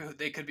knows?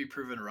 They could be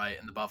proven right,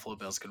 and the Buffalo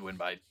Bills could win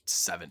by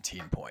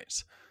 17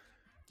 points.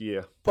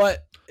 Yeah,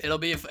 but it'll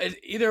be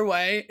either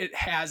way. It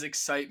has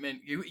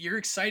excitement. You're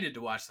excited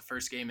to watch the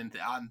first game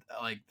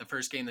the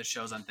first game that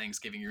shows on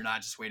Thanksgiving. You're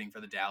not just waiting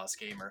for the Dallas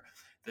game or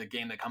the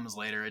game that comes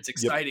later. It's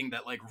exciting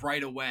that like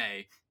right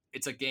away,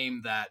 it's a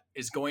game that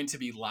is going to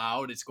be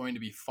loud. It's going to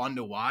be fun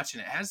to watch,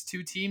 and it has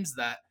two teams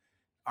that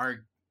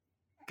are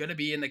going to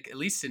be at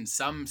least in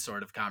some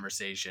sort of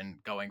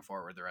conversation going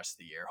forward the rest of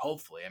the year.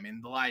 Hopefully, I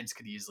mean the Lions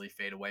could easily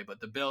fade away, but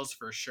the Bills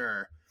for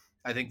sure.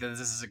 I think that this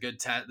is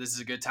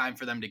a good time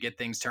for them to get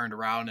things turned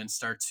around and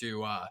start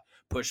to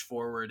push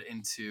forward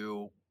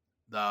into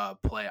the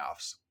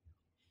playoffs.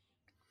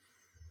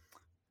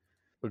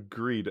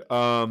 Agreed. Next,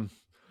 all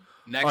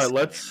right,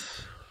 let's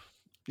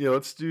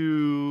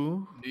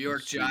do New York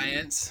let's see.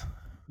 Giants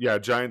Yeah,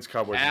 Giants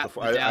Cowboys. at the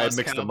I Dallas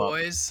mixed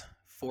Cowboys.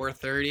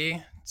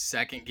 4:30,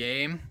 second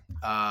game.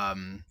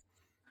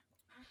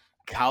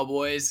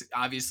 Cowboys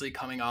obviously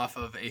coming off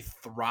of a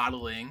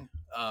throttling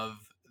of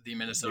the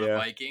Minnesota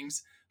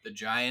Vikings. The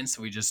Giants,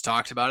 we just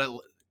talked about it,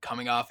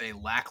 coming off a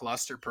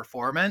lackluster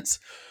performance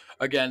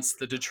against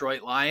the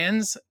Detroit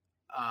Lions.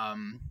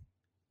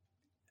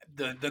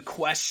 The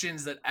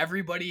questions that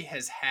everybody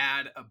has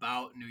had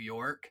about New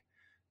York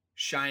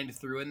shined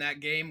through in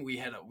that game. We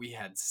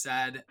had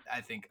said,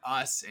 I think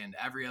us and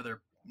every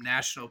other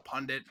national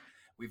pundit,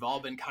 we've all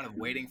been kind of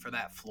waiting for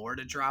that floor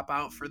to drop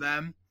out for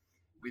them.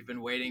 We've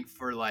been waiting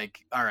for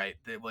like, all right,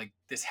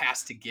 this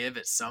has to give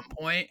at some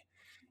point,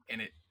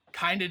 and it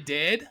kind of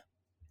did.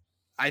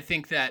 I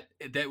think that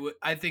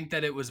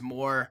it was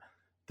more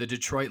the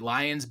Detroit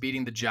Lions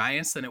beating the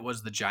Giants than it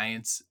was the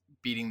Giants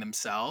beating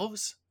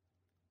themselves.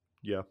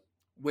 Yeah.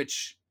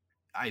 Which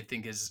I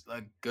think is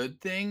a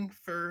good thing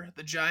for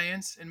the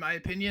Giants, in my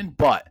opinion.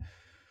 But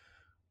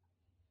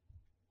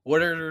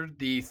what are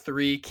the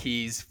 3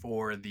 keys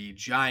for the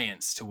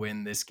Giants to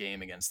win this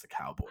game against the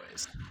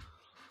Cowboys?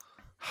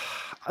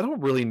 I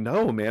don't really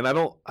know, man. I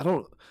don't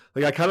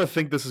like. I kind of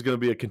think this is going to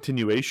be a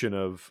continuation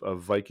of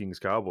Vikings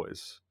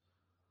Cowboys.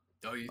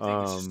 Oh, you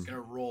think it's just going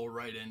to roll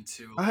right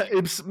into?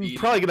 It's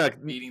probably going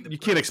to. You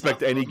can't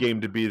expect any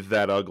game to be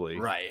that ugly,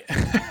 right?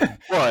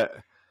 But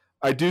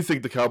I do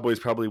think the Cowboys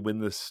probably win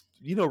this,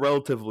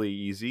 relatively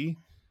easy.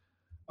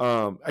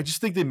 I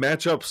just think they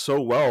match up so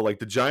well. Like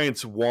the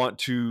Giants want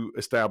to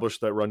establish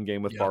that run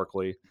game with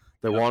Barkley.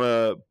 They want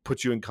to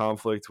put you in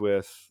conflict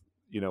with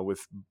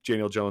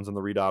Daniel Jones and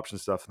the read option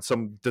stuff and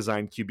some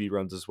design QB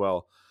runs as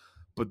well.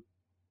 But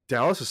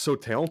Dallas is so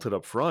talented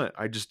up front.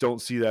 I just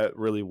don't see that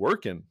really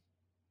working.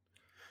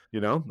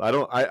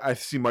 I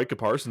see Micah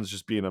Parsons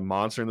just being a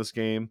monster in this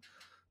game.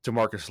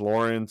 DeMarcus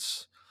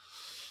Lawrence.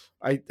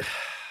 I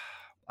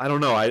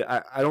don't know.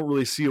 I don't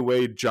really see a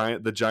way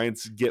the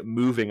Giants get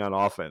moving on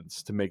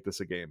offense to make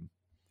this a game.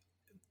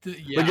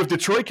 Like if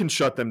Detroit can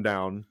shut them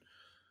down,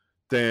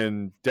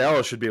 then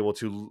Dallas should be able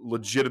to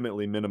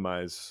legitimately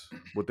minimize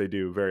what they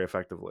do very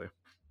effectively.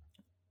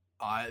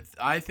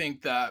 I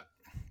think that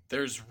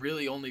there's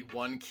really only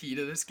one key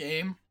to this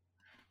game,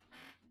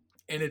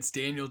 and it's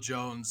Daniel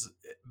Jones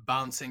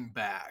bouncing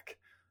back.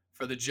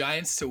 For the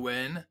Giants to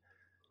win,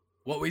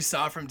 what we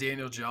saw from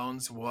Daniel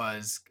Jones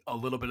was a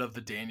little bit of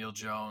the Daniel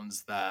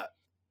Jones that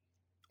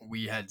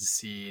we had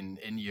seen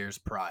in years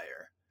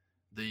prior.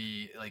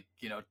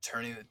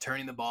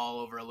 Turning the ball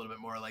over a little bit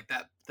more, like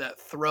that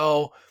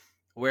throw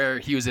where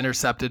he was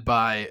intercepted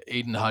by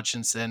Aiden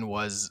Hutchinson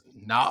was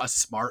not a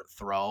smart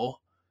throw.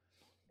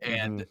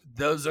 And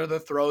those are the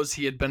throws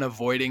he had been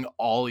avoiding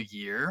all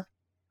year.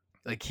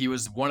 Like he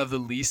was one of the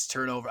least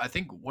turnover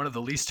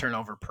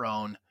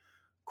prone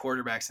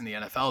quarterbacks in the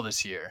NFL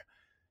this year.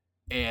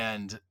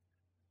 And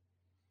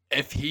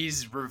if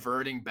he's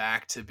reverting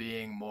back to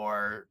being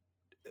a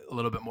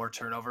little bit more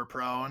turnover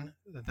prone,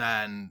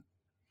 then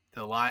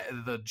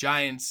the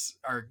Giants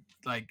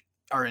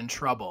are in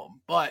trouble.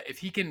 But if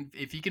he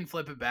can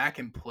flip it back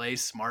and play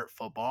smart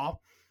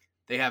football,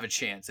 they have a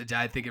chance.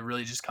 I think it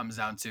really just comes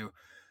down to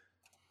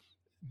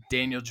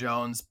Daniel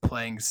Jones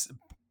playing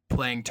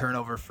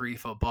turnover-free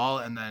football,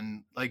 and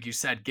then, like you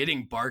said,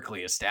 getting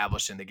Barkley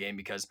established in the game,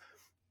 because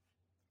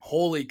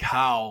holy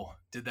cow,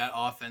 did that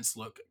offense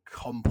look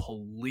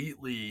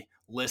completely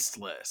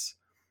listless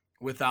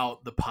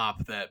without the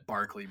pop that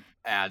Barkley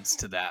adds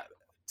to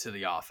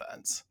the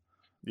offense.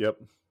 Yep.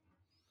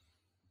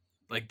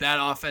 Like that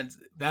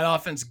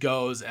offense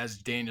goes as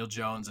Daniel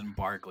Jones and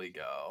Barkley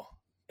go.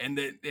 And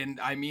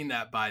I mean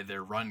that by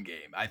their run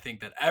game. I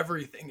think that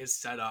everything is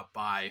set up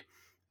by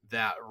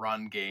that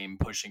run game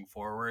pushing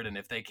forward, and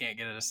if they can't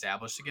get it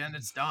established again,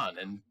 it's done.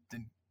 And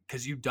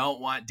because you don't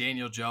want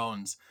Daniel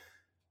Jones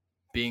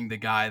being the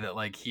guy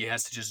that he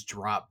has to just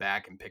drop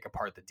back and pick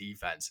apart the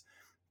defense,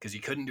 because he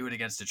couldn't do it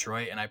against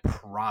Detroit, and I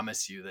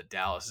promise you that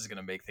Dallas is going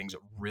to make things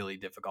really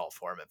difficult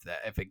for him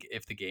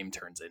if the game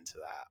turns into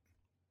that.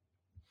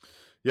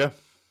 Yeah.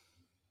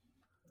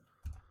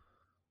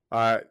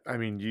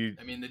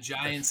 The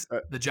Giants.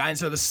 The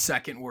Giants are the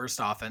second worst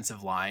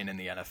offensive line in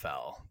the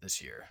NFL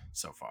this year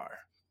so far.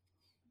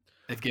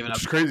 They've given up.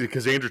 It's crazy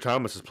because Andrew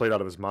Thomas has played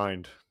out of his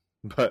mind,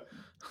 but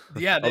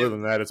other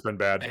than that, it's been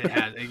bad. It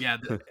has,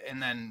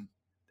 and then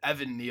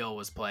Evan Neal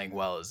was playing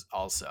well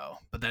also,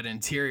 but that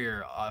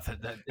interior offense.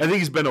 I think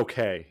he's been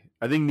okay.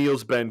 I think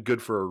Neal's been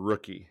good for a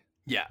rookie.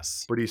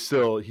 Yes, but he's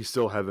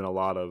still having a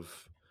lot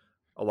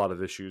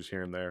of issues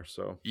here and there.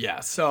 So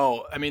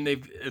so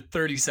they've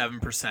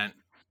 37%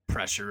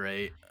 pressure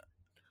rate,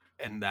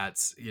 and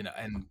that's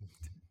and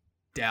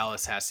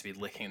Dallas has to be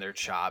licking their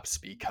chops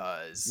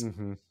because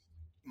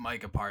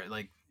Micah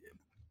Parsons,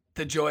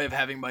 the joy of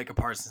having Micah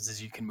Parsons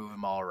is you can move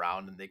him all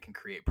around and they can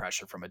create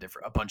pressure from a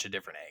bunch of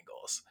different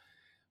angles.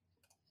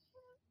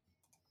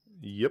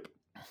 Yep.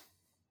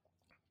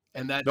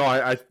 And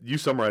that you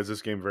summarized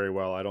this game very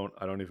well. I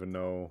don't even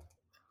know.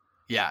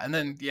 Yeah, and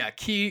then the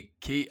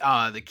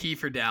key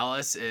for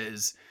Dallas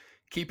is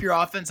keep your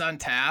offense on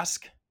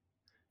task.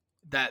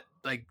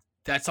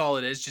 That's all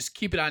it is. Just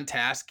keep it on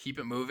task, keep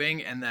it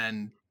moving, and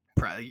then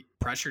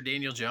pressure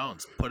Daniel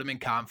Jones. Put him in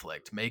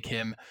conflict. Make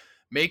him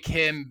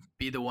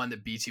be the one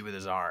that beats you with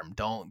his arm.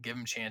 Don't give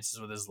him chances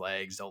with his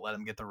legs. Don't let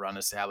him get the run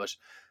established.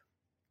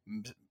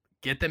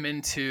 Get them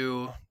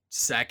into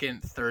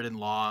second, third, and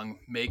long.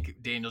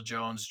 Make Daniel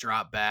Jones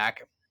drop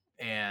back,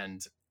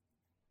 and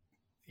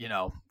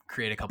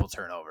create a couple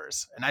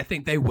turnovers. And I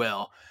think they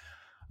will.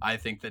 I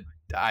think that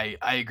I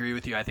agree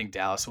with you. I think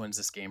Dallas wins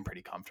this game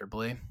pretty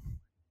comfortably.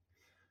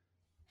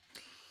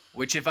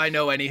 Which, if I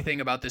know anything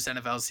about this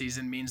NFL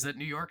season, means that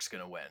New York's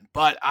going to win.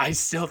 But I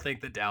still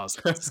think that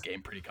Dallas wins this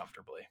game pretty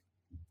comfortably.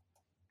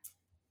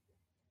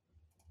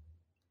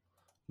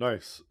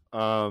 Nice.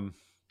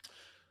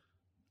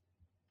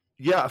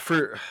 Yeah,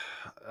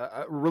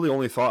 really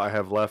only thought I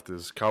have left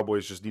is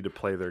Cowboys just need to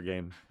play their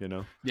game,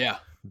 Yeah.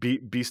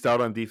 Beast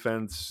out on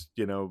defense,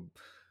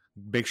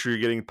 make sure you're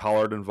getting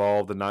Pollard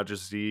involved and not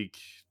just Zeke.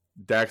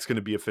 Dak's going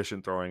to be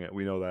efficient throwing it.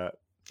 We know that.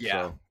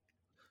 Yeah.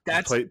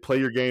 So play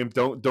your game.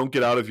 Don't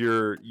get out of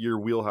your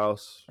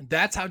wheelhouse.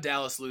 That's how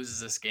Dallas loses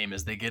this game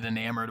is they get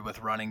enamored with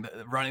running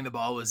the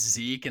ball with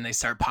Zeke and they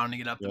start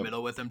pounding it up the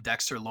middle with him.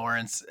 Dexter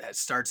Lawrence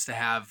starts to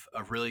have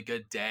a really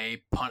good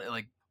day,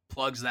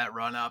 plugs that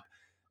run up.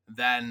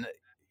 Then,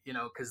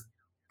 because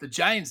the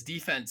Giants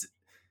defense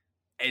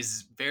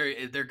is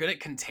they're good at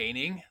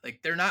containing.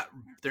 Like they're not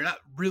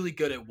really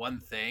good at one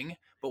thing,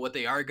 but what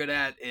they are good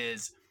at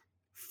is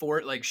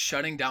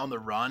shutting down the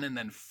run and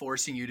then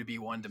forcing you to be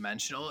one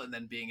dimensional and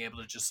then being able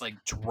to just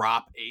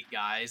drop 8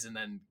 guys and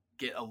then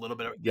get a little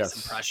bit of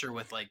some pressure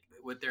with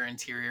their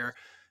interior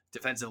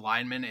defensive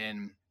linemen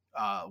and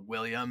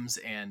Williams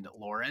and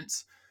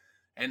Lawrence.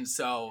 And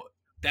so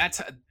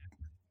that's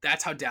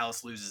how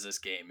Dallas loses this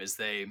game is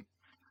they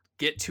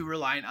get too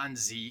reliant on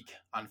Zeke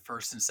on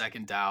first and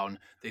second down.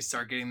 They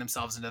start getting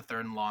themselves into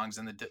third and longs,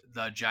 and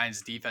the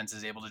Giants defense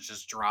is able to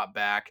just drop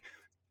back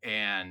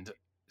and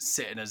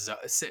sit in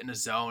a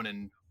zone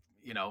and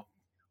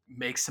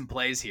make some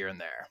plays here and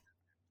there.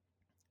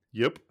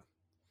 Yep.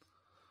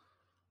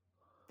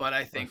 But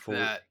I think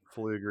that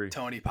fully agree.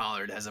 Tony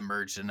Pollard has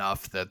emerged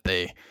enough that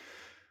they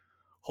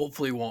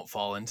hopefully won't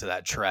fall into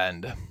that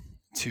trend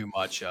too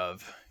much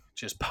of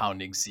just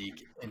pounding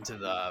Zeke into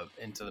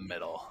the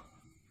middle.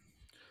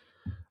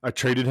 I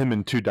traded him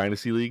in 2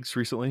 dynasty leagues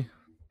recently,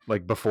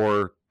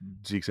 before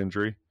Zeke's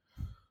injury,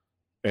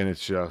 and it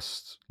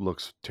just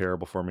looks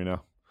terrible for me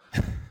now.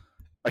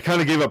 I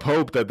kind of gave up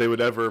hope that they would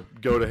ever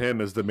go to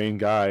him as the main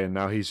guy, and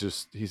now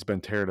he's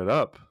been tearing it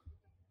up.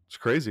 It's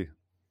crazy.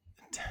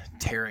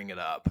 Tearing it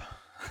up.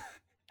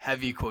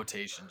 Heavy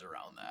quotations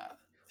around that,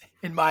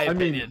 in my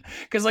opinion,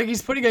 because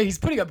he's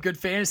putting up good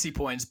fantasy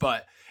points,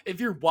 but if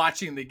you're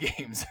watching the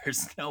games,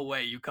 there's no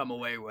way you come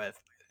away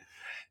with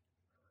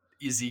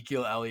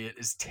Ezekiel Elliott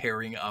is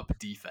tearing up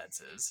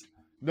defenses.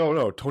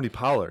 No, Tony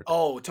Pollard.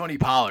 Oh, Tony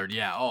Pollard.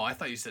 Yeah. Oh, I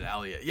thought you said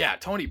Elliott. Yeah,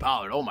 Tony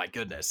Pollard. Oh my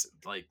goodness.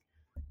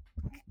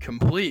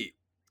 Complete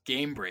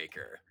game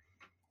breaker.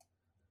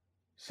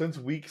 Since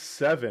week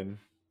 7,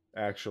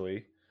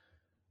 actually.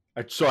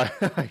 I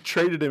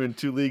traded him in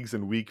 2 leagues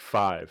in week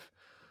 5.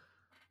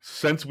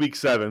 Since week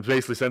 7,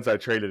 basically since I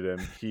traded him,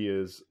 he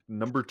is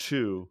number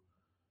 2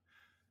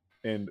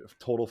 in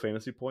total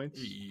fantasy points.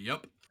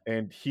 Yep.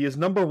 And he is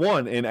number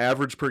 1 in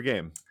average per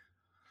game.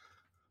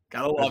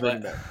 Gotta love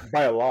it.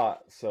 By a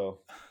lot, so.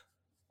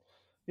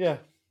 Yeah.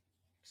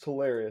 It's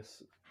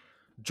hilarious.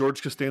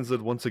 George Costanza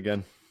once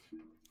again.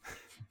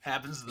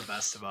 Happens to the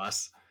best of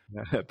us.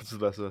 Yeah, happens to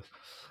the best of us.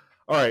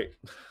 All right.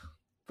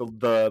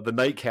 The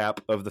nightcap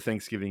of the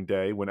Thanksgiving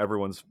day when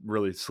everyone's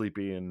really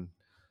sleepy and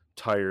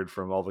tired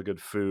from all the good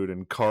food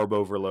and carb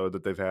overload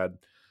that they've had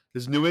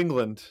is New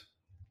England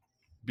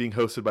being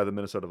hosted by the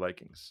Minnesota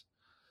Vikings.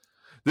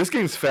 This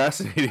game's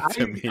fascinating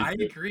to me. I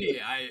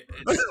agree.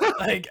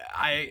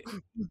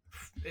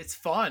 It's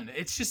fun.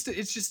 It's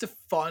just a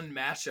fun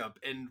matchup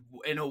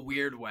in a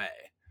weird way.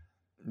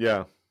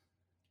 Yeah.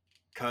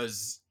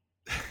 Because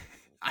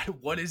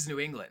what is New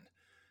England?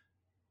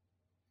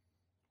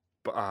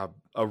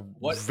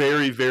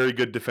 Very, very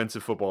good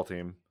defensive football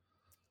team.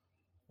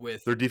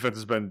 With their defense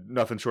has been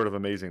nothing short of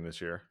amazing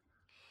this year.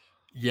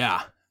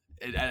 Yeah,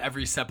 at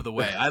every step of the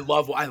way. I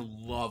love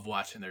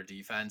watching their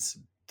defense.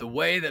 The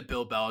way that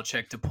Bill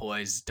Belichick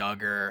deploys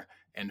Duggar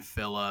and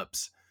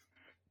Phillips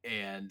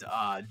and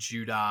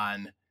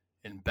Judon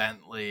and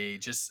Bentley,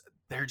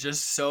 they're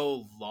just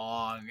so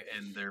long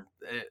and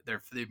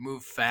they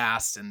move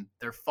fast and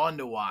they're fun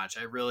to watch.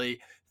 I really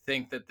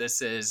think that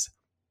this is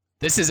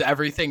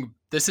everything.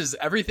 This is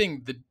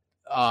everything that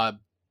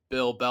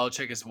Bill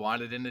Belichick has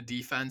wanted in the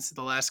defense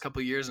the last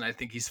couple of years, and I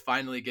think he's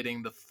finally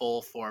getting the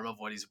full form of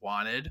what he's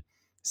wanted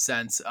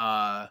since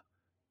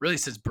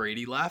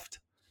Brady left.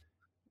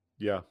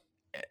 Yeah.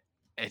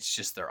 It's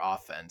just their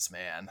offense,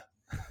 man.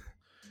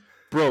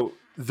 Bro,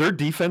 their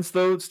defense,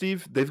 though,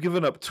 Steve, they've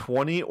given up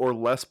 20 or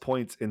less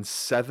points in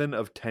 7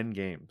 of 10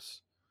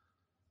 games.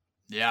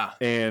 Yeah.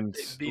 And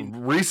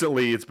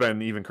recently it's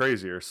been even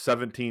crazier,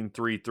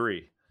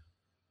 17-3-3.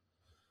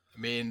 I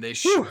mean, they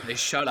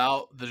shut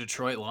out the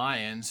Detroit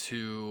Lions,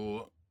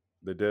 who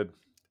they did.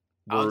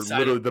 Were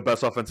literally the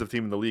best offensive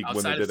team in the league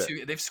when they did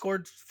it. They've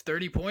scored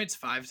 30 points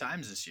 5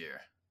 times this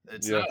year.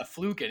 It's not a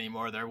fluke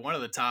anymore. They're one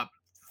of the top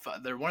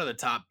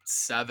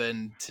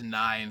 7 to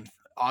 9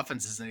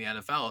 offenses in the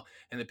NFL,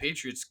 and the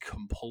Patriots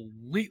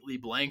completely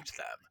blanked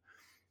them.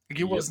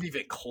 It wasn't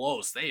even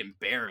close. They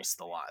embarrassed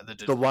the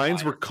Lions. The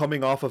Lions were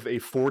coming off of a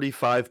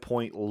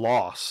 45-point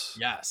loss.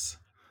 Yes.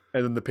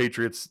 And then the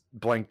Patriots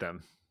blanked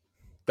them.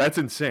 That's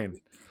insane.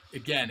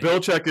 Again,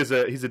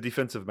 Belichick he's a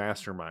defensive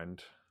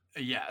mastermind.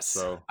 Yes.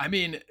 So I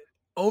mean,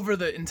 over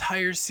the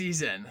entire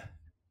season,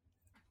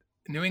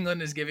 New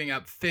England is giving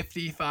up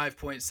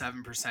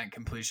 55.7%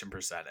 completion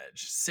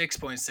percentage,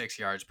 6.6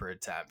 yards per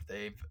attempt.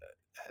 They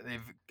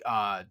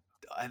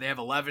have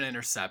 11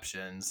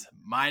 interceptions,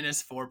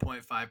 minus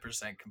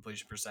 4.5%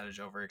 completion percentage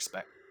over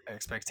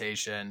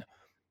expectation.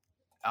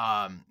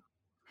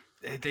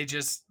 They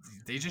just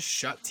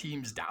shut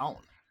teams down.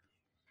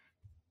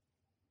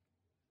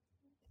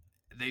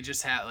 They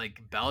just have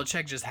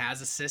Belichick just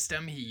has a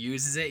system. He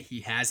uses it. He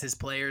has his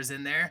players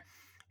in there.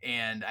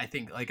 And I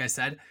think, like I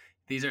said,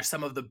 these are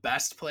some of the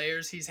best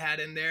players he's had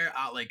in there,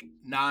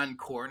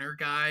 non-corner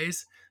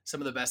guys.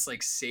 Some of the best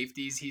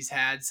safeties he's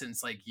had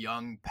since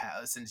young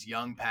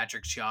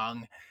Patrick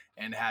Chung,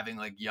 and having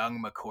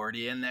young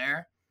McCourty in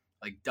there.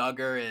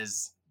 Duggar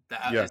is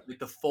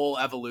the full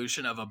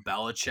evolution of a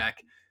Belichick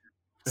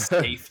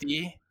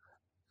safety.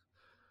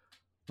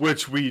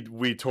 Which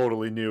we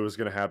totally knew was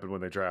going to happen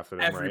when they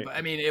drafted him, right?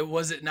 I mean,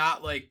 it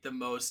not the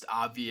most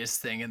obvious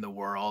thing in the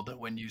world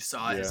when you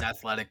saw his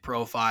athletic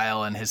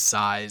profile and his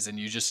size, and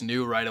you just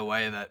knew right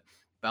away that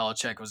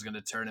Belichick was going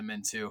to turn him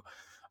into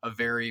a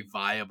very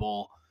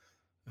viable,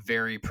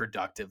 very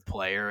productive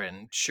player.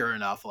 And sure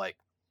enough,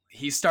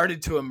 he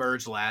started to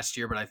emerge last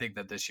year, but I think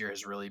that this year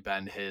has really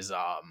been his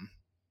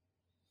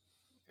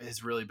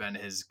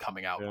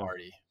coming out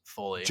party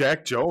fully.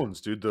 Jack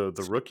Jones, dude,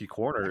 the rookie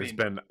corner has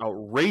been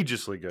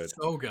outrageously good.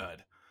 So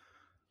good.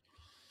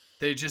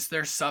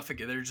 They're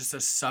suffocating. They're just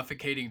a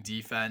suffocating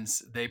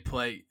defense. They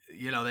play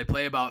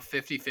about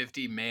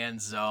 50-50 man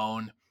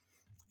zone,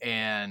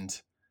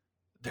 and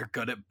they're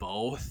good at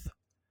both.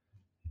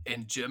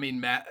 And I mean,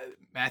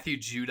 Matthew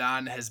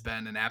Judon has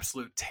been an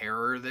absolute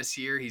terror this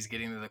year. He's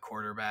getting to the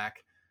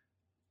quarterback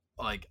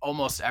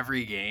almost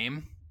every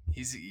game.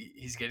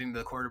 He's getting to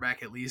the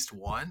quarterback at least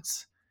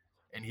once,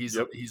 and he's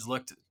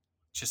looked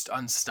just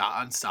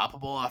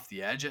unstoppable off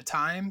the edge at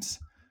times.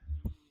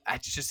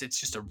 It's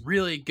just a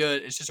really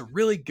good,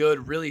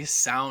 really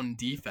sound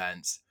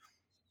defense.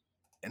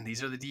 And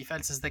these are the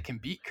defenses that can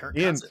beat Kirk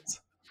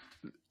Cousins.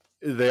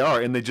 They are,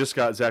 and they just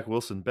got Zach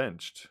Wilson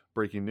benched.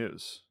 Breaking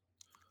news.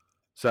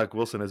 Zach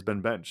Wilson has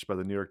been benched by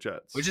the New York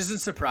Jets. Which isn't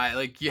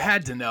surprising. You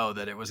had to know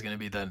that it was going to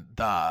be the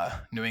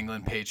New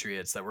England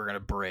Patriots that were going to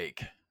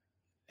break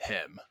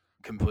him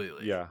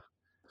completely. Yeah.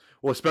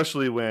 Well,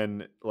 especially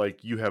when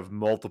you have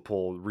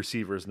multiple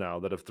receivers now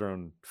that have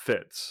thrown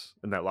fits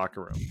in that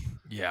locker room.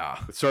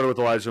 Yeah. It started with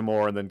Elijah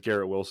Moore and then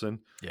Garrett Wilson.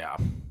 Yeah.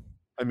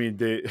 I mean,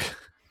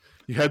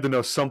 you had to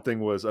know something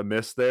was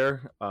amiss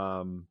there.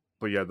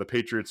 But yeah, the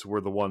Patriots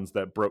were the ones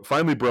that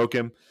finally broke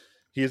him.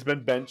 He has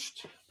been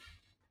benched.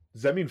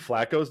 Does that mean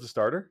Flacco's the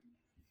starter?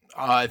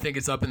 I think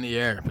it's up in the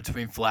air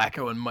between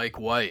Flacco and Mike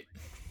White.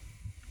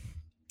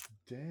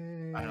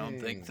 Dang. I don't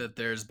think that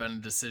there's been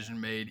a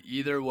decision made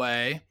either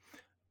way.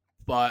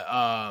 But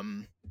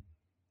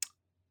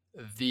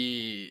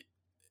the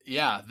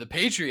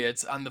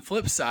Patriots on the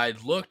flip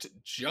side looked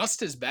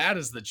just as bad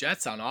as the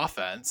Jets on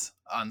offense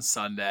on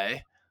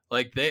Sunday.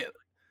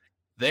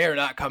 They are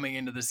not coming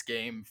into this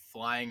game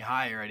flying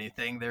high or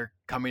anything. They're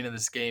coming to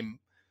this game,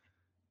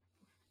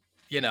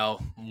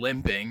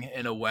 limping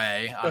in a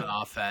way on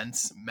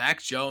offense.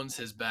 Mac Jones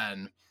has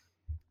been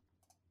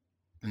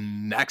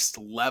next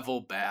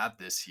level bad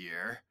this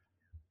year.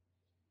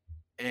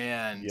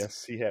 And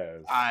yes, he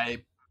has.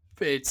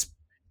 It's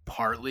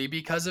partly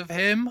because of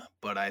him,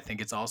 but I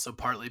think it's also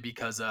partly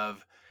because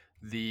of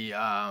the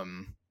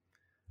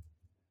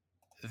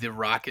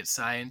rocket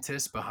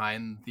scientist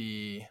behind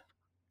the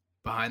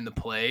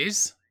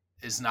plays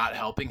is not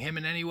helping him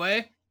in any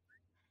way.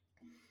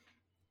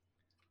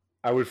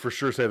 I would for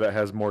sure say that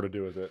has more to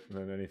do with it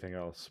than anything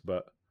else,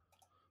 but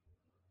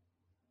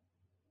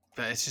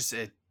it's just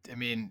I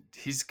mean,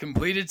 he's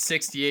completed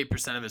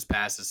 68% of his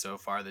passes so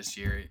far this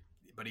year,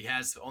 but he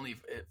has only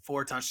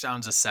 4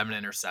 touchdowns to 7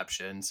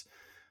 interceptions.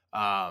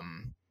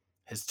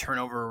 His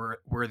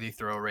turnover-worthy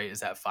throw rate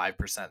is at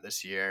 5%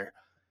 this year.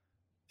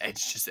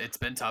 It's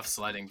been tough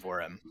sledding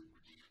for him.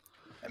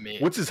 I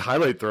mean, what's his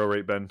highlight throw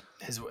rate been?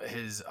 His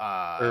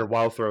or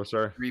wild throw,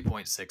 sorry.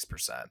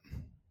 3.6%.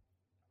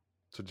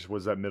 So just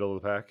was that middle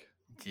of the pack?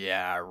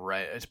 Yeah,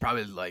 right. It's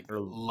probably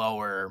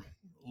lower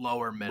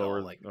middle.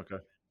 Okay.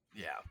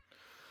 Yeah.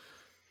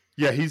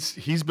 Yeah,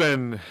 he's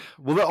been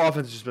that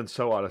offense has just been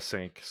so out of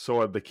sync.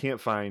 So they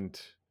can't find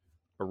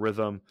a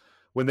rhythm.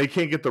 When they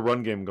can't get the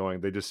run game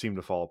going, they just seem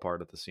to fall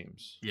apart at the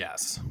seams.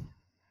 Yes.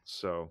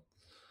 So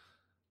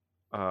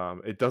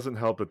it doesn't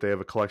help that they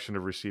have a collection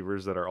of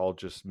receivers that are all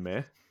just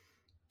meh.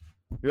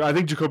 I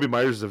think Jacoby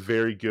Myers is a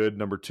very good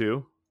number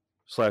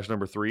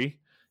 2/number 3,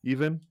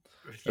 even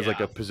as like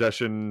a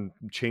possession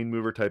chain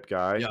mover type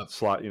guy,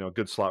 slot,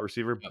 good slot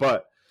receiver.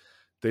 But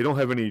they don't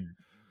have any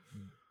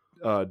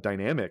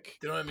dynamic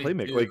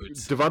playmaker. Like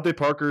Devontae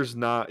Parker's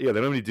not. Yeah,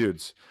 they don't have any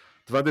dudes.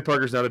 Devontae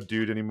Parker's not a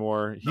dude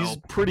anymore. He's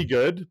pretty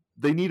good.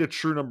 They need a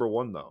true number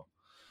 1 though.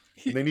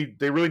 And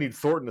they really need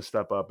Thornton to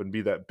step up and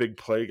be that big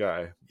play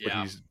guy. But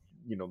he's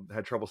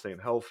had trouble staying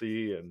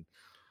healthy, and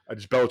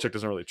Belichick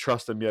doesn't really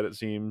trust him yet, it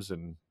seems.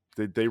 And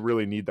they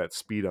really need that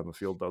speed on the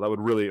field though. That would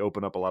really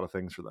open up a lot of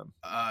things for them.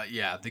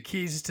 The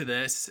keys to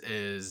this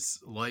is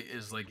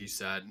like you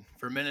said,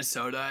 for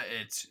Minnesota,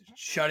 it's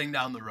shutting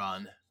down the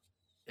run.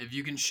 If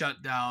you can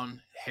shut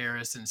down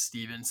Harris and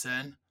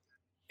Stevenson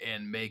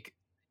and make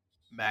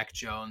Mac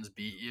Jones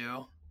beat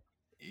you,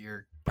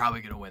 you're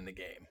probably going to win the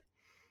game.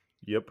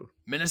 Yep.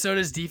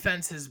 Minnesota's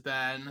defense has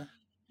been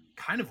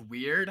kind of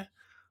weird.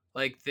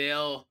 Like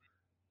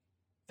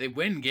they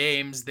win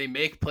games, they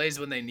make plays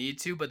when they need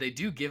to, but they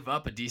do give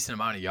up a decent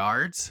amount of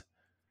yards.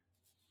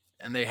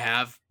 And they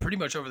have pretty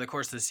much over the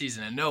course of the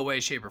season. In no way,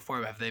 shape, or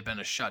form have they been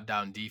a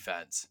shutdown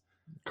defense.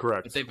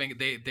 Correct. But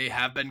they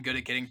have been good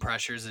at getting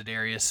pressures.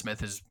 Darius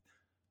Smith is,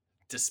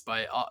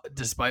 despite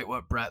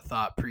what Brett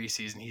thought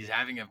preseason, he's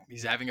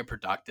having a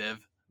productive.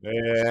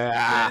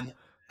 Yeah.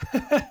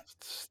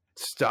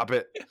 Stop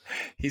it.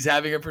 He's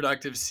having a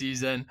productive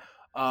season.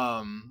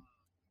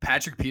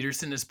 Patrick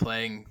Peterson is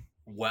playing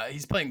well.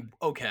 He's playing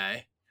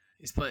okay.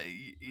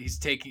 He's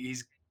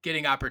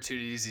getting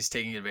opportunities. He's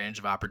taking advantage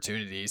of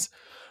opportunities.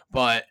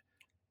 But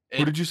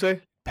who did you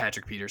say?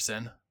 Patrick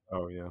Peterson.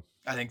 Oh yeah.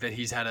 I think that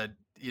he's had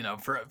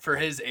for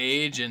his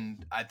age,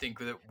 and I think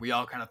that we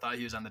all kind of thought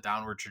he was on the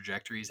downward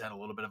trajectory. He's had a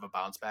little bit of a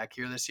bounce back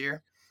here this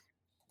year.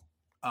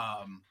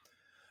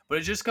 But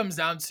it just comes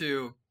down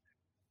to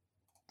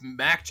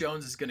Mac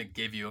Jones is going to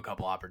give you a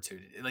couple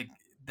opportunities. Like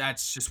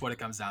that's just what it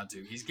comes down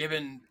to. He's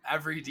given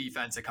every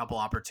defense a couple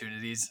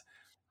opportunities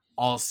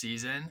all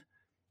season.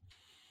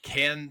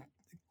 Can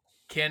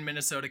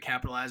Minnesota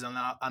capitalize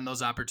on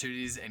those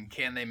opportunities, and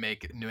can they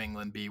make New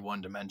England be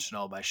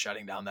one-dimensional by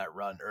shutting down that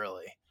run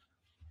early?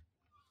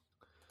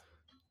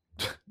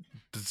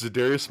 Does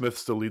Zadarius Smith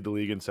still lead the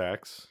league in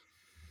sacks?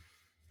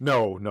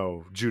 No,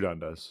 Judon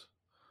does.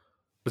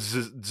 But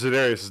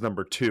Zadarius is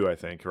number 2, I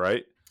think,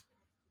 right?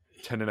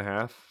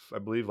 10.5, I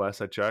believe,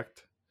 last I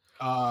checked.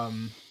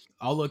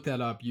 I'll look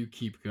that up. You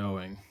keep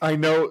going. I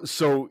know.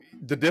 So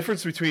the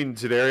difference between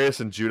Zadarius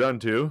and Judon,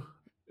 too,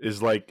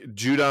 is like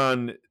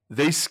Judon,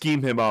 they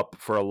scheme him up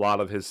for a lot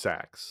of his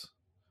sacks.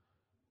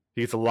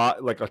 He gets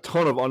a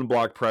ton of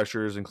unblocked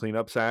pressures and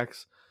cleanup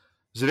sacks.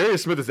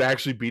 Zadarius Smith is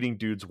actually beating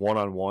dudes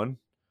one-on-one,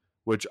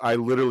 which I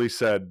literally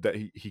said that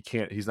he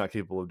can't. He's not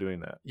capable of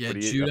doing that. Yeah,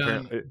 but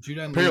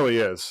Judon apparently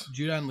is.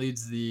 Judon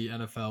leads the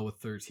NFL with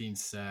 13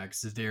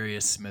 sacks.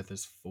 Zadarius Smith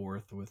is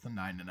 4th with a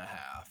 9.5.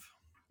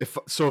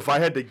 If I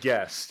had to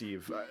guess,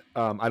 Steve,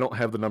 I don't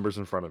have the numbers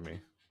in front of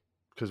me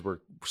because we're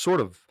sort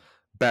of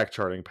back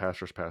charting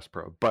pass rush pass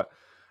pro, but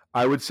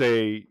I would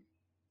say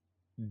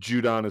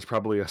Judon is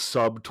probably a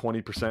sub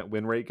 20%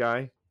 win rate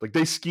guy. Like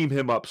they scheme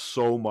him up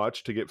so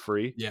much to get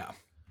free. Yeah.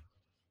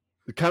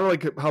 Kind of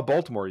like how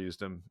Baltimore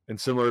used him,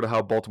 and similar to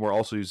how Baltimore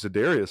also used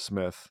Zadarius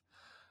Smith.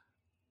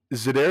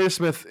 Zadarius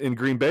Smith in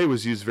Green Bay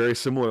was used very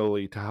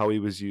similarly to how he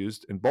was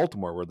used in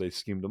Baltimore, where they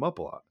schemed him up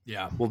a lot.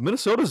 Yeah. Well,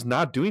 Minnesota's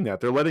not doing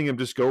that. They're letting him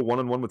just go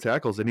one-on-one with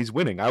tackles, and he's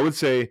winning. I would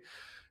say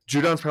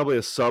Judon's probably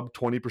a sub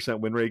 20%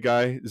 win rate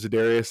guy.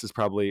 Zadarius is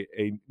probably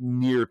a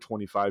near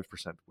 25%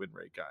 win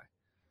rate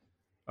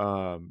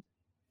guy.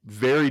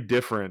 Very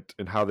different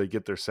in how they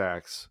get their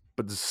sacks.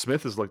 But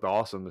Smith has looked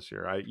awesome this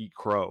year. I eat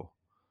crow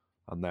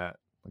on that,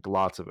 like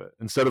lots of it.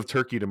 Instead of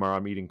turkey tomorrow,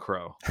 I'm eating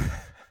crow.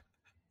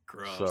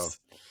 Gross.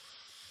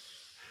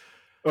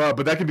 So,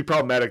 but that can be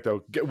problematic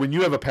though. When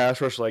you have a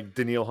pass rush like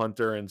Danielle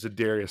Hunter and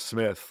Zadarius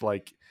Smith,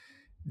 like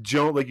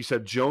you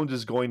said, Jones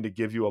is going to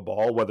give you a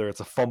ball, whether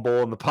it's a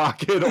fumble in the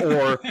pocket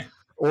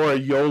or a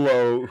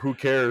YOLO, who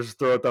cares,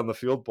 throw it down the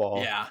field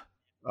ball. Yeah.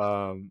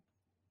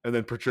 And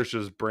then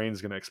Patricia's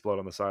brain's going to explode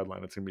on the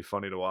sideline. It's going to be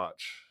funny to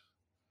watch.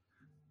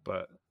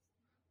 But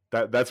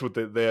that's what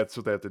they have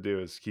to do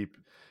is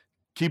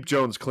keep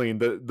Jones clean.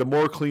 The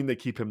more clean they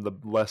keep him, the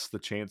less the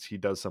chance he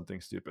does something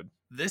stupid.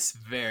 This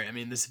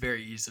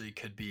very easily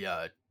could be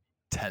a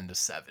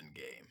 10-7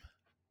 game.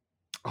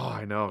 Oh,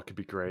 I know. It could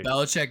be great.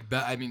 Belichick,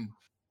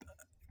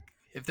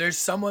 if there's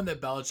someone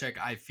that Belichick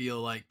I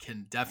feel like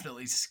can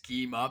definitely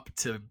scheme up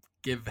to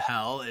give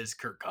hell, is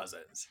Kirk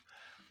Cousins.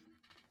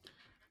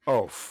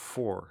 Oh,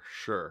 for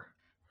sure.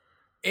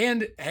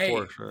 And hey,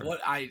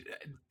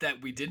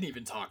 that we didn't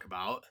even talk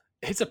about,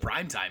 it's a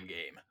primetime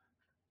game.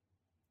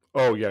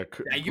 Oh yeah,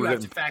 you have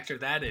to factor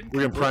that in.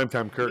 We're in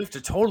primetime Kirk. You have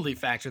to totally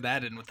factor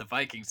that in with the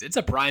Vikings. It's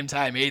a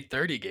primetime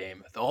 8:30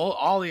 game.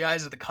 All the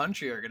eyes of the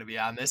country are going to be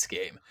on this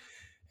game,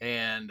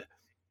 and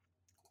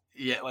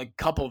yeah, like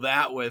couple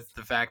that with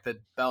the fact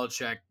that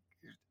Belichick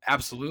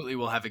absolutely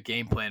will have a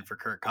game plan for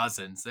Kirk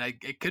Cousins.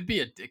 It could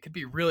be a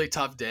really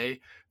tough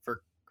day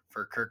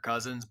for Kirk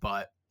Cousins,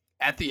 but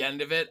at the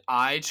end of it,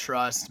 I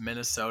trust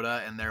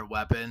Minnesota and their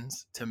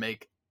weapons to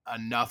make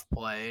enough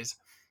plays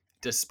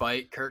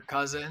despite Kirk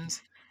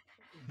Cousins.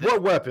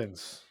 What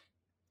weapons?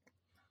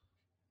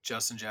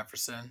 Justin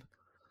Jefferson.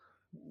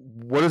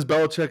 What is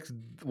Belichick?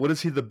 What is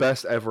he the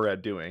best ever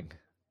at doing?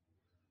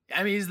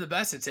 I mean, he's the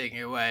best at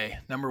taking away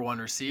number one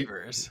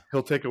receivers.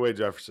 He'll take away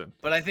Jefferson.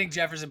 But I think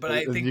Jefferson. But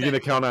I think you're going to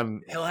count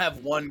on. He'll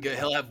have one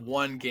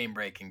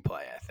game-breaking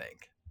play, I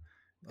think,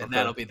 and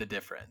that'll be the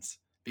difference.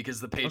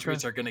 Because the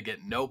Patriots are going to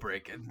get no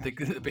break. The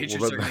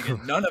Patriots are going to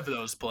get none of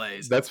those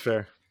plays. That's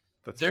fair.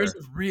 There's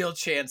a real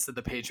chance that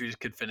the Patriots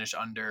could finish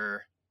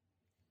under.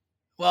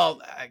 Well,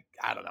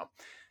 I don't know.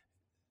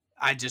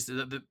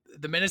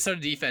 The Minnesota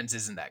defense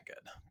isn't that good,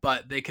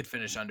 but they could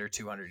finish under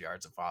 200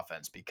 yards of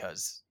offense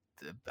because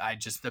the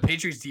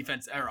Patriots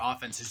defense or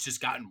offense has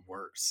just gotten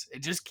worse. It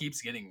just keeps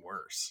getting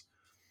worse.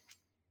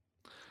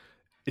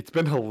 It's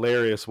been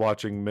hilarious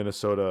watching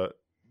Minnesota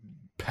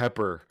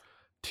pepper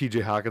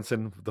TJ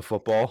Hawkinson the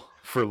football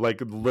for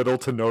like little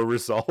to no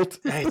result.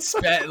 It's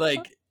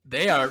like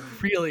they are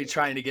really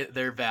trying to get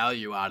their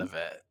value out of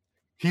it.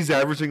 He's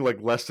averaging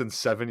like less than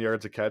 7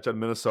 yards a catch on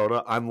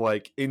Minnesota on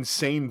like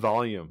insane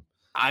volume.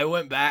 I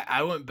went back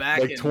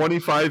like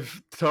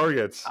 25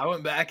 targets. I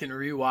went back and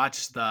started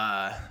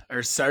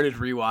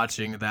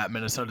rewatching that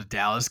Minnesota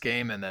Dallas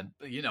game, and then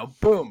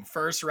boom,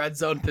 first red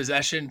zone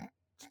possession,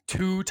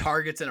 2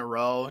 targets in a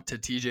row to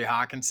TJ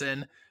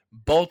Hawkinson,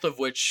 both of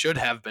which should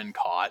have been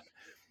caught.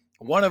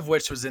 One of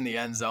which was in the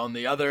end zone.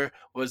 The other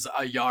was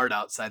a yard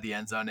outside the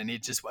end zone, and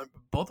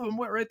both of them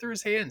went right through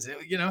his hands. It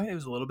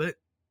was a little bit.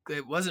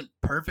 It wasn't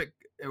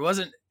perfect. It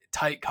wasn't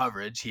tight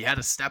coverage. He had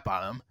a step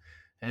on him,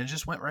 and it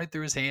just went right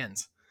through his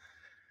hands.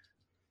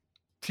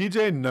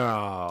 TJ,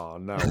 no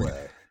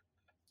way.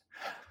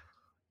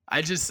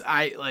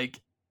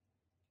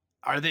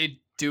 Are they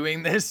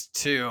doing this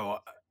to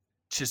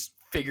just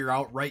figure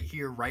out right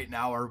here, right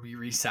now? Are we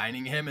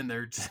re-signing him? And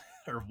or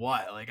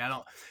what? Like,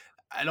 I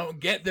don't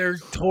get their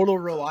total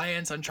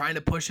reliance on trying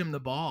to push him the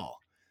ball.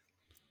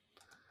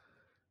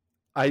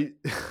 I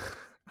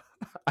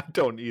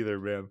don't either,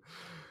 man.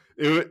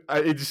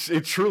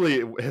 It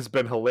truly has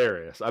been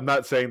hilarious. I'm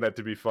not saying that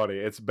to be funny.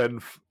 It's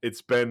been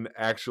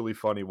actually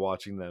funny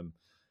watching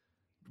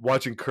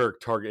Kirk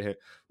target him.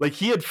 Like,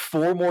 he had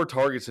 4 more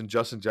targets than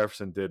Justin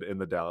Jefferson did in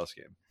the Dallas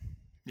game.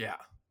 Yeah.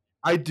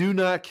 I do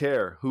not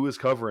care who is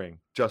covering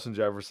Justin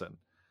Jefferson.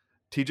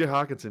 TJ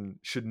Hawkinson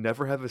should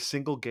never have a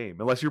single game,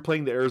 unless you're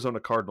playing the Arizona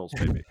Cardinals,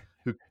 maybe,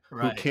 who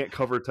can't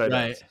cover tight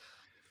ends.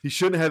 He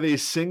shouldn't have a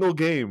single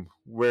game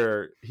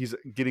where he's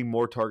getting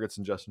more targets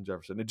than Justin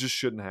Jefferson. It just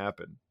shouldn't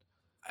happen.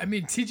 I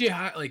mean,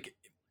 TJ,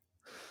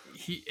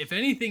 if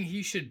anything,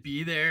 he should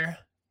be there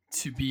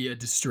to be a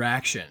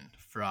distraction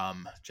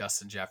from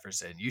Justin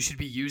Jefferson. You should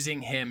be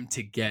using him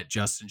to get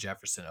Justin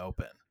Jefferson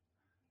open.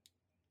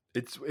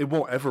 It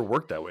won't ever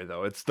work that way,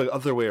 though. It's the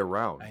other way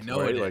around. I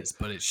know it is,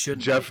 but it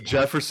shouldn't.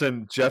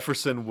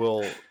 Jefferson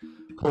will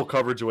pull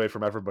coverage away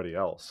from everybody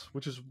else,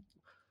 which is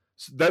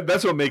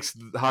that's what makes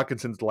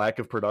Hawkinson's lack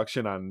of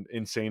production on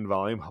insane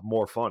volume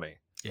more funny.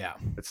 Yeah,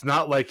 it's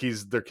not like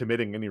they're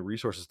committing any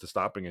resources to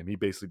stopping him. He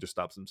basically just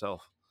stops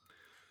himself.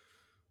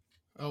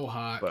 Oh,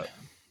 hot. But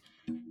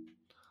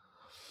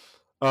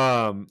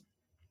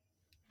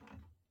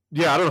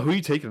yeah, I don't know who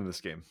you taking in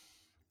this game.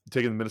 You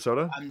taking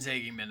Minnesota? I'm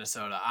taking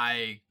Minnesota.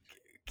 I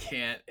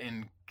can't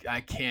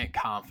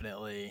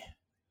confidently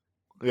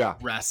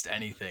rest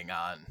anything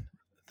on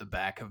the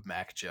back of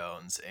Mac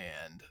Jones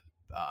and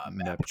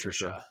Matt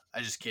Patricia. I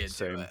just can't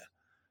do it.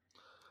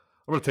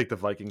 I'm going to take the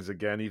Vikings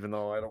again, even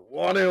though I don't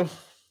want to.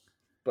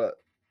 But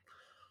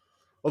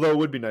although it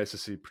would be nice to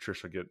see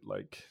Patricia get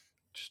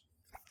just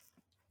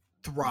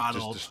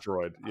throttled, just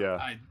destroyed.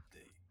 Yeah,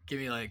 give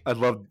me I'd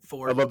love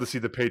to see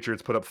the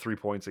Patriots put up 3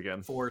 points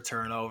again. 4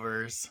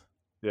 turnovers.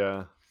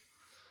 Yeah,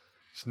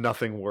 just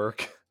nothing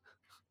work.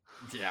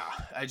 Yeah,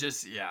 I do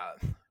think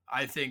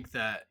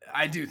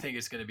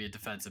it's going to be a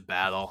defensive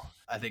battle.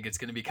 I think it's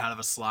going to be kind of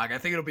a slog. I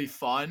think it'll be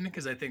fun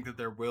because I think that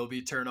there will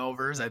be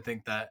turnovers. I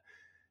think that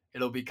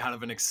it'll be kind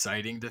of an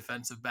exciting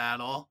defensive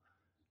battle.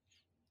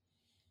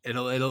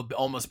 It'll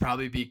almost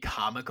probably be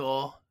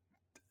comical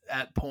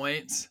at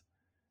points.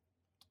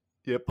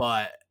 Yep.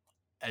 But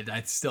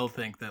I still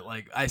think that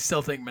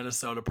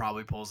Minnesota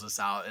probably pulls this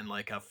out in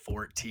like a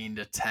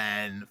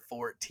 14-10,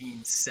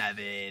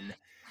 14-7,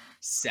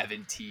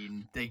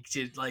 17. They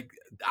did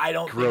I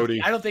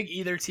don't think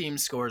either team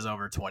scores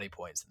over 20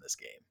 points in this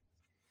game.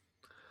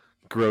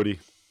 Grody.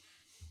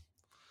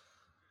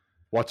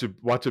 Watch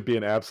it be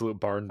an absolute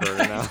barn burner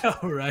now. I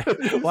know,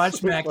 right?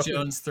 Watch Mac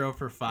Jones throw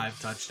for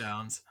 5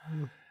 touchdowns.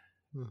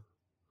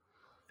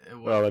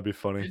 Well, that'd be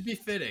funny. It'd be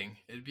fitting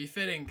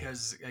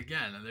because,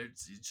 again,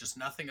 there's just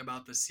nothing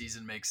about this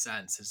season makes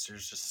sense.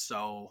 There's just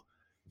so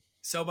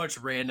much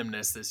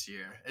randomness this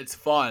year. It's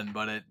fun,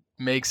 but it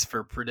makes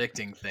for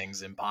predicting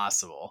things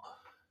impossible.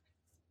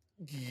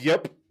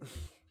 Yep.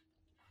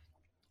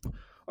 All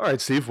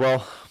right, Steve.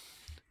 Well,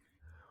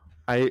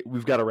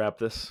 we've got to wrap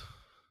this.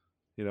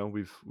 You know,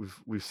 we've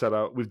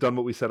done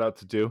what we set out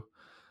to do.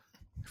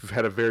 We've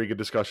had a very good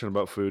discussion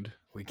about food.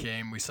 We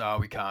came, we saw,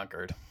 we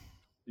conquered.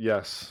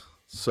 Yes.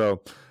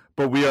 So,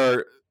 but we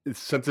are,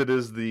 since it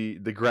is the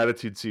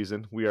gratitude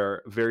season, we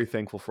are very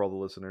thankful for all the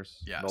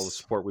listeners and all the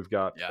support we've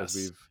got as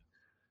we've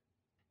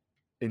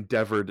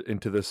endeavored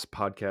into this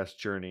podcast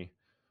journey.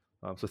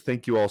 So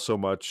thank you all so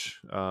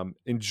much.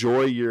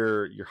 Enjoy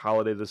your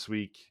holiday this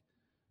week.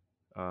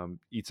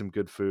 Eat some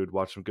good food,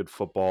 watch some good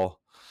football.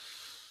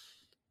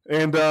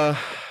 And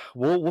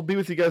we'll be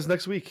with you guys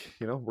next week.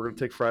 You know, we're going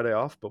to take Friday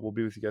off, but we'll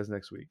be with you guys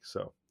next week.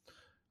 So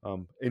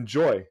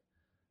enjoy,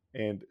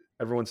 and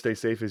everyone stay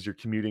safe as you're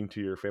commuting to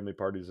your family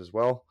parties as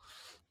well.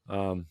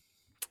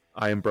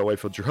 I am Brett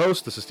Whitefield, your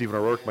host. This is Stephen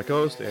O'Rourke, my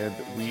co-host, and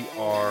we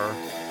are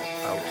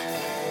out.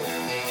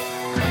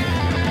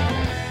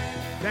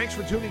 Thanks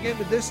for tuning in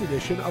to this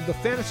edition of the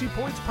Fantasy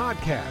Points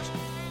Podcast.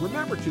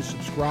 Remember to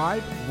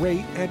subscribe,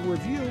 rate, and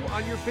review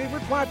on your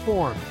favorite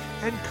platform.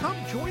 And come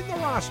join the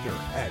roster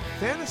at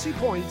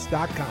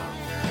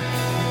fantasypoints.com.